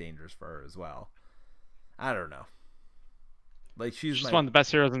 flipping's dangerous for her as well. I don't know. Like, she's one of the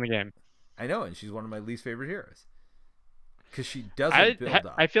best heroes in the game. I know, and she's one of my least favorite heroes. Because she doesn't build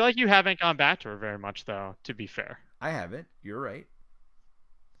up. I feel like you haven't gone back to her very much, though, to be fair. I haven't. You're right.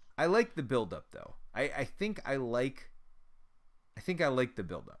 I like the build up, though. I think I like the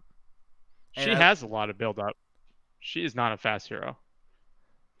build up. She has a lot of build up. She is not a fast hero.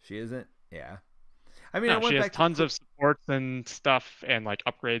 She isn't? Yeah. I mean, no, she has tons of supports and stuff and like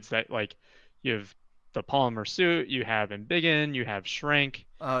upgrades that like you have the polymer suit, you have embiggen, you have shrink,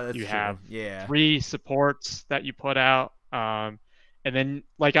 you have 3 supports that you put out. And then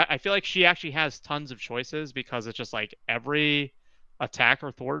like I feel like she actually has tons of choices because it's just like every attack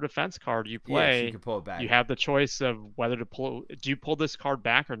or thwart defense card you play, she can pull it back. You have the choice of whether to do you pull this card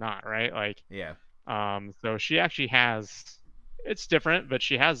back or not, right? Like so she actually has, it's different, but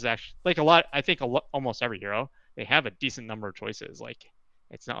she has actually like a lot. I think almost every hero, they have a decent number of choices. Like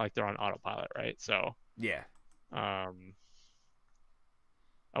it's not like they're on autopilot, right? So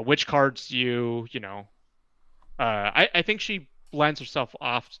which cards do you know? I think she lends herself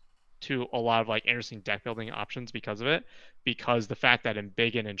off to a lot of like interesting deck building options because of it, because the fact that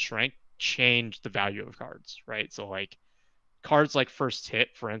embiggen and shrink change the value of cards, right? So like cards like first hit,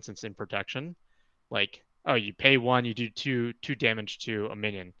 for instance, in protection, like you pay 1, you do 2 damage to a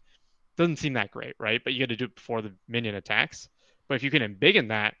minion. Doesn't seem that great, right? But you got to do it before the minion attacks. But if you can embiggen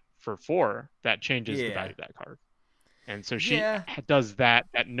that for 4, that changes the value of that card. And so she does that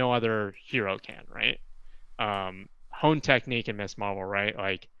no other hero can, right? Hone technique in Miss Marvel, right?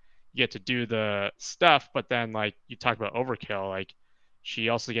 Like you get to do the stuff, but then like you talk about overkill, like she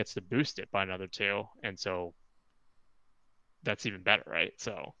also gets to boost it by another 2, and so that's even better, right?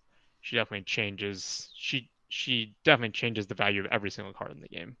 So she definitely changes. She definitely changes the value of every single card in the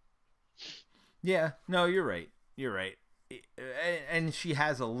game. Yeah, no, you're right. You're right. And she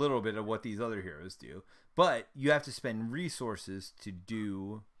has a little bit of what these other heroes do, but you have to spend resources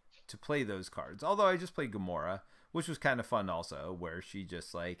to play those cards. Although I just played Gamora, which was kind of fun also, where she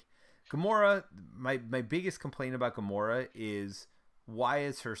just like Gamora. My biggest complaint about Gamora is why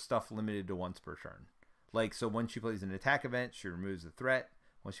is her stuff limited to once per turn? Like, so when she plays an attack event, she removes a threat.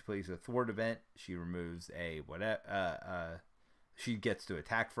 When she plays a thwart event, she removes a whatever. She gets to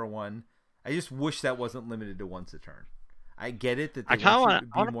attack for 1. I just wish that wasn't limited to once a turn. I get it that they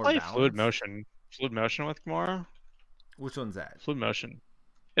want to play balanced. Fluid motion with Gamora. Which one's that? Fluid motion.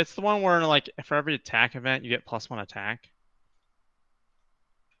 It's the one where like for every attack event you get +1 attack.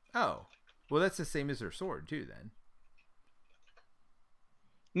 Oh, well that's the same as her sword too. Then.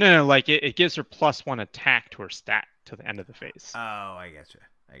 No, like it gives her +1 attack to her stat to the end of the phase. Oh, I gotcha.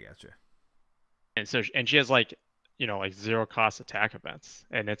 And so, and she has like, like 0 cost attack events,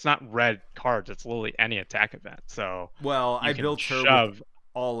 and it's not red cards; it's literally any attack event. So, well, I built her with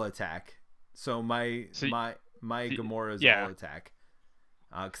all attack, so my Gamora is all attack.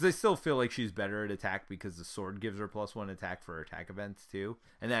 Because I still feel like she's better at attack because the sword gives her +1 attack for attack events too,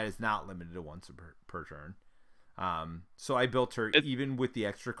 and that is not limited to once per turn. So I built her even with the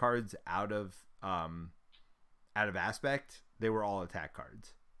extra cards out of aspect. They were all attack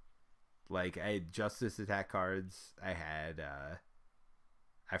cards. Like I had Justice attack cards. I had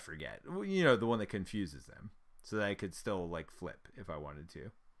I forget. The one that confuses them, so that I could still like flip if I wanted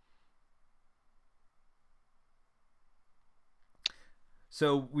to.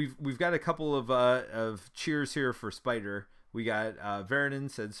 So we've got a couple of cheers here for Spider. We got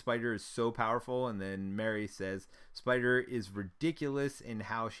Veridin said Spider is so powerful, and then Mary says Spider is ridiculous in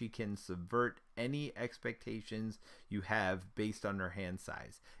how she can subvert any expectations you have based on her hand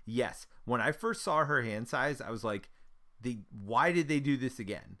size. Yes, when I first saw her hand size, I was like, why did they do this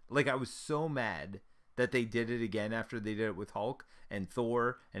again? Like, I was so mad that they did it again after they did it with Hulk and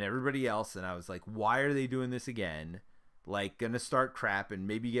Thor and everybody else, and I was like, why are they doing this again? Like, gonna start crap and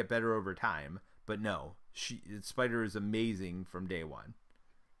maybe get better over time, but no. Spider is amazing from day one.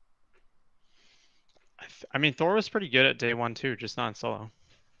 I mean, Thor was pretty good at day one too, just not in solo.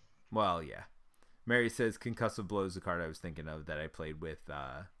 Well, yeah. Mary says concussive blow is the card I was thinking of that I played with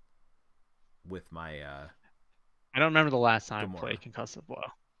my. I don't remember the last time Gamora. I played concussive blow.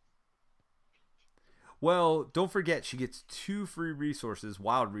 Well, don't forget she gets 2 free resources,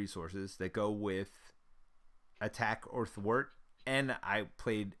 wild resources that go with attack or thwart, and I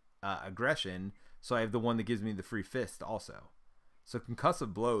played aggression. So I have the one that gives me the free fist also. So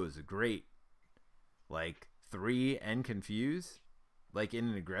concussive blow is a great, like, 3 and confuse, like in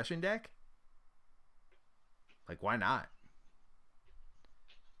an aggression deck. Like, why not?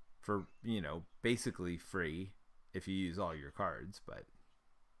 For, basically free if you use all your cards, but.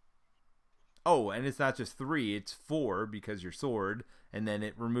 Oh, and it's not just 3, it's 4 because your sword, and then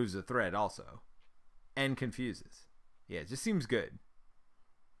it removes a threat also. And confuses. Yeah, it just seems good.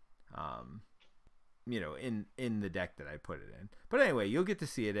 In the deck that I put it in. But anyway, you'll get to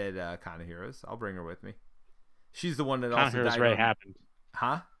see it at Con of Heroes. I'll bring her with me. She's the one that also died. Con of Heroes already happened.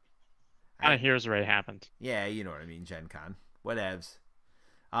 Huh? Con of Heroes already happened. Yeah, you know what I mean, Gen Con. Whatevs.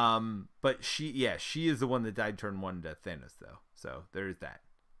 But she is the one that died turn 1 to Thanos, though. So there's that.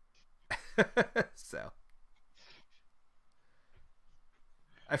 So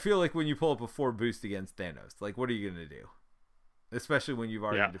I feel like when you pull up a 4 boost against Thanos, like, what are you gonna do? Especially when you've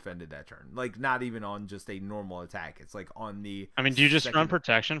already defended that turn. Like, not even on just a normal attack. It's like on the... I mean, do you just run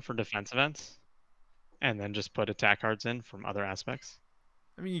protection for defense events? And then just put attack cards in from other aspects?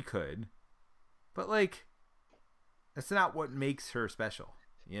 I mean, you could. But, like, that's not what makes her special,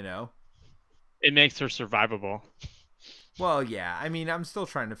 It makes her survivable. Well, yeah. I mean, I'm still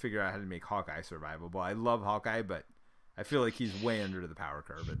trying to figure out how to make Hawkeye survivable. I love Hawkeye, but I feel like he's way under the power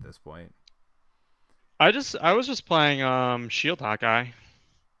curve at this point. I was just playing Shield Hawkeye.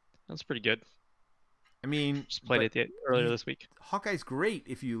 That's pretty good. I mean, just played it earlier this week. Hawkeye's great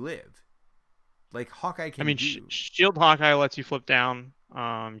if you live. Like, Hawkeye can. I mean, Shield Hawkeye lets you flip down,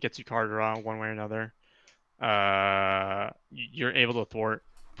 gets you card draw one way or another. You're able to thwart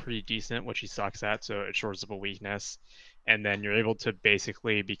pretty decent, which he sucks at, so it shores up a weakness. And then you're able to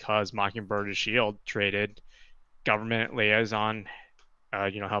basically, because Mockingbird is Shield traded, government liaison,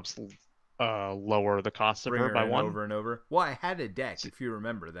 helps lower the cost of her by 1 over and over. Well, I had a deck, if you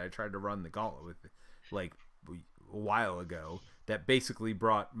remember, that I tried to run the gauntlet with, like, a while ago, that basically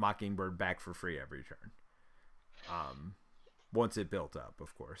brought Mockingbird back for free every turn. Once it built up,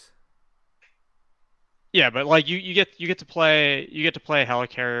 of course. Yeah, but like you get to play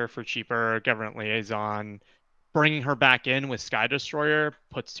Helicarrier for cheaper, government liaison. Bringing her back in with Sky Destroyer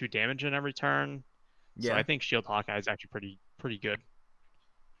puts 2 damage in every turn. Yeah. So I think Shield Hawkeye is actually pretty good.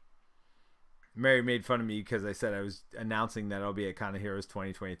 Mary made fun of me because I said I was announcing that I'll be at Con of Heroes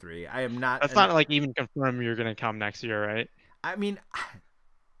 2023. I am not. That's not like even confirmed you're going to come next year, right? I mean,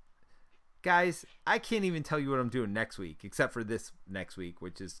 guys, I can't even tell you what I'm doing next week, except for this next week,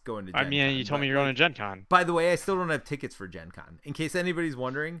 which is going to Gen Con. You told me you're going to Gen Con. By the way, I still don't have tickets for Gen Con. In case anybody's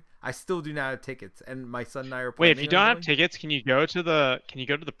wondering, I still do not have tickets, and my son and I are planning. Wait, if you don't have tickets, can you go to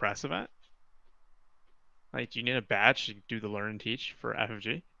the press event? Like, do you need a badge to do the learn and teach for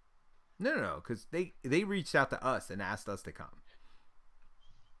FFG? No, because they reached out to us and asked us to come.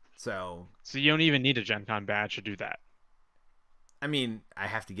 So you don't even need a Gen Con badge to do that. I mean, I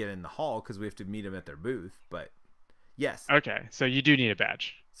have to get in the hall because we have to meet them at their booth, but yes. Okay, so you do need a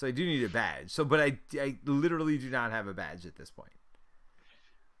badge. So I do need a badge. But I literally do not have a badge at this point.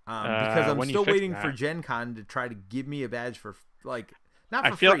 Because I'm still waiting for Gen Con to try to give me a badge for, like, not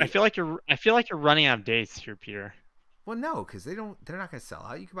for free. I feel like you're running out of dates here, Peter. Well, no, because they're not gonna sell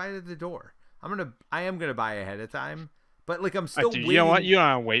out. You can buy it at the door. I am gonna buy ahead of time, but like I'm still waiting. You know what? You don't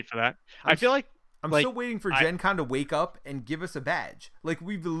want to wait for that. I feel like I'm still waiting for Gen Con to wake up and give us a badge. Like,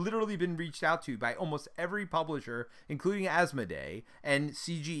 we've literally been reached out to by almost every publisher, including Asmodee and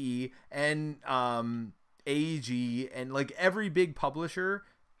CGE and AEG, and like every big publisher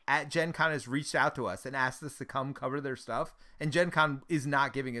at Gen Con has reached out to us and asked us to come cover their stuff, and Gen Con is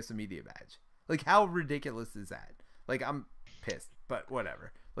not giving us a media badge. Like, how ridiculous is that? Like, I'm pissed, but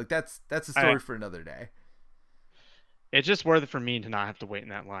whatever. Like, that's a story for another day. It's just worth it for me to not have to wait in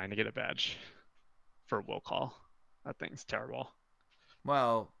that line to get a badge for a will call. That thing's terrible.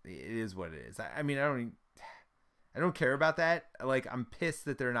 Well, it is what it is. I mean, I don't care about that. Like, I'm pissed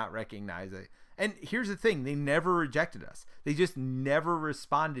that they're not recognizing. And here's the thing: they never rejected us. They just never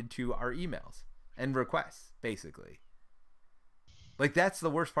responded to our emails and requests. Basically, like that's the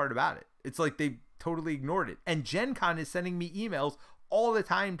worst part about it. It's like they totally ignored it. And Gen Con is sending me emails all the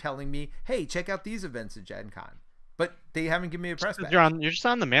time telling me, "Hey, check out these events at Gen Con." But they haven't given me a press badge. You're just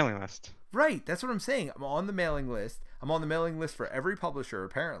on the mailing list. Right, that's what I'm saying. I'm on the mailing list. I'm on the mailing list for every publisher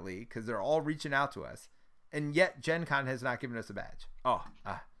apparently because they're all reaching out to us, and yet Gen Con has not given us a badge. Oh,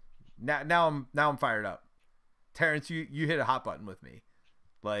 now I'm fired up. Terrence, you hit a hot button with me.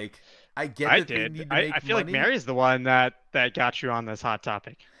 Like I get that they need to make I feel money. like Mary's the one that got you on this hot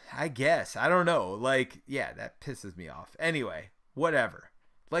topic. I guess I don't know. Like yeah, that pisses me off. Anyway, whatever.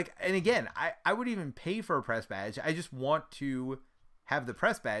 Like and again, I would even pay for a press badge. I just want to have the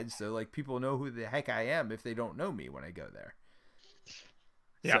press badge so like people know who the heck I am if they don't know me when I go there.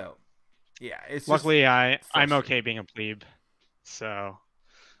 Yeah. So, yeah, it's luckily I'm okay being a plebe. So,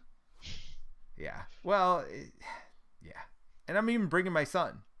 yeah. Well, yeah. And I'm even bringing my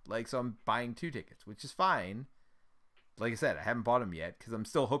son. Like so I'm buying 2 tickets, which is fine. Like I said, I haven't bought them yet cuz I'm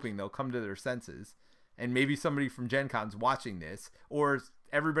still hoping they'll come to their senses and maybe somebody from Gen Con's watching this or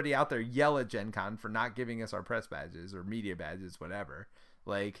everybody out there yell at Gen Con for not giving us our press badges or media badges, whatever.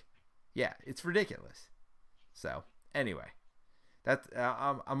 Like, yeah, it's ridiculous. So, anyway, that's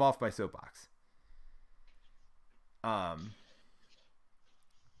I'm off my soapbox.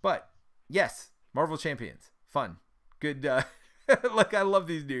 But yes, Marvel Champions, fun, good. Like I love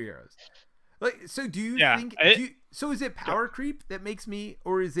these new heroes. Like, so do you think? So is it power creep that makes me,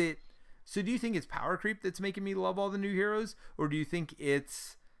 or is it? So do you think it's power creep that's making me love all the new heroes, or do you think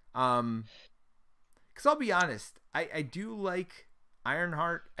it's because I'll be honest, I do like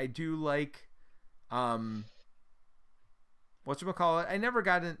Ironheart. I do like whatchamacallit. I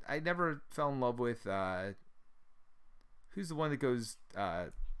never fell in love with who's the one that goes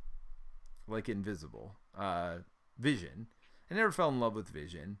like invisible? Vision. I never fell in love with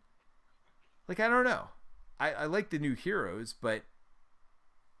Vision. Like I don't know. I like the new heroes, but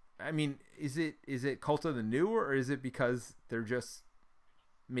I mean, is it Cult of the New, or is it because they're just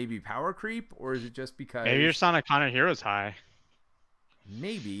maybe power creep, or is it just because maybe your Sonic Hunter Heroes high?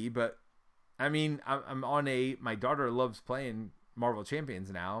 Maybe, but I mean, I'm on my daughter loves playing Marvel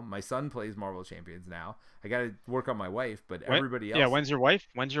Champions now. My son plays Marvel Champions now. I got to work on my wife, but everybody else. Yeah, when's your wife?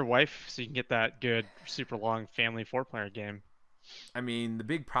 When's your wife? So you can get that good, super long family 4-player game. I mean, the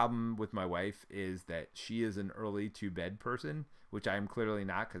big problem with my wife is that she is an early to bed person, which I am clearly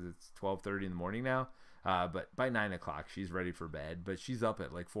not because it's 12:30 in the morning now. But by 9 o'clock, she's ready for bed. But she's up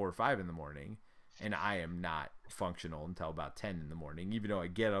at like 4 or 5 in the morning, and I am not functional until about 10 in the morning. Even though I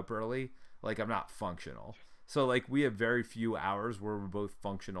get up early, like I'm not functional. So like we have very few hours where we're both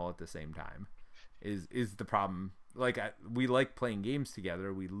functional at the same time. Is the problem? Like we like playing games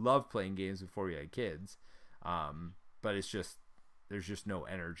together. We love playing games before we had kids, but it's just there's just no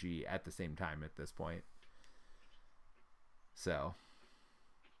energy at the same time at this point. So,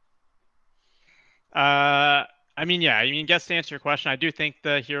 I mean, yeah, I mean, guess to answer your question, I do think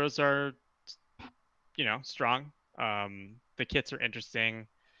the heroes are, strong. The kits are interesting,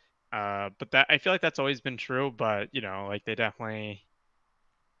 but that I feel like that's always been true. But like they're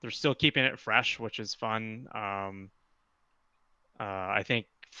still keeping it fresh, which is fun. I think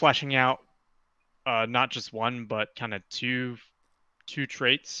fleshing out not just one, but kind of two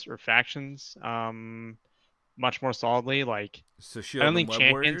traits or factions much more solidly. Like so I don't think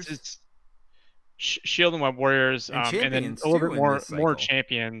Champions is Shield and Web Warriors, and then a little bit more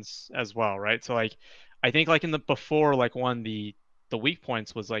Champions as well, right? So like I think like in the before, like one the weak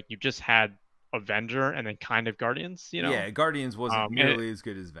points was like you just had Avenger and then kind of Guardians, Yeah, Guardians wasn't nearly as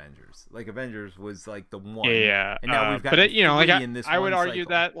good as Avengers. Like Avengers was like the one. Yeah, and now we've got I would argue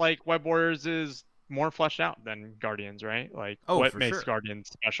that like Web Warriors is more fleshed out than Guardians, right? Like what makes Guardians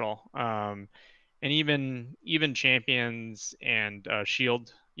special. And even Champions and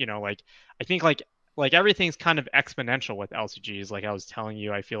Shield, like I think like everything's kind of exponential with LCGs. Like I was telling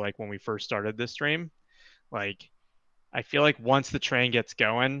you, I feel like when we first started this stream, like I feel like once the train gets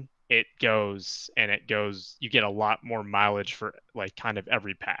going, it goes, you get a lot more mileage for like kind of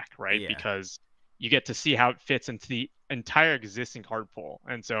every pack, right? Yeah. Because you get to see how it fits into the entire existing card pool.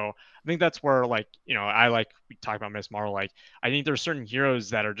 And so I think that's where like, we talked about Miss Marvel, like I think there's certain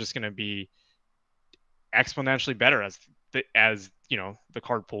heroes that are just going to be exponentially better as the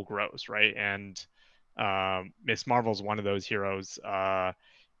card pool grows, right? And Miss Marvel's one of those heroes.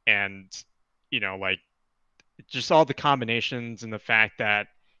 And like just all the combinations and the fact that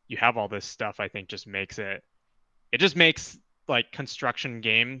you have all this stuff, I think just makes it it just makes like construction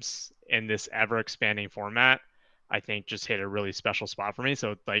games in this ever expanding format, I think, just hit a really special spot for me.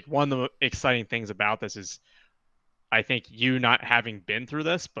 So like one of the exciting things about this is I think you not having been through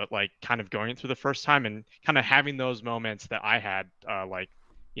this, but like kind of going through the first time and kind of having those moments that I had, like,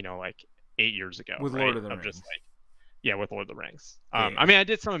 like 8 years ago, With Lord right? of the Of just Rings. like, yeah, with Lord of the Rings. I Yeah. mean, I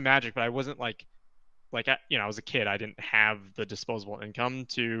did some of Magic, but I wasn't like I was a kid. I didn't have the disposable income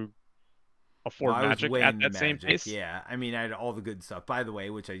to Well, afford I was Magic way at into that same Magic. pace. Yeah, I mean, I had all the good stuff. By the way,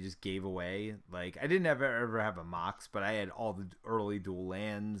 which I just gave away. Like, I didn't ever have a Mox, but I had all the early dual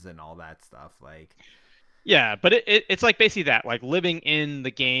lands and all that stuff. Like, Yeah, but it's like basically that, like living in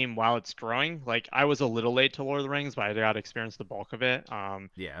the game while it's growing. Like I was a little late to Lord of the Rings, but I got to experience the bulk of it.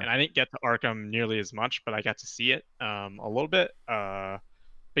 yeah. And I didn't get to Arkham nearly as much, but I got to see it a little bit. But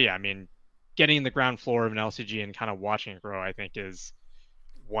yeah, I mean, getting in the ground floor of an LCG and kind of watching it grow, I think is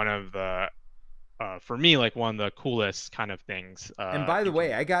one of the for me like one of the coolest kind of things And by the you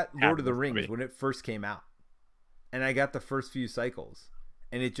way, can I got have Lord of in the this Rings hobby. when it first came out, and I got the first few cycles,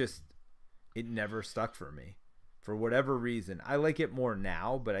 and it never stuck for me, for whatever reason. I like it more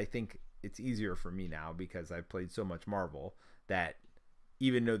now, but I think it's easier for me now because I've played so much Marvel that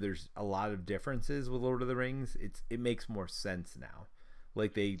even though there's a lot of differences with Lord of the Rings, it makes more sense now.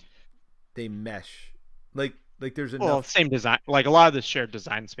 Like they mesh, like there's Well, enough. same design, like a lot of the shared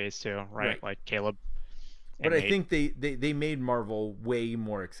design space too, right? Right. Like Caleb But and I Nate. think they made Marvel way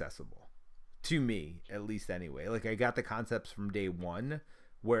more accessible to me, at least anyway. Like I got the concepts from day one,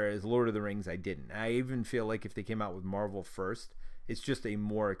 whereas Lord of the Rings I didn't. I even feel like if they came out with Marvel first, it's just a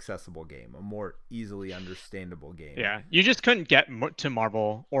more accessible game, a more easily understandable game. Yeah, you just couldn't get to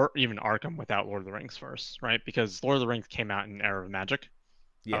Marvel or even Arkham without Lord of the Rings first, right? Because Lord of the Rings came out in an era of Magic,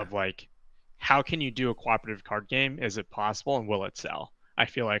 Yeah. of like, how can you do a cooperative card game? Is it possible, and will it sell? I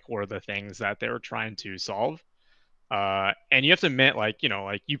feel like were the things that they were trying to solve. And you have to admit, like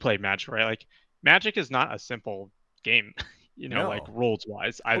like you played Magic, right? Like Magic is not a simple game, like No. rules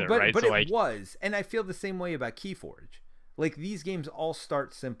wise Oh, either, right? but So it like, was, and I feel the same way about Keyforge. Like these games all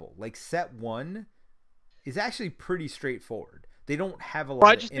start simple. Like set 1 is actually pretty straightforward. They don't have a or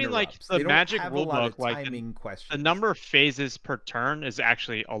I lot of just mean like interrupts. the They don't Magic have a lot rulebook, of like timing the questions. number of phases per turn is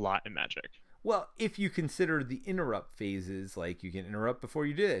actually a lot in Magic. Well, if you consider the interrupt phases, like you can interrupt before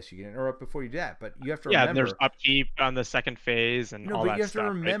you do this, you can interrupt before you do that, but you have to Yeah, and there's remember, upkeep on the second phase and no, all but you that have to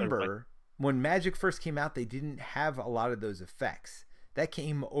stuff, right? There's like, remember when Magic first came out, they didn't have a lot of those effects. That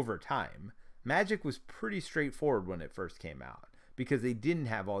came over time. Magic was pretty straightforward when it first came out because they didn't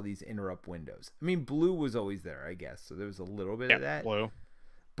have all these interrupt windows. I mean, blue was always there, I guess, so there was a little bit yeah, of that, blue.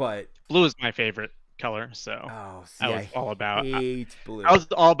 but Blue is my favorite color, so oh, I see, was I all about hate I blue. was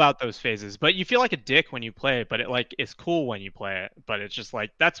all about those phases. But you feel like a dick when you play it, but it like is cool when you play it. But it's just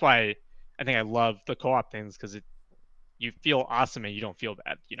like that's why I think I love the co-op things because you feel awesome and you don't feel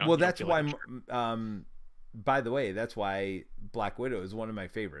bad. Well, You don't that's feel like why. a jerk. By the way, that's why Black Widow is one of my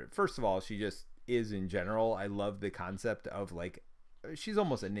favorite. First of all, she just is in general. I love the concept of like she's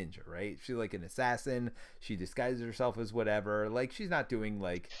almost a ninja, right? She's like an assassin. She disguises herself as whatever. Like she's not doing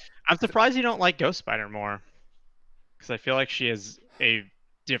like I'm surprised you don't like Ghost Spider more because I feel like she has a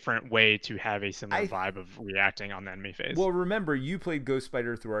different way to have a similar I. vibe of reacting on the enemy phase. Well, remember you played Ghost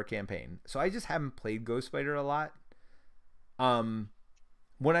Spider through our campaign, so I just haven't played Ghost Spider a lot. Um,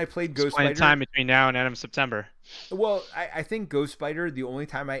 when I played Just Ghost playing Spider, time between now and end of September. well, I think Ghost Spider. The only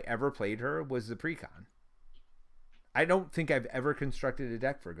time I ever played her was the precon. I don't think I've ever constructed a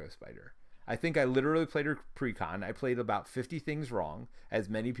deck for Ghost Spider. I think I literally played her precon. I played about 50 things wrong, as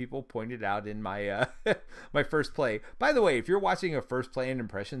many people pointed out in my my first play. By the way, if you're watching a first play and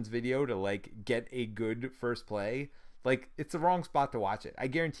impressions video to like get a good first play, like it's the wrong spot to watch it. I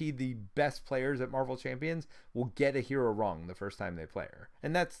guarantee the best players at Marvel Champions will get a hero wrong the first time they play her,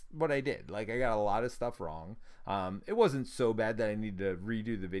 and that's what I did. Like I got a lot of stuff wrong. It wasn't so bad that I needed to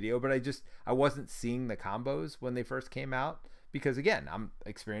redo the video, but I wasn't seeing the combos when they first came out because again, I'm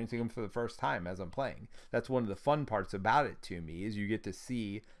experiencing them for the first time as I'm playing. That's one of the fun parts about it to me is you get to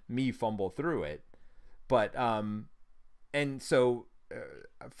see me fumble through it. But and so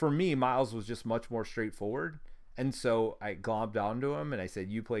for me, Miles was just much more straightforward. And so I globbed onto him and I said,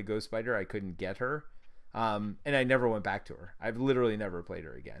 "You play Ghost Spider." I couldn't get her, and I never went back to her. I've literally never played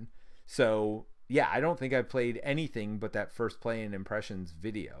her again. So yeah, I don't think I've played anything but that first play and impressions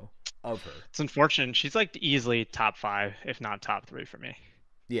video of her. It's unfortunate. She's like easily top 5, if not top 3 for me.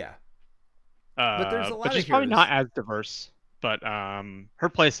 Yeah, but there's a But lot of she's probably not heroes. as diverse. But her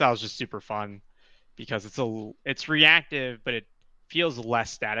playstyle is just super fun because it's reactive, but it feels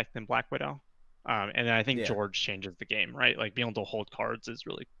less static than Black Widow. And then I think Yeah, George changes the game, right? Like being able to hold cards is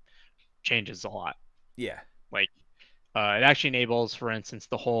really changes a lot. yeah. Like It actually enables, for instance,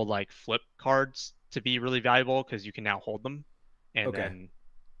 the whole like flip cards to be really valuable because you can now hold them, and Okay. then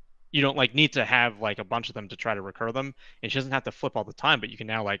you don't like need to have like a bunch of them to try to recur them. And she doesn't have to flip all the time, but you can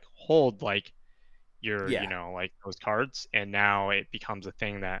now like hold like your, Yeah. like those cards, and now it becomes a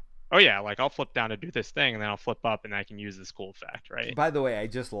thing that, oh yeah, like I'll flip down to do this thing, and then I'll flip up, and I can use this cool effect, right? By the way, I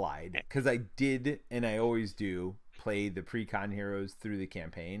just lied because I did, and I always do, play the pre-con heroes through the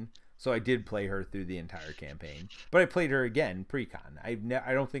campaign. So I did play her through the entire campaign, but I played her again pre-con. I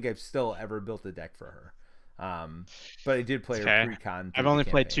don't think I've still ever built a deck for her, but I did play her Okay. pre-con I've through the only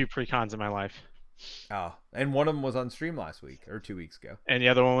played campaign. 2 precons in my life, Oh, and one of them was on stream last week or 2 weeks ago. and the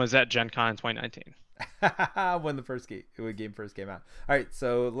other one was at Gen Con in 2019. When the game first came out. All right,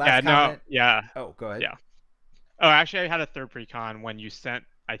 so Yeah, last no, comment. yeah, Oh, go ahead. yeah. Oh, actually, I had a third precon when you sent,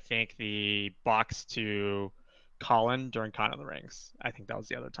 I think, the box to Colin during Con of the Rings. I think that was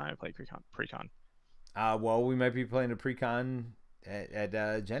the other time I played precon. Well, we might be playing a pre-con at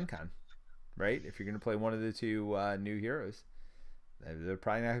Gen Con, right? If you're going to play one of the two new heroes, they're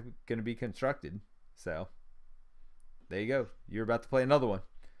probably not going to be constructed. So there you go. You're about to play another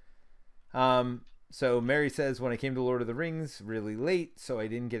one. So Mary says, when I came to Lord of the Rings really late, so I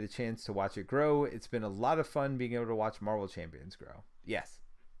didn't get a chance to watch it grow. It's been a lot of fun being able to watch Marvel Champions grow. Yes,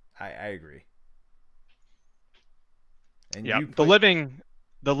 I agree. And Yeah, you the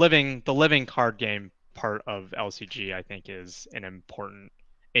living card game part of LCG, I think, is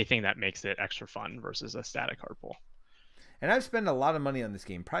a thing that makes it extra fun versus a static card pool. And I've spent a lot of money on this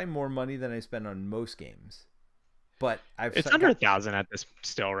game, probably more money than I spend on most games. But It's under 1,000 at this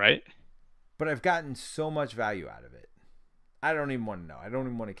still, right? But I've gotten so much value out of it. I don't even want to know. I don't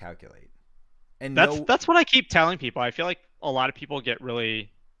even want to calculate. And that's what I keep telling people. I feel like a lot of people get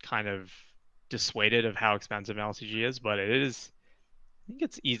really kind of dissuaded of how expensive an LCG is, but it is. I think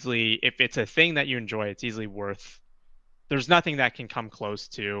it's easily, if it's a thing that you enjoy, it's easily worth. There's nothing that can come close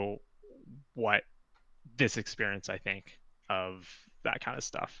to what this experience, I think, of that kind of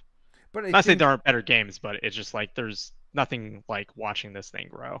stuff. But Not saying there aren't better games, but it's just like there's nothing like watching this thing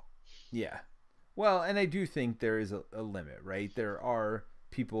grow. Yeah. Well, and I do think there is a limit, right? There are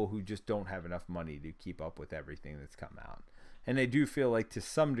people who just don't have enough money to keep up with everything that's come out. And I do feel like to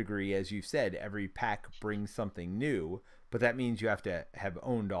some degree, as you said, every pack brings something new, but that means you have to have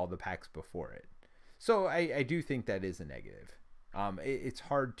owned all the packs before it. So I do think that is a negative. It's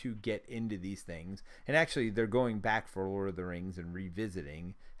hard to get into these things. And actually, they're going back for Lord of the Rings and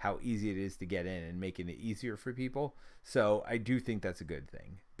revisiting how easy it is to get in and making it easier for people. So I do think that's a good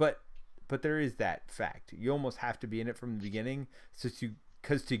thing. But there is that fact. You almost have to be in it from the beginning. So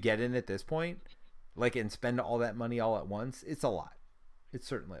because to get in at this point, like, and spend all that money all at once, it's a lot. It's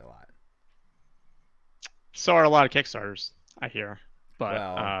certainly a lot. So are a lot of Kickstarters, I hear. But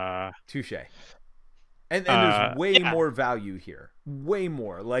well, touche. And there's way more value here. Way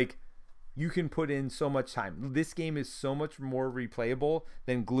more. Like, you can put in so much time. This game is so much more replayable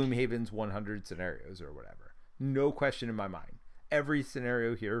than Gloomhaven's 100 scenarios or whatever. No question in my mind. Every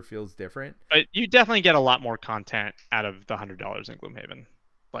scenario here feels different. But you definitely get a lot more content out of the $100 in Gloomhaven.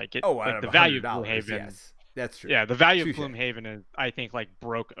 Like it. Like the value of Gloomhaven. Yes, that's true. Yeah, the value of Gloomhaven is, I think, like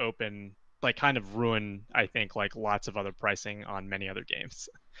broke open, like kind of ruined, I think, like lots of other pricing on many other games.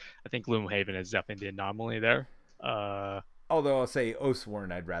 I think Gloomhaven is definitely the anomaly there. Although I'll say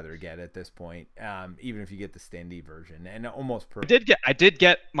Oathsworn I'd rather get at this point, even if you get the standee version, and almost I did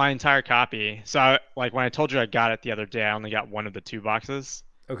get my entire copy. So like when I told you I got it the other day, I only got one of the 2 boxes.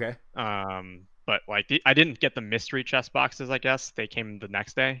 Okay. But like I didn't get the mystery chest boxes. I guess they came the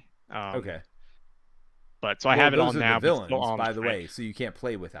next day. Okay. But so I have it all Those now. are the villains, by the way, so you can't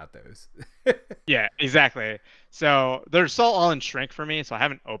play without those. Yeah, exactly. So they're still all in shrink for me, so I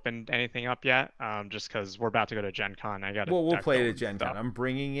haven't opened anything up yet. Just because we're about to go to Gen Con. We'll play it at Gen Con. I'm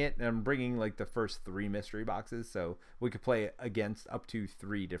bringing it, and I'm bringing like the first 3 mystery boxes, so we could play against up to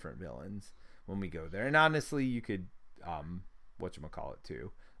 3 different villains when we go there. And honestly, you could whatchamacallit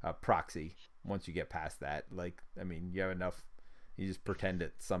too, proxy once you get past that. Like, I mean, you have enough. You just pretend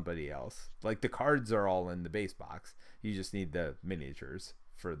it's somebody else. Like, the cards are all in the base box. You just need the miniatures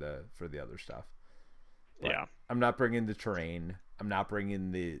for the other stuff. But yeah. I'm not bringing the terrain. I'm not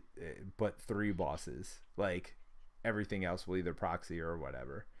bringing the but 3 bosses. Like, everything else will either proxy or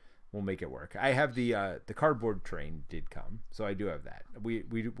whatever. We'll make it work. I have the cardboard train did come, so I do have that. We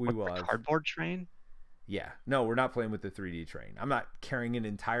will have cardboard train. Yeah, no, we're not playing with the 3D train. I'm not carrying an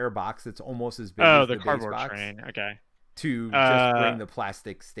entire box that's almost as big as the cardboard base box. Train. Okay. To just bring the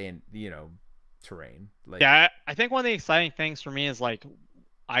plastic terrain. Like, yeah, I think one of the exciting things for me is like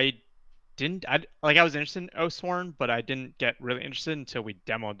I was interested in Oathsworn, but I didn't get really interested until we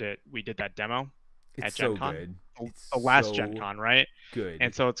demoed it. We did that demo it's at Gen so Con good. the last so Gen Con, right? good.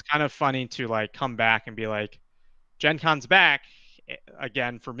 And so it's kind of funny to like come back and be like, Gen Con's back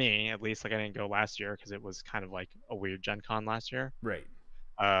again for me, at least. Like I didn't go last year because it was kind of like a weird Gen Con last year. Right.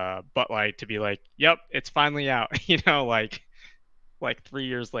 But like to be like, yep, it's finally out, like 3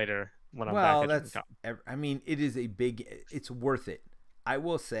 years later when I'm back Well, at Gen that's. Con. I mean, it is a big. It's worth it. I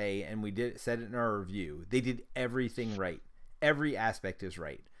will say, and we said it in our review. They did everything right. Every aspect is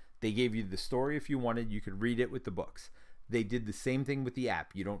right. They gave you the story if you wanted. You could read it with the books. They did the same thing with the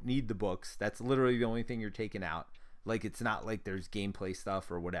app. You don't need the books. That's literally the only thing you're taking out. Like, it's not like there's gameplay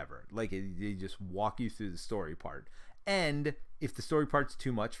stuff or whatever. Like, they just walk you through the story part. And if the story part's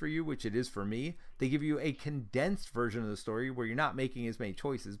too much for you, which it is for me, they give you a condensed version of the story where you're not making as many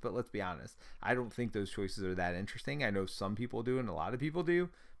choices. But let's be honest, I don't think those choices are that interesting. I know some people do and a lot of people do,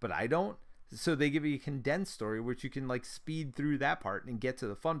 but I don't. So they give you a condensed story which you can like speed through that part and get to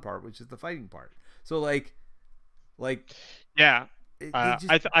the fun part, which is the fighting part. So like yeah,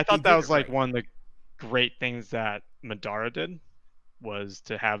 I thought that was like right. one of the great things that Madara did, was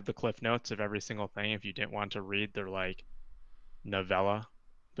to have the cliff notes of every single thing if you didn't want to read their like novella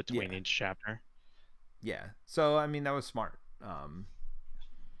between each chapter. Yeah. So I mean that was smart. All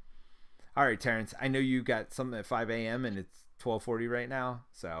right, Terence. I know you got something at 5 a.m. and it's 12:40 right now.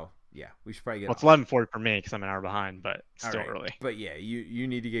 So yeah, we should probably get. Well, it's 11:40 for me because I'm an hour behind, but it's still early. But yeah, you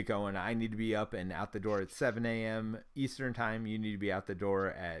need to get going. I need to be up and out the door at 7 a.m. Eastern time. You need to be out the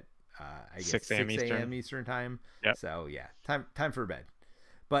door at I guess 6 a.m. Eastern time. Yep. So yeah, time for bed.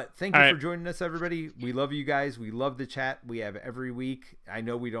 But thank you for joining us, everybody. We love you guys. We love the chat we have every week. I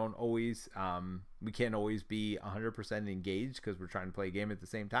know we don't always, we can't always be 100% engaged because we're trying to play a game at the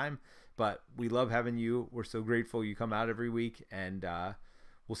same time. But we love having you. We're so grateful you come out every week, and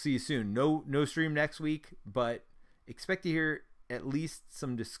we'll see you soon. No stream next week, but expect to hear at least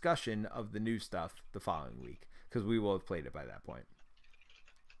some discussion of the new stuff the following week because we will have played it by that point.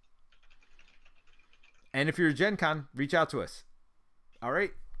 And if you're a Gen Con, reach out to us. All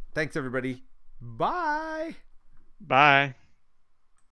right. Thanks, everybody. Bye. Bye.